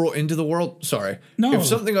brought into the world, if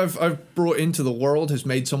something I've brought into the world has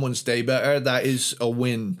made someone's day better, that is a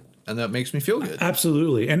win. And that makes me feel good.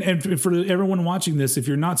 Absolutely. And for everyone watching this, if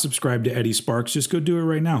you're not subscribed to Eddie Sparks, just go do it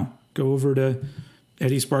right now. Go over to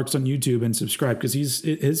Eddie Sparks on YouTube and subscribe, because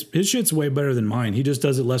his shit's way better than mine. He just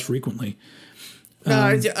does it less frequently.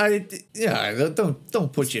 Don't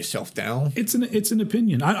put yourself down. It's an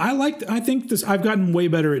opinion. I think this. I've gotten way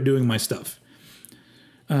better at doing my stuff.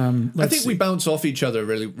 I think we bounce off each other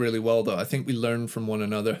really, really well, though. I think we learn from one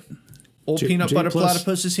another. Peanut butter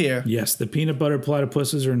platypus is here. Yes, the peanut butter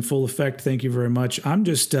platypuses are in full effect. Thank you very much. I'm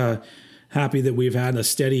just happy that we've had a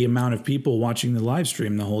steady amount of people watching the live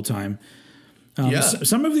stream the whole time.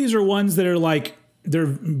 Some of these are ones that are like,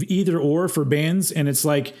 they're either or for bands, and it's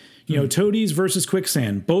like, Toadies versus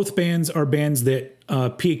Quicksand. Both bands are bands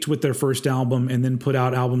that peaked with their first album and then put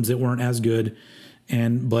out albums that weren't as good.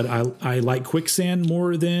 But I like Quicksand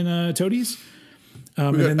more than Toadies.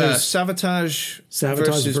 And then there's Savatage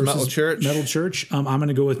versus Metal Church. Metal Church. I'm going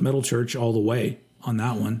to go with Metal Church all the way on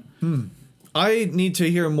that one. I need to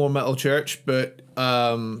hear more Metal Church, but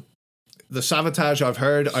the Savatage I've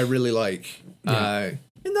heard I really like. Yeah.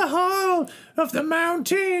 In the hall of the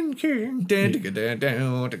Mountain King.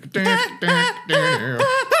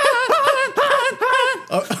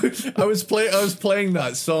 I was playing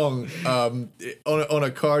that song on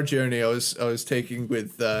a car journey I was taking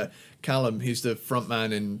with Callum. He's the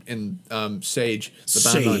frontman in Sage,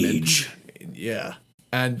 the band I'm in. Yeah.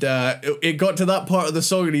 And it got to that part of the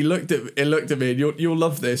song, and he looked at me, and you'll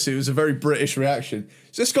love this. It was a very British reaction.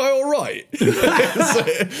 Is this guy all right?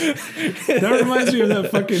 That reminds me of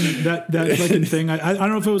that fucking thing. I don't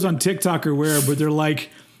know if it was on TikTok or where, but they're like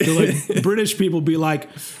British people be like,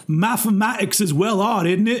 mathematics is well odd,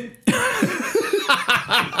 isn't it?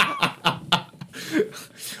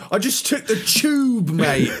 I just took the tube,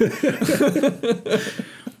 mate.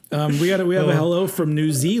 We have a hello from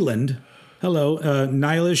New Zealand. Hello,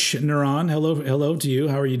 Nilish Naran. Hello to you.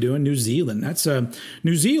 How are you doing? New Zealand. That's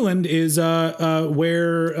New Zealand is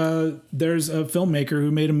where there's a filmmaker who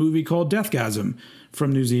made a movie called Deathgasm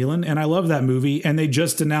from New Zealand, and I love that movie. And they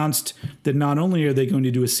just announced that not only are they going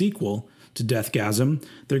to do a sequel to Deathgasm,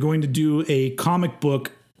 they're going to do a comic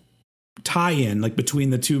book tie-in, like between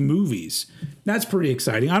the two movies. That's pretty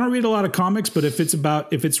exciting. I don't read a lot of comics, but if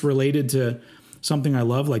it's related to something I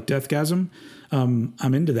love, like Deathgasm, I'm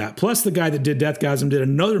into that. Plus, the guy that did Deathgasm did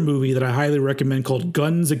another movie that I highly recommend called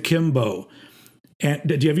Guns Akimbo. And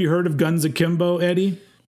have you heard of Guns Akimbo, Eddie?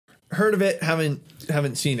 Heard of it, haven't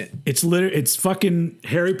seen it. It's fucking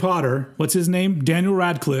Harry Potter. What's his name? Daniel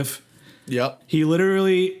Radcliffe. Yep. He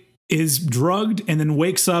literally is drugged and then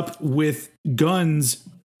wakes up with guns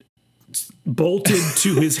bolted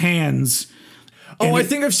to his hands. I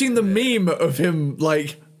think I've seen the meme of him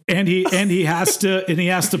like. And he has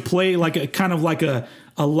to play like a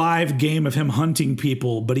live game of him hunting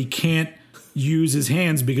people, but he can't use his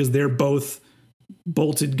hands because they're both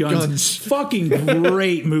bolted guns. Fucking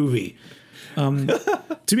great movie.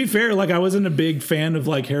 To be fair, like I wasn't a big fan of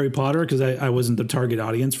like Harry Potter because I wasn't the target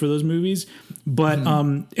audience for those movies. But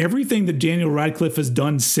everything that Daniel Radcliffe has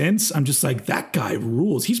done since, I'm just like, that guy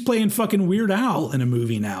rules. He's playing fucking Weird Al in a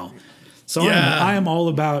movie now. So yeah. I am all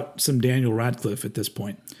about some Daniel Radcliffe at this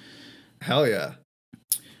point. Hell yeah.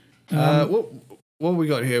 What we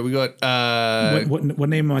got here? We got what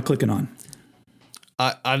name am I clicking on?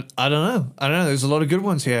 I don't know. There's a lot of good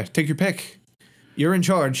ones here. Take your pick. You're in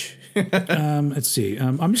charge. Let's see.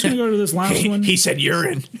 I'm just going to go to this last one. He said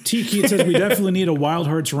urine. T. Keith says, we definitely need a Wild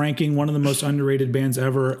Hearts ranking, one of the most underrated bands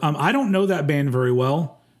ever. I don't know that band very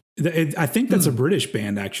well. I think that's a British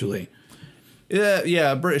band, actually.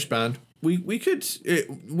 Yeah, a British band. We've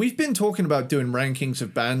been talking about doing rankings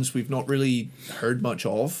of bands we've not really heard much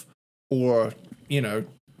of, or,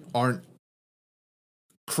 aren't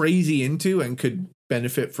crazy into and could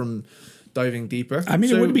benefit from diving deeper. I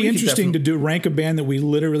mean, it would be interesting to rank a band that we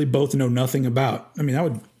literally both know nothing about. I mean,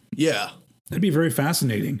 that'd be very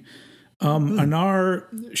fascinating. Anar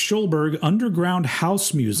Schulberg, underground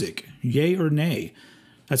house music, yay or nay?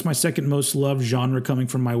 That's my second most loved genre, coming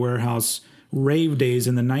from my warehouse rave days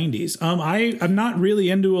in the 90s. I'm not really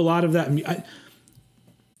into a lot of that.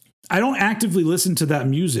 I don't actively listen to that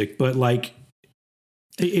music, but like,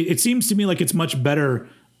 it seems to me like it's much better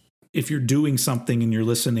if you're doing something and you're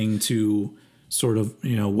listening to sort of,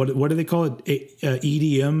 what do they call it?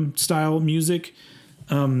 EDM style music.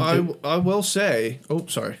 I will say. Oh,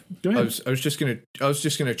 sorry. Go ahead. I was just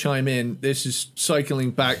gonna chime in. This is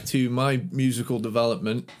cycling back to my musical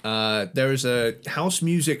development. There is a house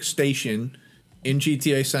music station in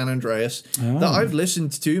GTA San Andreas that I've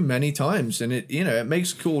listened to many times, and it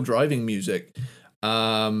makes cool driving music.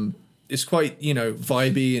 It's quite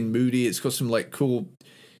vibey and moody. It's got some like cool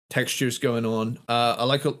textures going on. I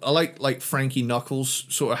like Frankie Knuckles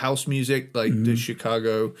sort of house music, like the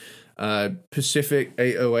Chicago Pacific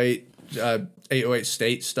 808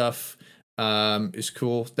 State stuff is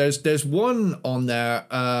cool. There's one on there.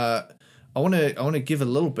 I want to give a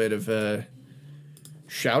little bit of a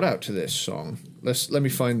shout out to this song. Let me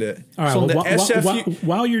find it. All right.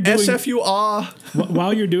 While you're doing SFUR,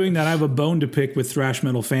 while you're doing that, I have a bone to pick with Thrash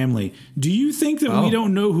Metal Family. Do you think that we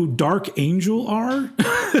don't know who Dark Angel are?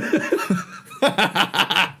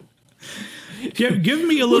 give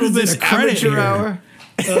me a little bit of credit here. Hour?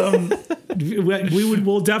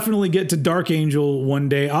 We'll definitely get to Dark Angel one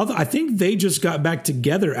day. I think they just got back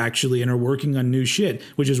together actually and are working on new shit,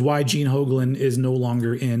 which is why Gene Hoglan is no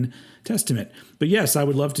longer in Testament. But yes, I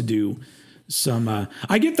would love to do some.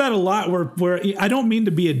 I get that a lot where I don't mean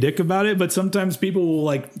to be a dick about it, but sometimes people will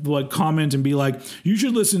like comment and be like, "You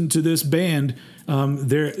should listen to this band.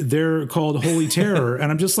 They're called Holy Terror,"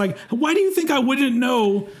 and I'm just like, "Why do you think I wouldn't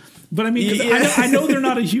know?" But I mean, 'cause I know they're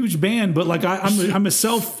not a huge band, but like I'm a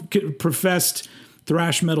self-professed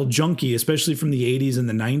thrash metal junkie, especially from the 80s and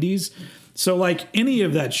the 90s. So like any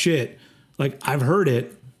of that shit, like I've heard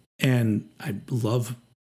it and I love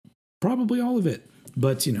probably all of it.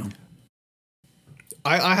 But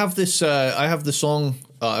I have this. I have the song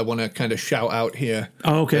I want to kind of shout out here.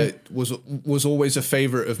 Oh, okay. It was always a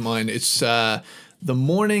favorite of mine. It's The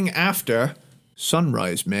Morning After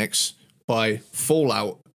Sunrise mix by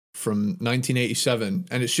Fallout from 1987,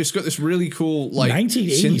 and it's just got this really cool like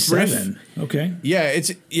 1987. Okay. Yeah,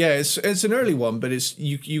 it's an early one, but it's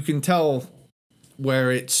you can tell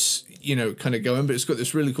where it's kind of going, but it's got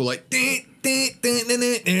this really cool like kind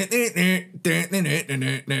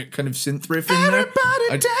of synth riff in there.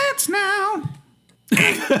 Everybody dance now.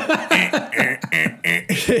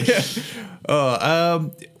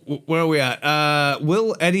 Where are we at?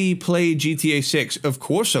 Will Eddie play GTA 6? Of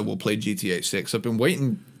course I will play GTA 6. I've been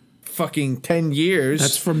waiting fucking 10 years.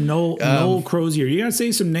 That's from Noel Crozier. You gotta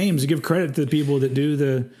say some names to give credit to the people that do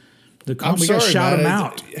the I'm we sorry, gotta shout man. them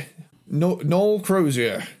out. Noel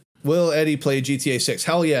Crozier. Will Eddie play GTA 6?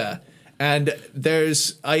 Hell yeah. And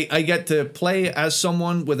I get to play as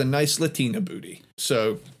someone with a nice Latina booty.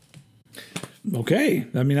 So okay,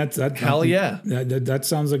 I mean that. Hell yeah, that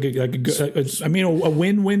sounds like a good. I mean a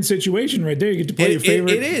win-win situation right there. You get to play your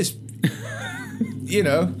favorite. It is.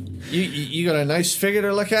 You got a nice figure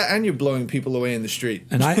to look at, and you're blowing people away in the street.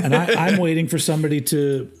 And I'm waiting for somebody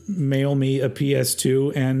to mail me a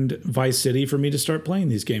PS2 and Vice City for me to start playing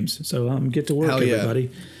these games. So get to work,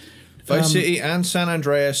 everybody. Vice City and San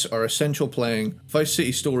Andreas are essential playing. Vice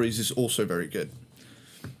City Stories is also very good.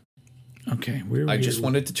 Okay, I just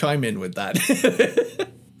wanted to chime in with that.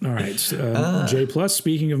 All right, J Plus.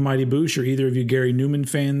 Speaking of Mighty Boosh, are either of you Gary Newman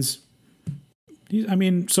fans? I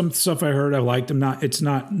mean, some stuff I heard I liked. It's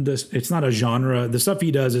not a genre. The stuff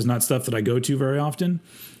he does is not stuff that I go to very often.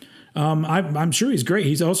 I'm sure he's great.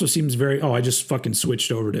 He also seems very. Oh, I just fucking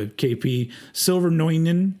switched over to KP Silver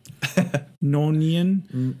Noinian.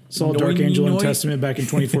 Saw Dark Angel and Testament back in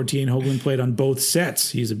 2014. Hoglan played on both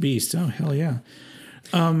sets. He's a beast. Oh hell yeah.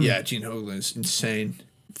 Yeah, Gene Hoglan's insane.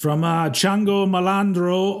 From Chango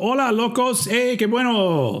Malandro. Hola, locos. Hey, que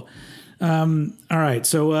bueno. All right,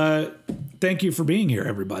 so thank you for being here,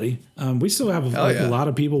 everybody. We still have a lot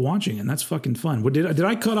of people watching, and that's fucking fun. Did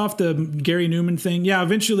I cut off the Gary Newman thing? Yeah,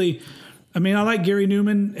 eventually I mean, I like Gary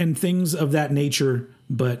Newman and things of that nature,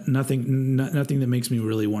 but nothing that makes me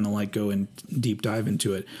really want to like go and deep dive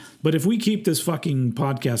into it. But if we keep this fucking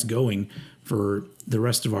podcast going for the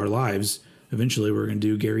rest of our lives, eventually we're going to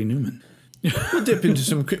do Gary Newman. We'll dip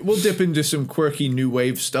into some quirky new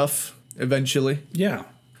wave stuff eventually. Yeah.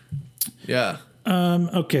 Yeah.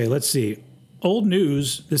 Okay, let's see. Old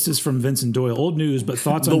news. This is from Vincent Doyle. Old news, but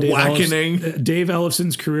thoughts on The Wackening. Dave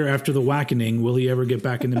Ellefson's career after the Wackening. Will he ever get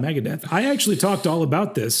back into Megadeth? I actually talked all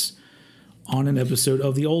about this on an episode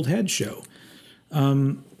of the Old Head Show.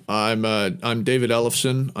 I'm David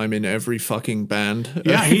Ellefson. I'm in every fucking band.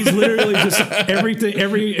 Yeah, he's literally just everything.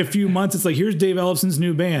 Every a few months, it's like, here's Dave Ellefson's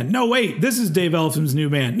new band. No, wait, this is Dave Ellefson's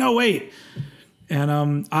new band. No, wait. And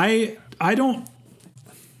I don't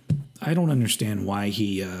understand why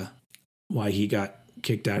he got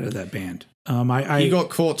kicked out of that band. He got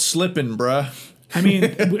caught slipping, bruh. I mean,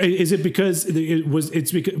 is it because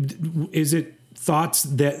is it thoughts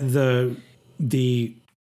that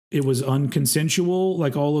it was unconsensual,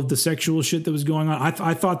 like all of the sexual shit that was going on?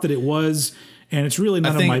 I thought that it was, and it's really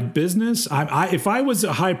none of my business. If I was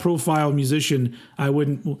a high profile musician, I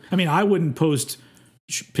wouldn't post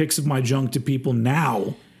pics of my junk to people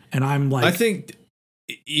now. And I'm like, I think,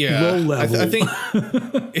 yeah, low level. I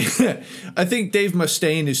think Dave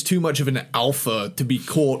Mustaine is too much of an alpha to be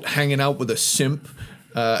caught hanging out with a simp.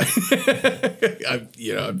 I'm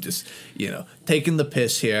just, taking the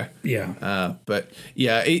piss here. Yeah. But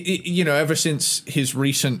yeah, ever since his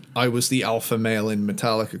recent "I was the alpha male in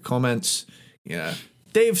Metallica" comments,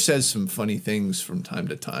 Dave says some funny things from time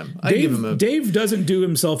to time. Dave doesn't do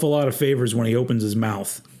himself a lot of favors when he opens his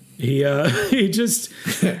mouth. He just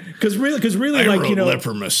because really like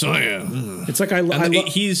Leper Messiah. It's like I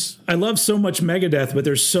love so much Megadeth, but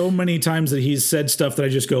there's so many times that he's said stuff that I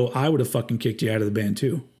just go, I would have fucking kicked you out of the band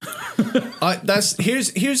too.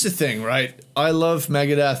 Here's the thing, right? I love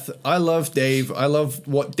Megadeth. I love Dave. I love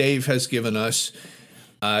what Dave has given us.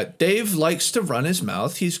 Dave likes to run his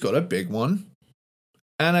mouth. He's got a big one,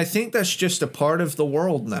 and I think that's just a part of the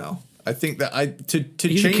world now. I think that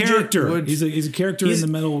he's change a character. He's a character in the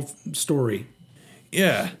metal story.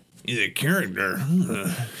 Yeah, he's a character.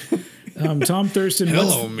 Tom Thurston,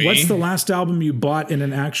 what's the last album you bought in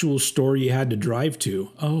an actual store you had to drive to?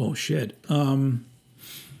 Oh shit.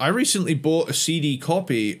 I recently bought a CD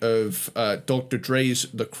copy of Dr. Dre's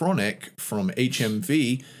The Chronic from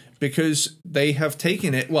HMV because they have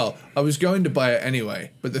taken it. Well, I was going to buy it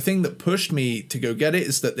anyway, but the thing that pushed me to go get it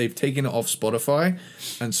is that they've taken it off Spotify.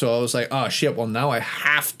 And so I was like, shit, well, now I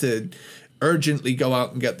have to urgently go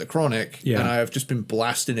out and get The Chronic. Yeah. And I have just been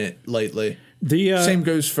blasting it lately. The same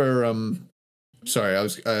goes for,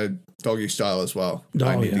 Doggy Style as well.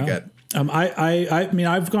 I need to get. I mean,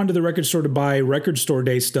 I've gone to the record store to buy Record Store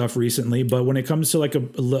Day stuff recently, but when it comes to like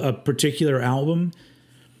a particular album,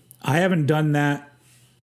 I haven't done that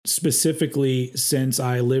specifically since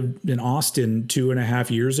I lived in Austin 2.5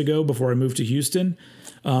 years ago before I moved to Houston.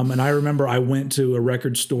 And I remember I went to a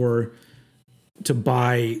record store to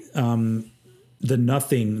buy the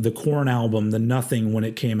Korn album, The Nothing, when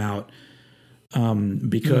it came out,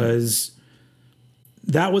 because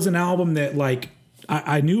that was an album that like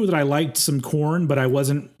I knew that I liked some Korn, but I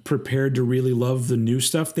wasn't prepared to really love the new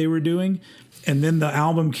stuff they were doing. And then the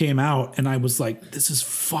album came out, and I was like, "This is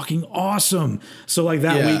fucking awesome!" So, like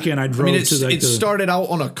that weekend, I drove to like it started out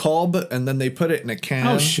on a cob, and then they put it in a can.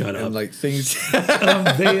 Oh, shut up! Like things.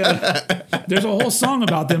 There's a whole song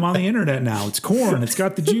about them on the internet now. It's Korn. It's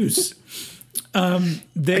got the juice. I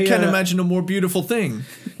can't imagine a more beautiful thing.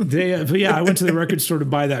 But yeah, I went to the record store to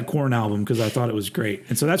buy that Korn album because I thought it was great.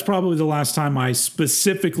 And so that's probably the last time I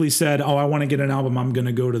specifically said, "Oh, I want to get an album. I'm going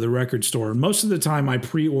to go to the record store." Most of the time, I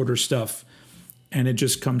pre-order stuff, and it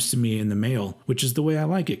just comes to me in the mail, which is the way I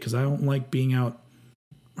like it because I don't like being out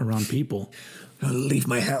around people. I'll leave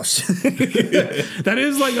my house. That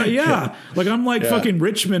is like, like I'm like fucking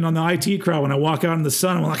Richmond on the IT crowd when I walk out in the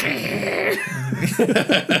sun. I'm like,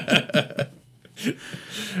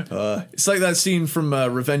 it's like that scene from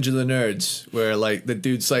Revenge of the Nerds where like the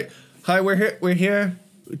dude's like, "Hi, we're here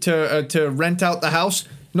to rent out the house.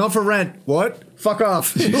 Not for rent. What? Fuck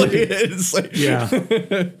off." It's like,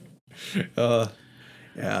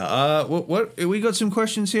 what we got some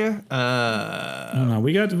questions here. I don't know.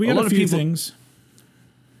 We got a few things.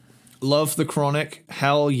 Love The Chronic.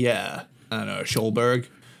 Hell yeah. I don't know. Schulberg.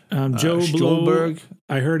 Joe Blow.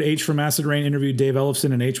 I heard H from Acid Rain interviewed Dave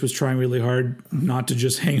Ellefson, and H was trying really hard not to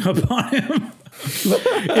just hang up on him.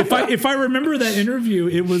 If I remember that interview,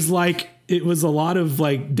 it was a lot of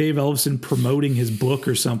like Dave Ellefson promoting his book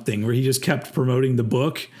or something, where he just kept promoting the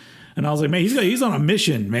book. And I was like, man, he's on a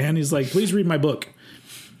mission, man. He's like, please read my book.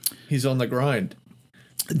 He's on the grind.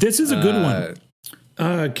 This is a good one.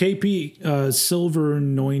 KP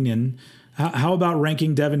Silvernoinen. How about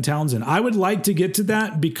ranking Devin Townsend? I would like to get to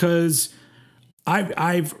that because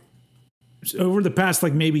I've over the past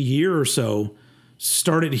like maybe year or so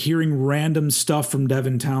started hearing random stuff from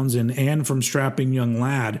Devin Townsend and from Strapping Young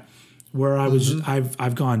Lad where I was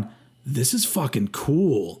I've gone, this is fucking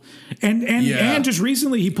cool. And just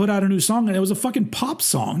recently he put out a new song and it was a fucking pop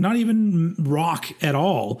song, not even rock at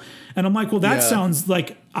all. And I'm like, well, that sounds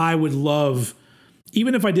like I would love,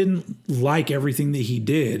 even if I didn't like everything that he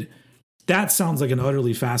did, that sounds like an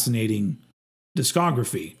utterly fascinating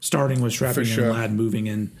discography, starting with Strapping Young Lad,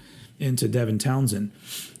 moving into Devin Townsend.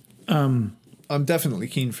 I'm definitely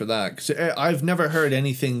keen for that because I've never heard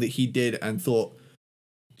anything that he did and thought,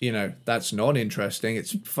 you know, that's not interesting.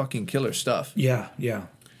 It's fucking killer stuff. Yeah.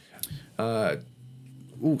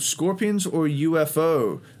 Scorpions or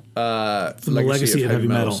UFO? From the Legacy of Heavy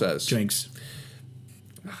Metal says. Jinx.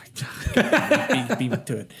 Beat me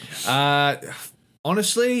to it.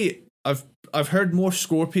 Honestly, I've heard more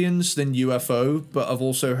Scorpions than UFO, but I've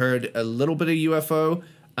also heard a little bit of UFO,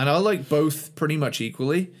 and I like both pretty much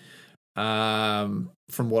equally. From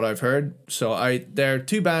what I've heard, so there are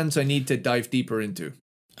two bands I need to dive deeper into.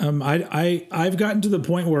 I've gotten to the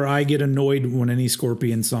point where I get annoyed when any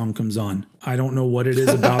Scorpion song comes on. I don't know what it is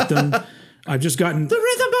about them. I've just gotten the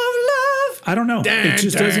rhythm of love. I don't know. It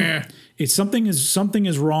just doesn't. It's something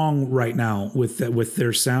is wrong right now with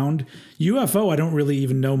their sound. UFO, I don't really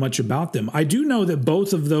even know much about them. I do know that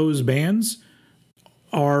both of those bands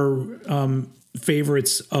are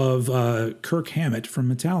favorites of Kirk Hammett from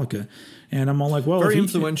Metallica, and I'm all like, well, very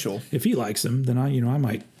influential. If he likes them, then I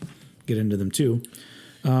might get into them too.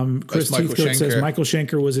 Chris Heathcote says Michael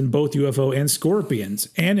Schenker was in both UFO and Scorpions,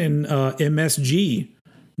 and in MSG,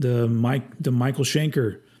 the Michael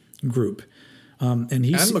Schenker group. And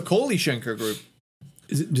Macaulay Schenker group.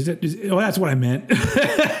 That's what I meant.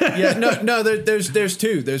 No. There's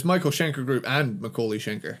two. There's Michael Schenker group and Macaulay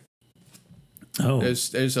Schenker. Oh,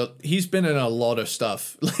 he's been in a lot of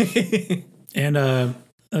stuff. And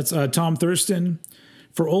that's Tom Thurston.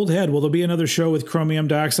 For Old Head, will there be another show with Chromium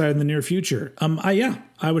Dioxide in the near future?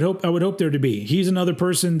 I would hope there to be. He's another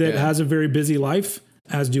person that has a very busy life,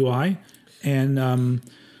 as do I, and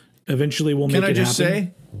eventually we'll make it happen. Can I just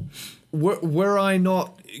say? Were I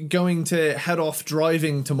not going to head off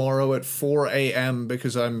driving tomorrow at 4 a.m.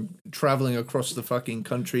 because I'm traveling across the fucking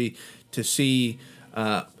country to see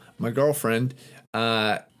my girlfriend,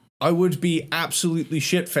 I would be absolutely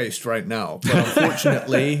shit-faced right now. But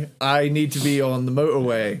unfortunately, I need to be on the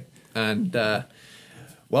motorway. And,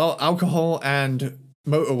 alcohol and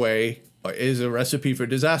motorway is a recipe for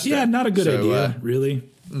disaster. Yeah, not a good idea, really.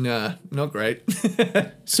 Nah, not great.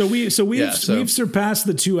 So we've surpassed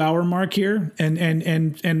the 2-hour mark here,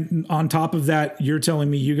 and on top of that, you're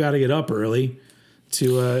telling me you got to get up early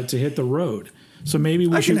to hit the road. So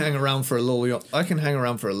maybe I can hang around for a little. I can hang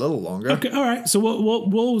around for a little longer. Okay, all right. So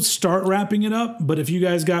we'll start wrapping it up. But if you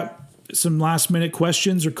guys got some last minute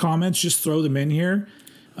questions or comments, just throw them in here.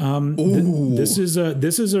 This is a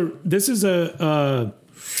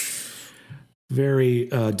very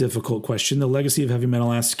difficult question. The Legacy of Heavy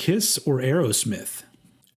Metal asks, Kiss or Aerosmith?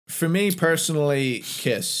 For me personally,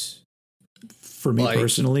 Kiss. For me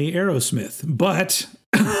personally, Aerosmith. But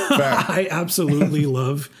I absolutely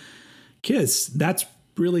love Kiss. That's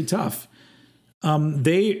really tough. I don't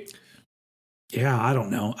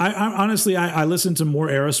know. I honestly, I listen to more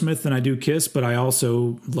Aerosmith than I do Kiss, but I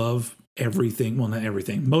also love everything. Well, not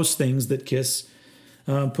everything. Most things that Kiss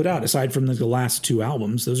put out, aside from the last two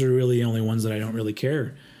albums. Those are really the only ones that I don't really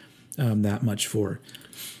care that much for.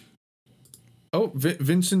 Oh,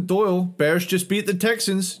 Vincent Doyle. Bears just beat the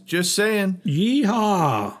Texans. Just saying.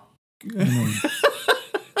 Yeehaw.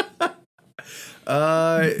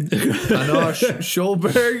 Anosh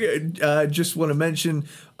Schulberg, just want to mention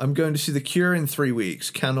I'm going to see The Cure in 3 weeks.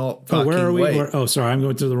 Cannot fucking where are we? wait. Sorry, I'm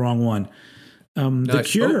going to the wrong one. The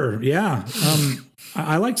Cure, yeah.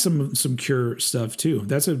 I like some Cure stuff too.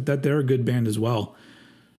 They're a good band as well.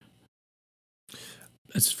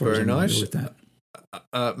 As far Very as nice. With that.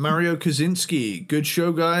 Mario Kaczynski, good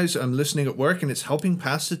show, guys. I'm listening at work and it's helping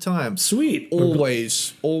pass the time. Sweet.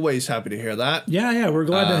 Always happy to hear that. Yeah. We're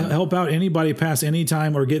glad to help out anybody pass any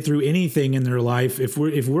time or get through anything in their life. If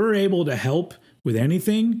we're able to help with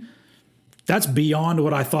anything, that's beyond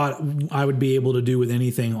what I thought I would be able to do with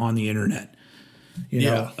anything on the internet. You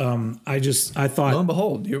know, I thought, lo and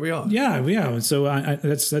behold, here we are. Yeah. So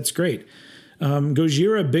that's great.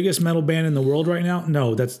 Gojira, biggest metal band in the world right now?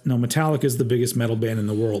 No, Metallica is the biggest metal band in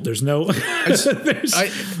the world. There's no. I'd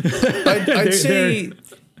say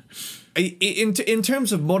In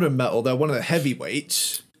terms of modern metal, they're one of the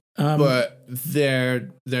heavyweights, but they're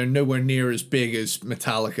nowhere near as big as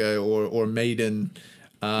Metallica or Maiden.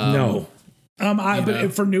 No.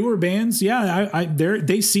 But for newer bands, yeah,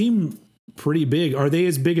 they seem pretty big. Are they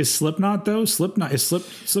as big as Slipknot though?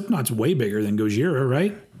 Slipknot's way bigger than Gojira,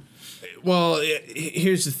 right? Well,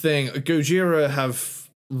 here's the thing: Gojira have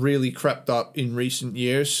really crept up in recent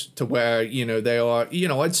years to where they are.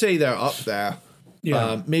 I'd say they're up there.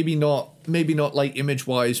 Yeah. Maybe not like image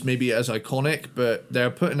wise, maybe as iconic, but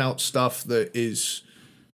they're putting out stuff that is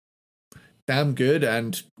damn good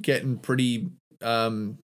and getting pretty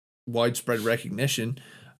widespread recognition.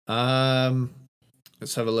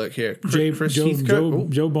 Let's have a look here. Chris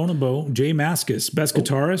Heathcote. Joe Bonobo, Jay Mascis, best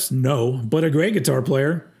guitarist? No, but a great guitar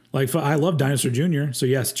player. Like, I love Dinosaur Jr., so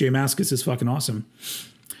yes, Jay Mascis is fucking awesome.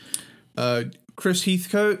 Chris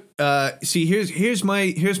Heathcote. See, here's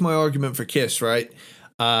my argument for Kiss, right?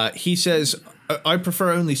 He says, I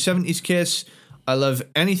prefer only 70s Kiss. I love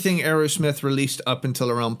anything Aerosmith released up until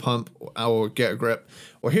around Pump or Get a Grip.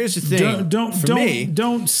 Well, here's the thing.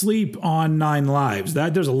 Don't sleep on Nine Lives.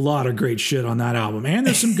 There's a lot of great shit on that album, and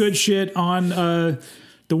there's some good shit on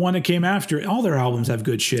the one that came after. All their albums have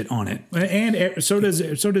good shit on it, and so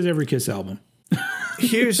does every Kiss album.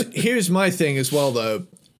 Here's my thing as well, though.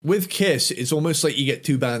 With Kiss, it's almost like you get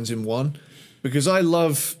two bands in one, because I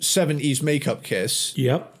love 70s makeup Kiss.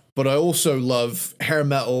 Yep. But I also love hair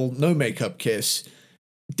metal, no makeup Kiss.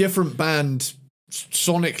 Different band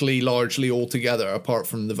sonically, largely altogether, apart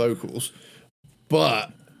from the vocals.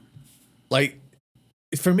 But, like,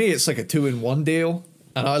 for me, it's like a 2-in-1 deal,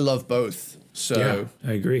 and I love both. So yeah,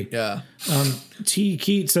 I agree. Yeah. T.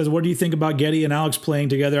 Keat says, what do you think about Geddy and Alex playing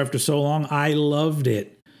together after so long? I loved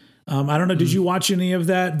it. I don't know. Did you watch any of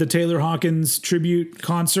that? The Taylor Hawkins tribute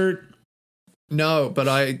concert? No, but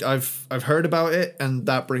I've heard about it, and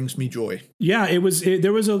that brings me joy. Yeah,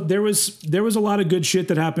 there was a lot of good shit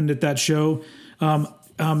that happened at that show.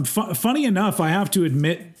 Funny enough, I have to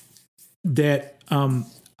admit that I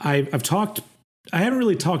haven't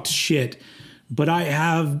really talked shit, but I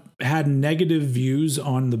have had negative views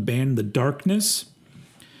on the band The Darkness.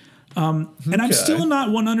 And I'm still not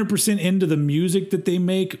 100% into the music that they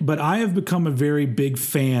make, but I have become a very big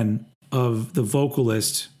fan of the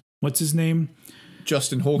vocalist. What's his name?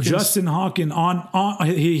 Justin Hawkins. Justin Hawkins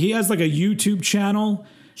he has like a YouTube channel.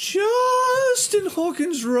 Justin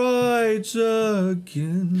Hawkins rides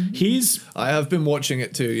again. I have been watching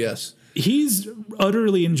it too. Yes, he's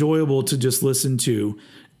utterly enjoyable to just listen to,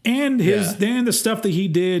 and the stuff that he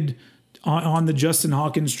did on the Justin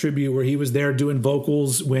Hawkins tribute, where he was there doing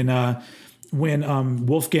vocals when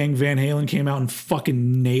Wolfgang Van Halen came out and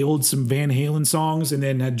fucking nailed some Van Halen songs, and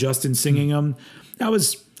then had Justin singing them. That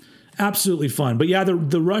was absolutely fun. But yeah,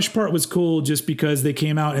 the Rush part was cool just because they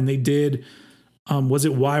came out and they did, was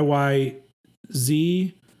it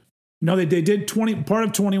YYZ? No, they did part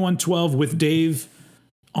of 2112 with Dave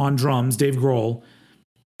on drums, Dave Grohl.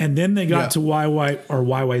 And then they got to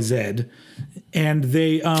YYZ, and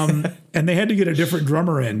they and they had to get a different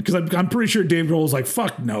drummer in, because I'm pretty sure Dave Grohl was like,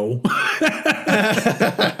 fuck no.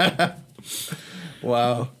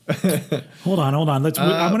 Wow. Hold on. I'm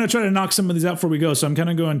going to try to knock some of these out before we go. So I'm kind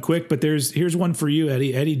of going quick, but here's one for you,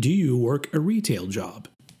 Eddie. Eddie, do you work a retail job?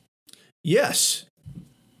 Yes.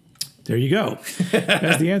 There you go.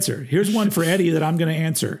 That's the answer. Here's one for Eddie that I'm going to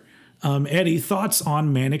answer. Eddie, thoughts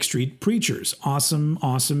on Manic Street Preachers?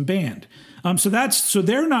 Awesome band. So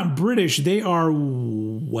they're not British. They are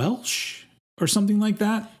Welsh or something like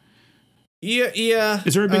that. Yeah.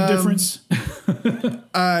 Is there a big difference?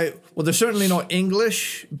 Well, they're certainly not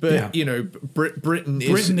English, but Britain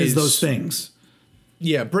is those things.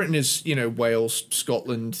 Yeah, Britain is Wales,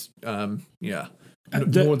 Scotland,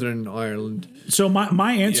 Northern Ireland. So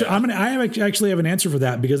my answer, I actually have an answer for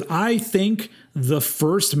that, because I think the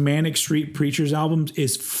first Manic Street Preachers album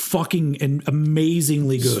is fucking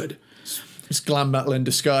amazingly good. It's glam metal in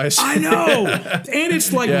disguise. I know. And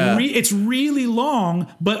it's like, it's really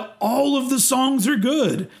long, but all of the songs are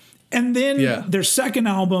good. And then their second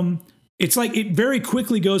album, it's like, it very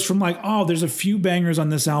quickly goes from like, oh, there's a few bangers on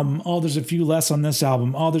this album. Oh, there's a few less on this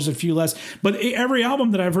album. Oh, there's a few less. But every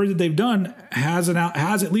album that I've heard that they've done has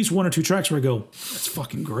at least one or two tracks where I go, that's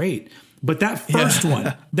fucking great. But that first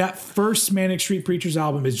one, that first Manic Street Preachers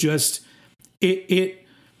album is just,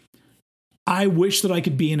 I wish that I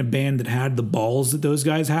could be in a band that had the balls that those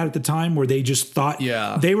guys had at the time, where they just thought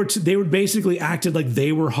they were basically acted like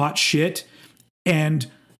they were hot shit, and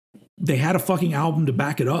they had a fucking album to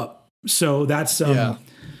back it up. So that's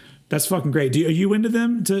fucking great. Are you into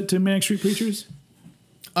them, to Manic Street Preachers?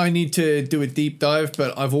 I need to do a deep dive,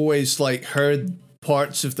 but I've always heard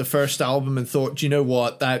parts of the first album and thought, do you know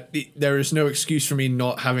what, that there is no excuse for me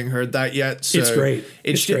not having heard that yet. So it's great.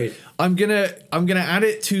 It's great. I'm gonna add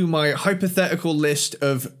it to my hypothetical list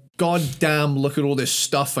of God damn, look at all this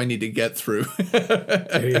stuff I need to get through.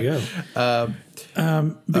 There you go.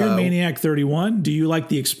 Beer Maniac 31. Do you like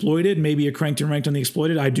The Exploited? Maybe a Cranked and Ranked on The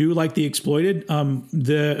Exploited. I do like The Exploited.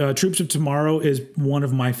 The Troops of Tomorrow is one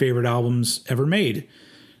of my favorite albums ever made.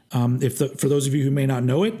 For those of you who may not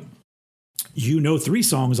know it, you know 3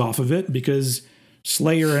 songs off of it because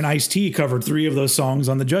Slayer and Ice-T covered 3 of those songs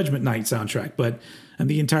on the Judgment Night soundtrack. And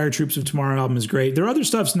the entire Troops of Tomorrow album is great. Their other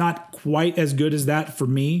stuff's not quite as good as that for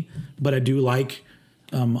me, but I do like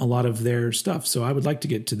a lot of their stuff. So I would like to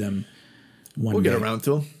get to them one day. We'll get around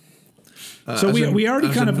to them. So we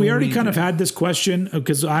already kind of had this question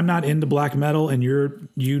because I'm not into black metal and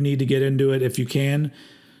you need to get into it if you can.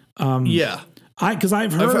 Yeah. Because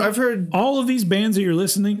I've heard all of these bands that you're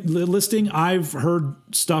listing. I've heard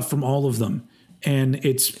stuff from all of them, and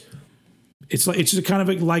it's just kind of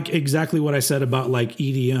like exactly what I said about like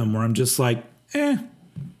EDM, where I'm just like,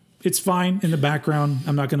 it's fine in the background.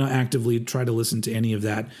 I'm not going to actively try to listen to any of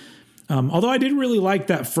that. Although I did really like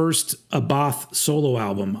that first Abath solo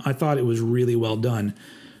album. I thought it was really well done.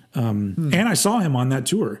 And I saw him on that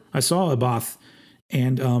tour. I saw Abath,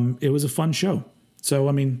 and it was a fun show. So,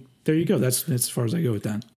 I mean, there you go. That's as far as I go with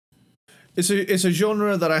that. It's a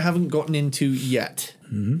genre that I haven't gotten into yet.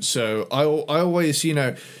 Mm-hmm. So I always,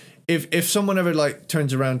 if someone ever like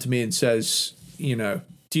turns around to me and says,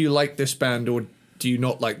 do you like this band or do you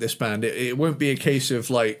not like this band? It won't be a case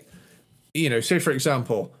of like, say for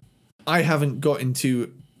example, I haven't got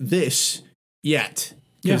into this yet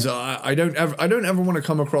because I don't ever want to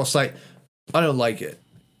come across like I don't like it.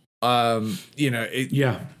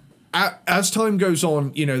 As time goes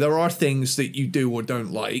on, there are things that you do or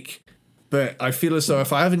don't like, but I feel as though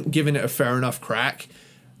if I haven't given it a fair enough crack,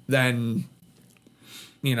 then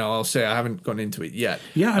I'll say I haven't gone into it yet.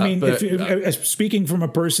 Yeah, I mean, speaking from a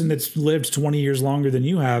person that's lived 20 years longer than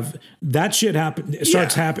you have, that shit happen.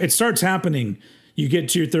 It starts happening. You get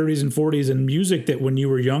to your 30s and 40s, and music that when you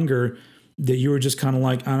were younger, that you were just kind of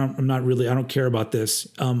like, I don't care about this.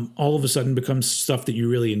 All of a sudden becomes stuff that you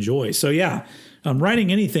really enjoy. So yeah,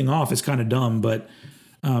 writing anything off is kind of dumb, but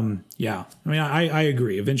yeah. I mean, I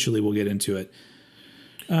agree. Eventually we'll get into it.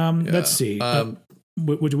 Let's see. Who are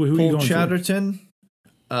you going Chatterton?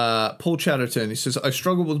 Paul Chatterton, he says, I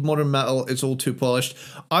struggle with modern metal. It's all too polished.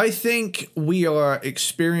 I think we are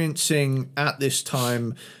experiencing at this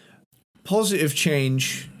time positive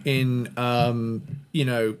change in,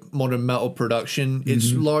 modern metal production. Mm-hmm.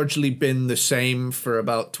 It's largely been the same for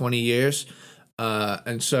about 20 years.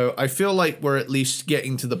 And so I feel like we're at least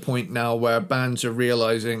getting to the point now where bands are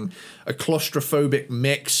realizing a claustrophobic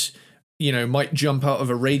mix, might jump out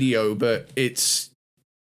of a radio, but it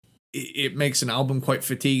makes an album quite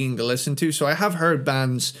fatiguing to listen to. So I have heard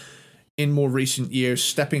bands in more recent years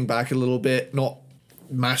stepping back a little bit, not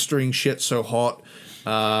mastering shit so hot.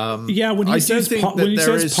 When he says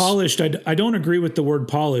polished, I don't agree with the word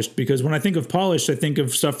polished, because when I think of polished, I think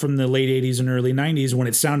of stuff from the late 80s and early 90s when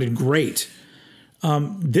it sounded great.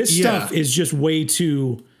 This stuff is just way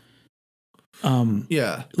too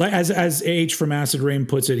like as H from Acid Rain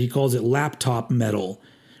puts it, he calls it laptop metal,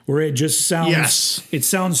 where it just sounds it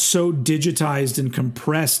sounds so digitized and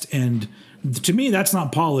compressed, and to me that's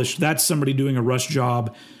not polished. That's somebody doing a rush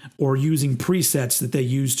job or using presets that they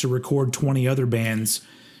use to record 20 other bands,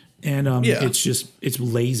 and it's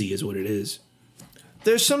lazy is what it is.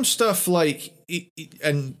 There's some stuff like,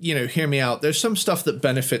 and hear me out, there's some stuff that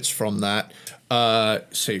benefits from that.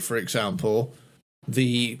 Say for example,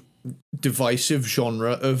 the divisive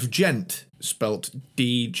genre of djent, spelt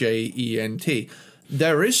D-J-E-N-T.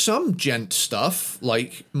 There is some djent stuff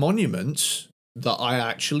like Monuments that I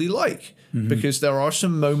actually like, because there are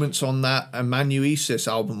some moments on that Amanuensis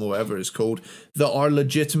album, or whatever it's called, that are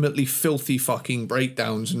legitimately filthy fucking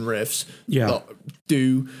breakdowns and riffs. That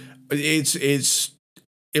do it's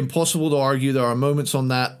impossible to argue there are moments on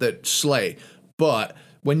that slay, but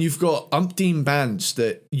when you've got umpteen bands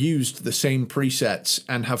that used the same presets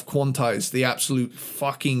and have quantized the absolute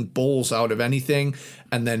fucking balls out of anything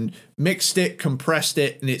and then mixed it, compressed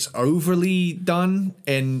it, and it's overly done,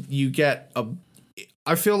 and you get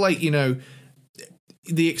I feel like,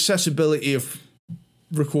 the accessibility of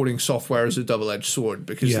recording software is a double-edged sword,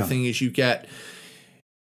 because the thing is, you get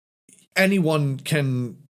anyone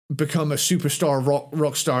can become a superstar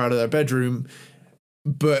rock star out of their bedroom,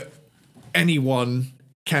 but anyone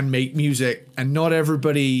can make music, and not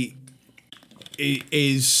everybody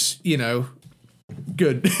is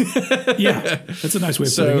good. Yeah, that's a nice way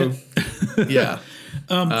of putting it. Yeah.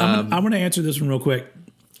 I'm going to answer this one real quick.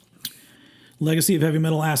 Legacy of Heavy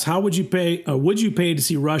Metal asks, how would you pay to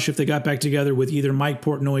see Rush if they got back together with either Mike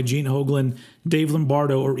Portnoy, Gene Hoglan, Dave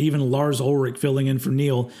Lombardo, or even Lars Ulrich filling in for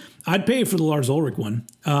Neil? I'd pay for the Lars Ulrich one.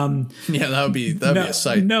 Yeah, that'd be a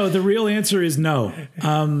sight. No, the real answer is no.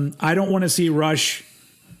 I don't want to see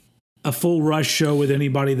a full Rush show with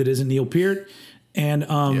anybody that isn't Neil Peart. And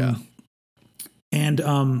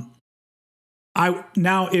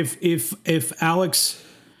if Alex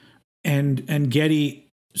and Geddy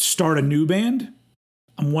start a new band,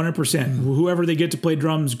 I'm 100%. Whoever they get to play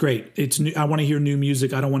drums, great. It's new. I want to hear new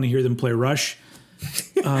music. I don't want to hear them play Rush.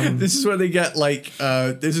 This is where they get like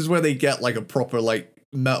a proper like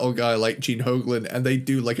metal guy like Gene Hoglan, and they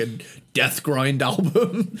do like a death grind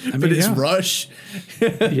album, but it's Rush.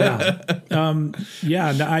 Yeah. I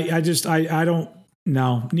don't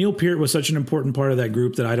know. Neil Peart was such an important part of that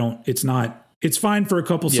group that it's fine for a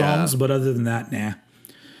couple songs, but other than that, nah.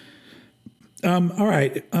 All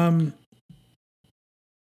right. Hold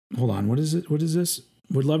on. What is it? What is this?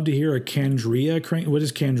 Would love to hear a Candria. What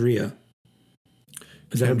is Candria?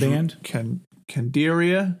 Is that a band?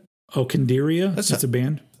 Candiria. Oh, Candiria. That's a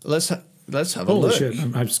band. Let's have a Holy look. Shit!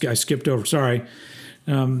 I skipped over. Sorry.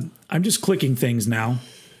 I'm just clicking things now.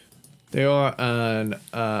 They are an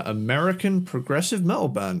American progressive metal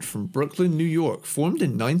band from Brooklyn, New York, formed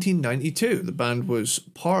in 1992. The band was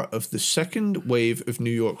part of the second wave of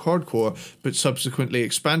New York hardcore, but subsequently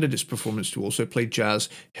expanded its performance to also play jazz,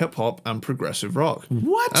 hip-hop, and progressive rock.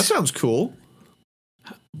 What? That sounds cool.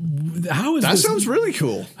 How is that? This sounds really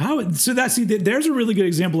cool. There's a really good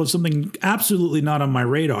example of something absolutely not on my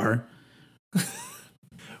radar.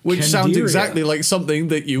 Which sounds exactly like something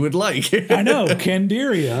that you would like. I know,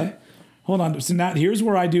 Candiria. Hold on. So now here's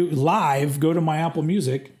where I do live. Go to my Apple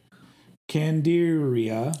Music.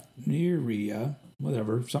 Candiria,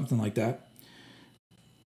 whatever, something like that.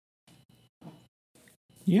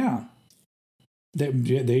 Yeah,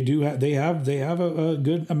 they do. They have a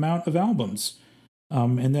good amount of albums.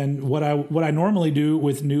 And then what I normally do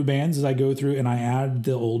with new bands is I go through and I add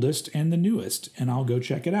the oldest and the newest, and I'll go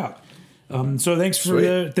check it out. So thanks for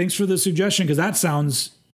the suggestion, because that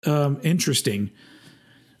sounds interesting.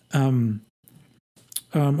 David.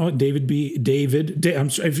 I'm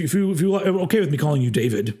sorry, if you okay with me calling you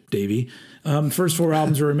Davey. First 4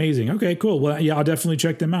 albums are amazing. Okay, cool. Well, yeah, I'll definitely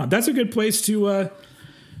check them out. That's a good place to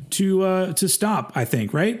stop, I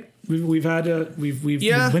think. Right? We've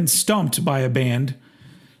been stumped by a band.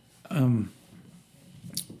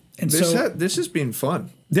 This has been fun.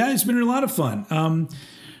 Yeah, it's been a lot of fun.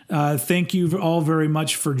 Thank you all very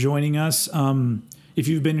much for joining us. If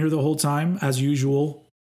you've been here the whole time, as usual,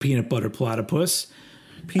 Peanut Butter Platypus.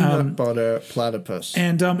 Peanut Butter Platypus.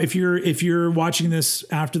 And if you're watching this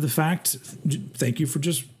after the fact, thank you for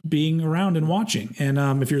just being around and watching.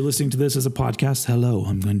 And if you're listening to this as a podcast, hello,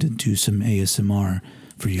 I'm going to do some ASMR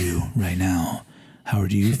for you right now. How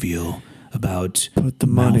do you feel about put the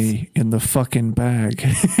money in the fucking bag?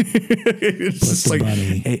 Put the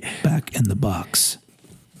money back in the box.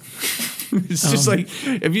 It's just like,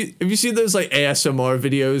 have you seen those like ASMR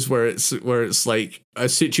videos where it's like a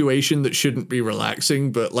situation that shouldn't be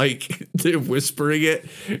relaxing, but like they're whispering it?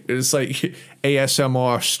 It's like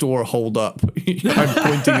ASMR store hold up. I'm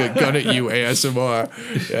pointing a gun at you, ASMR.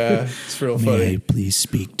 Yeah, it's real funny. May I please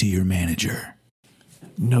speak to your manager?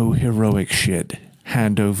 No heroic shit.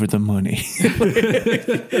 Hand over the money.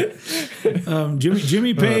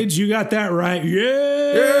 Jimmy Page, you got that right.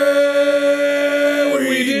 Yeah,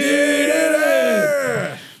 we did it.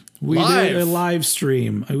 We did a live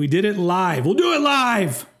stream. We did it live. We'll do it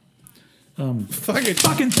live.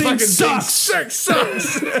 Fucking thing sucks. Sucks.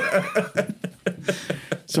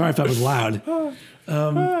 Sorry if that was loud.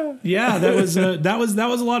 Yeah, that was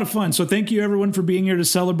a lot of fun. So thank you everyone for being here to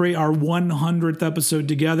celebrate our 100th episode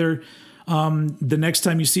together. The next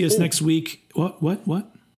time you see us next week, what?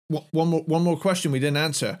 One more question we didn't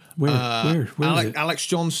answer. Where is it? Alex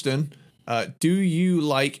Johnston, do you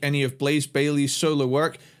like any of Blaze Bayley's solo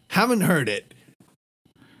work? Haven't heard it.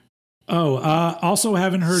 Oh, also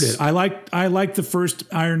haven't heard it. I like the first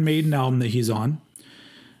Iron Maiden album that he's on.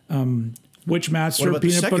 Witchmaster,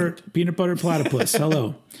 Peanut Butter Platypus.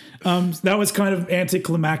 Hello. That was kind of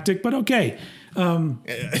anticlimactic, but okay.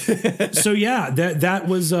 So yeah, that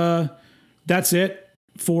was that's it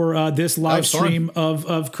for this live stream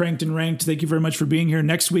of Cranked and Ranked. Thank you very much for being here.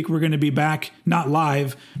 Next week we're going to be back, not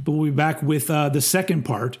live, but we'll be back with the second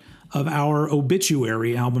part of our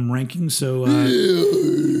obituary album ranking. So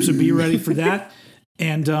be ready for that.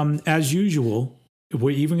 And as usual,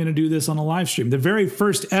 we're even going to do this on a live stream. The very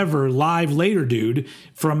first ever live later dude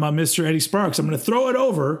from Mr. Eddie Sparks. I'm going to throw it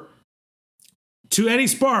over to Eddie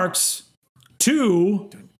Sparks to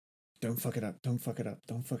Don't fuck it up. Don't fuck it up.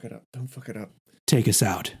 Don't fuck it up. Don't fuck it up. take us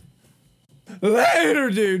out. Later,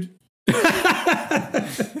 dude. All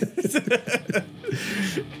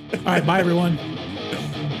right, bye everyone.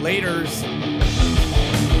 Laters.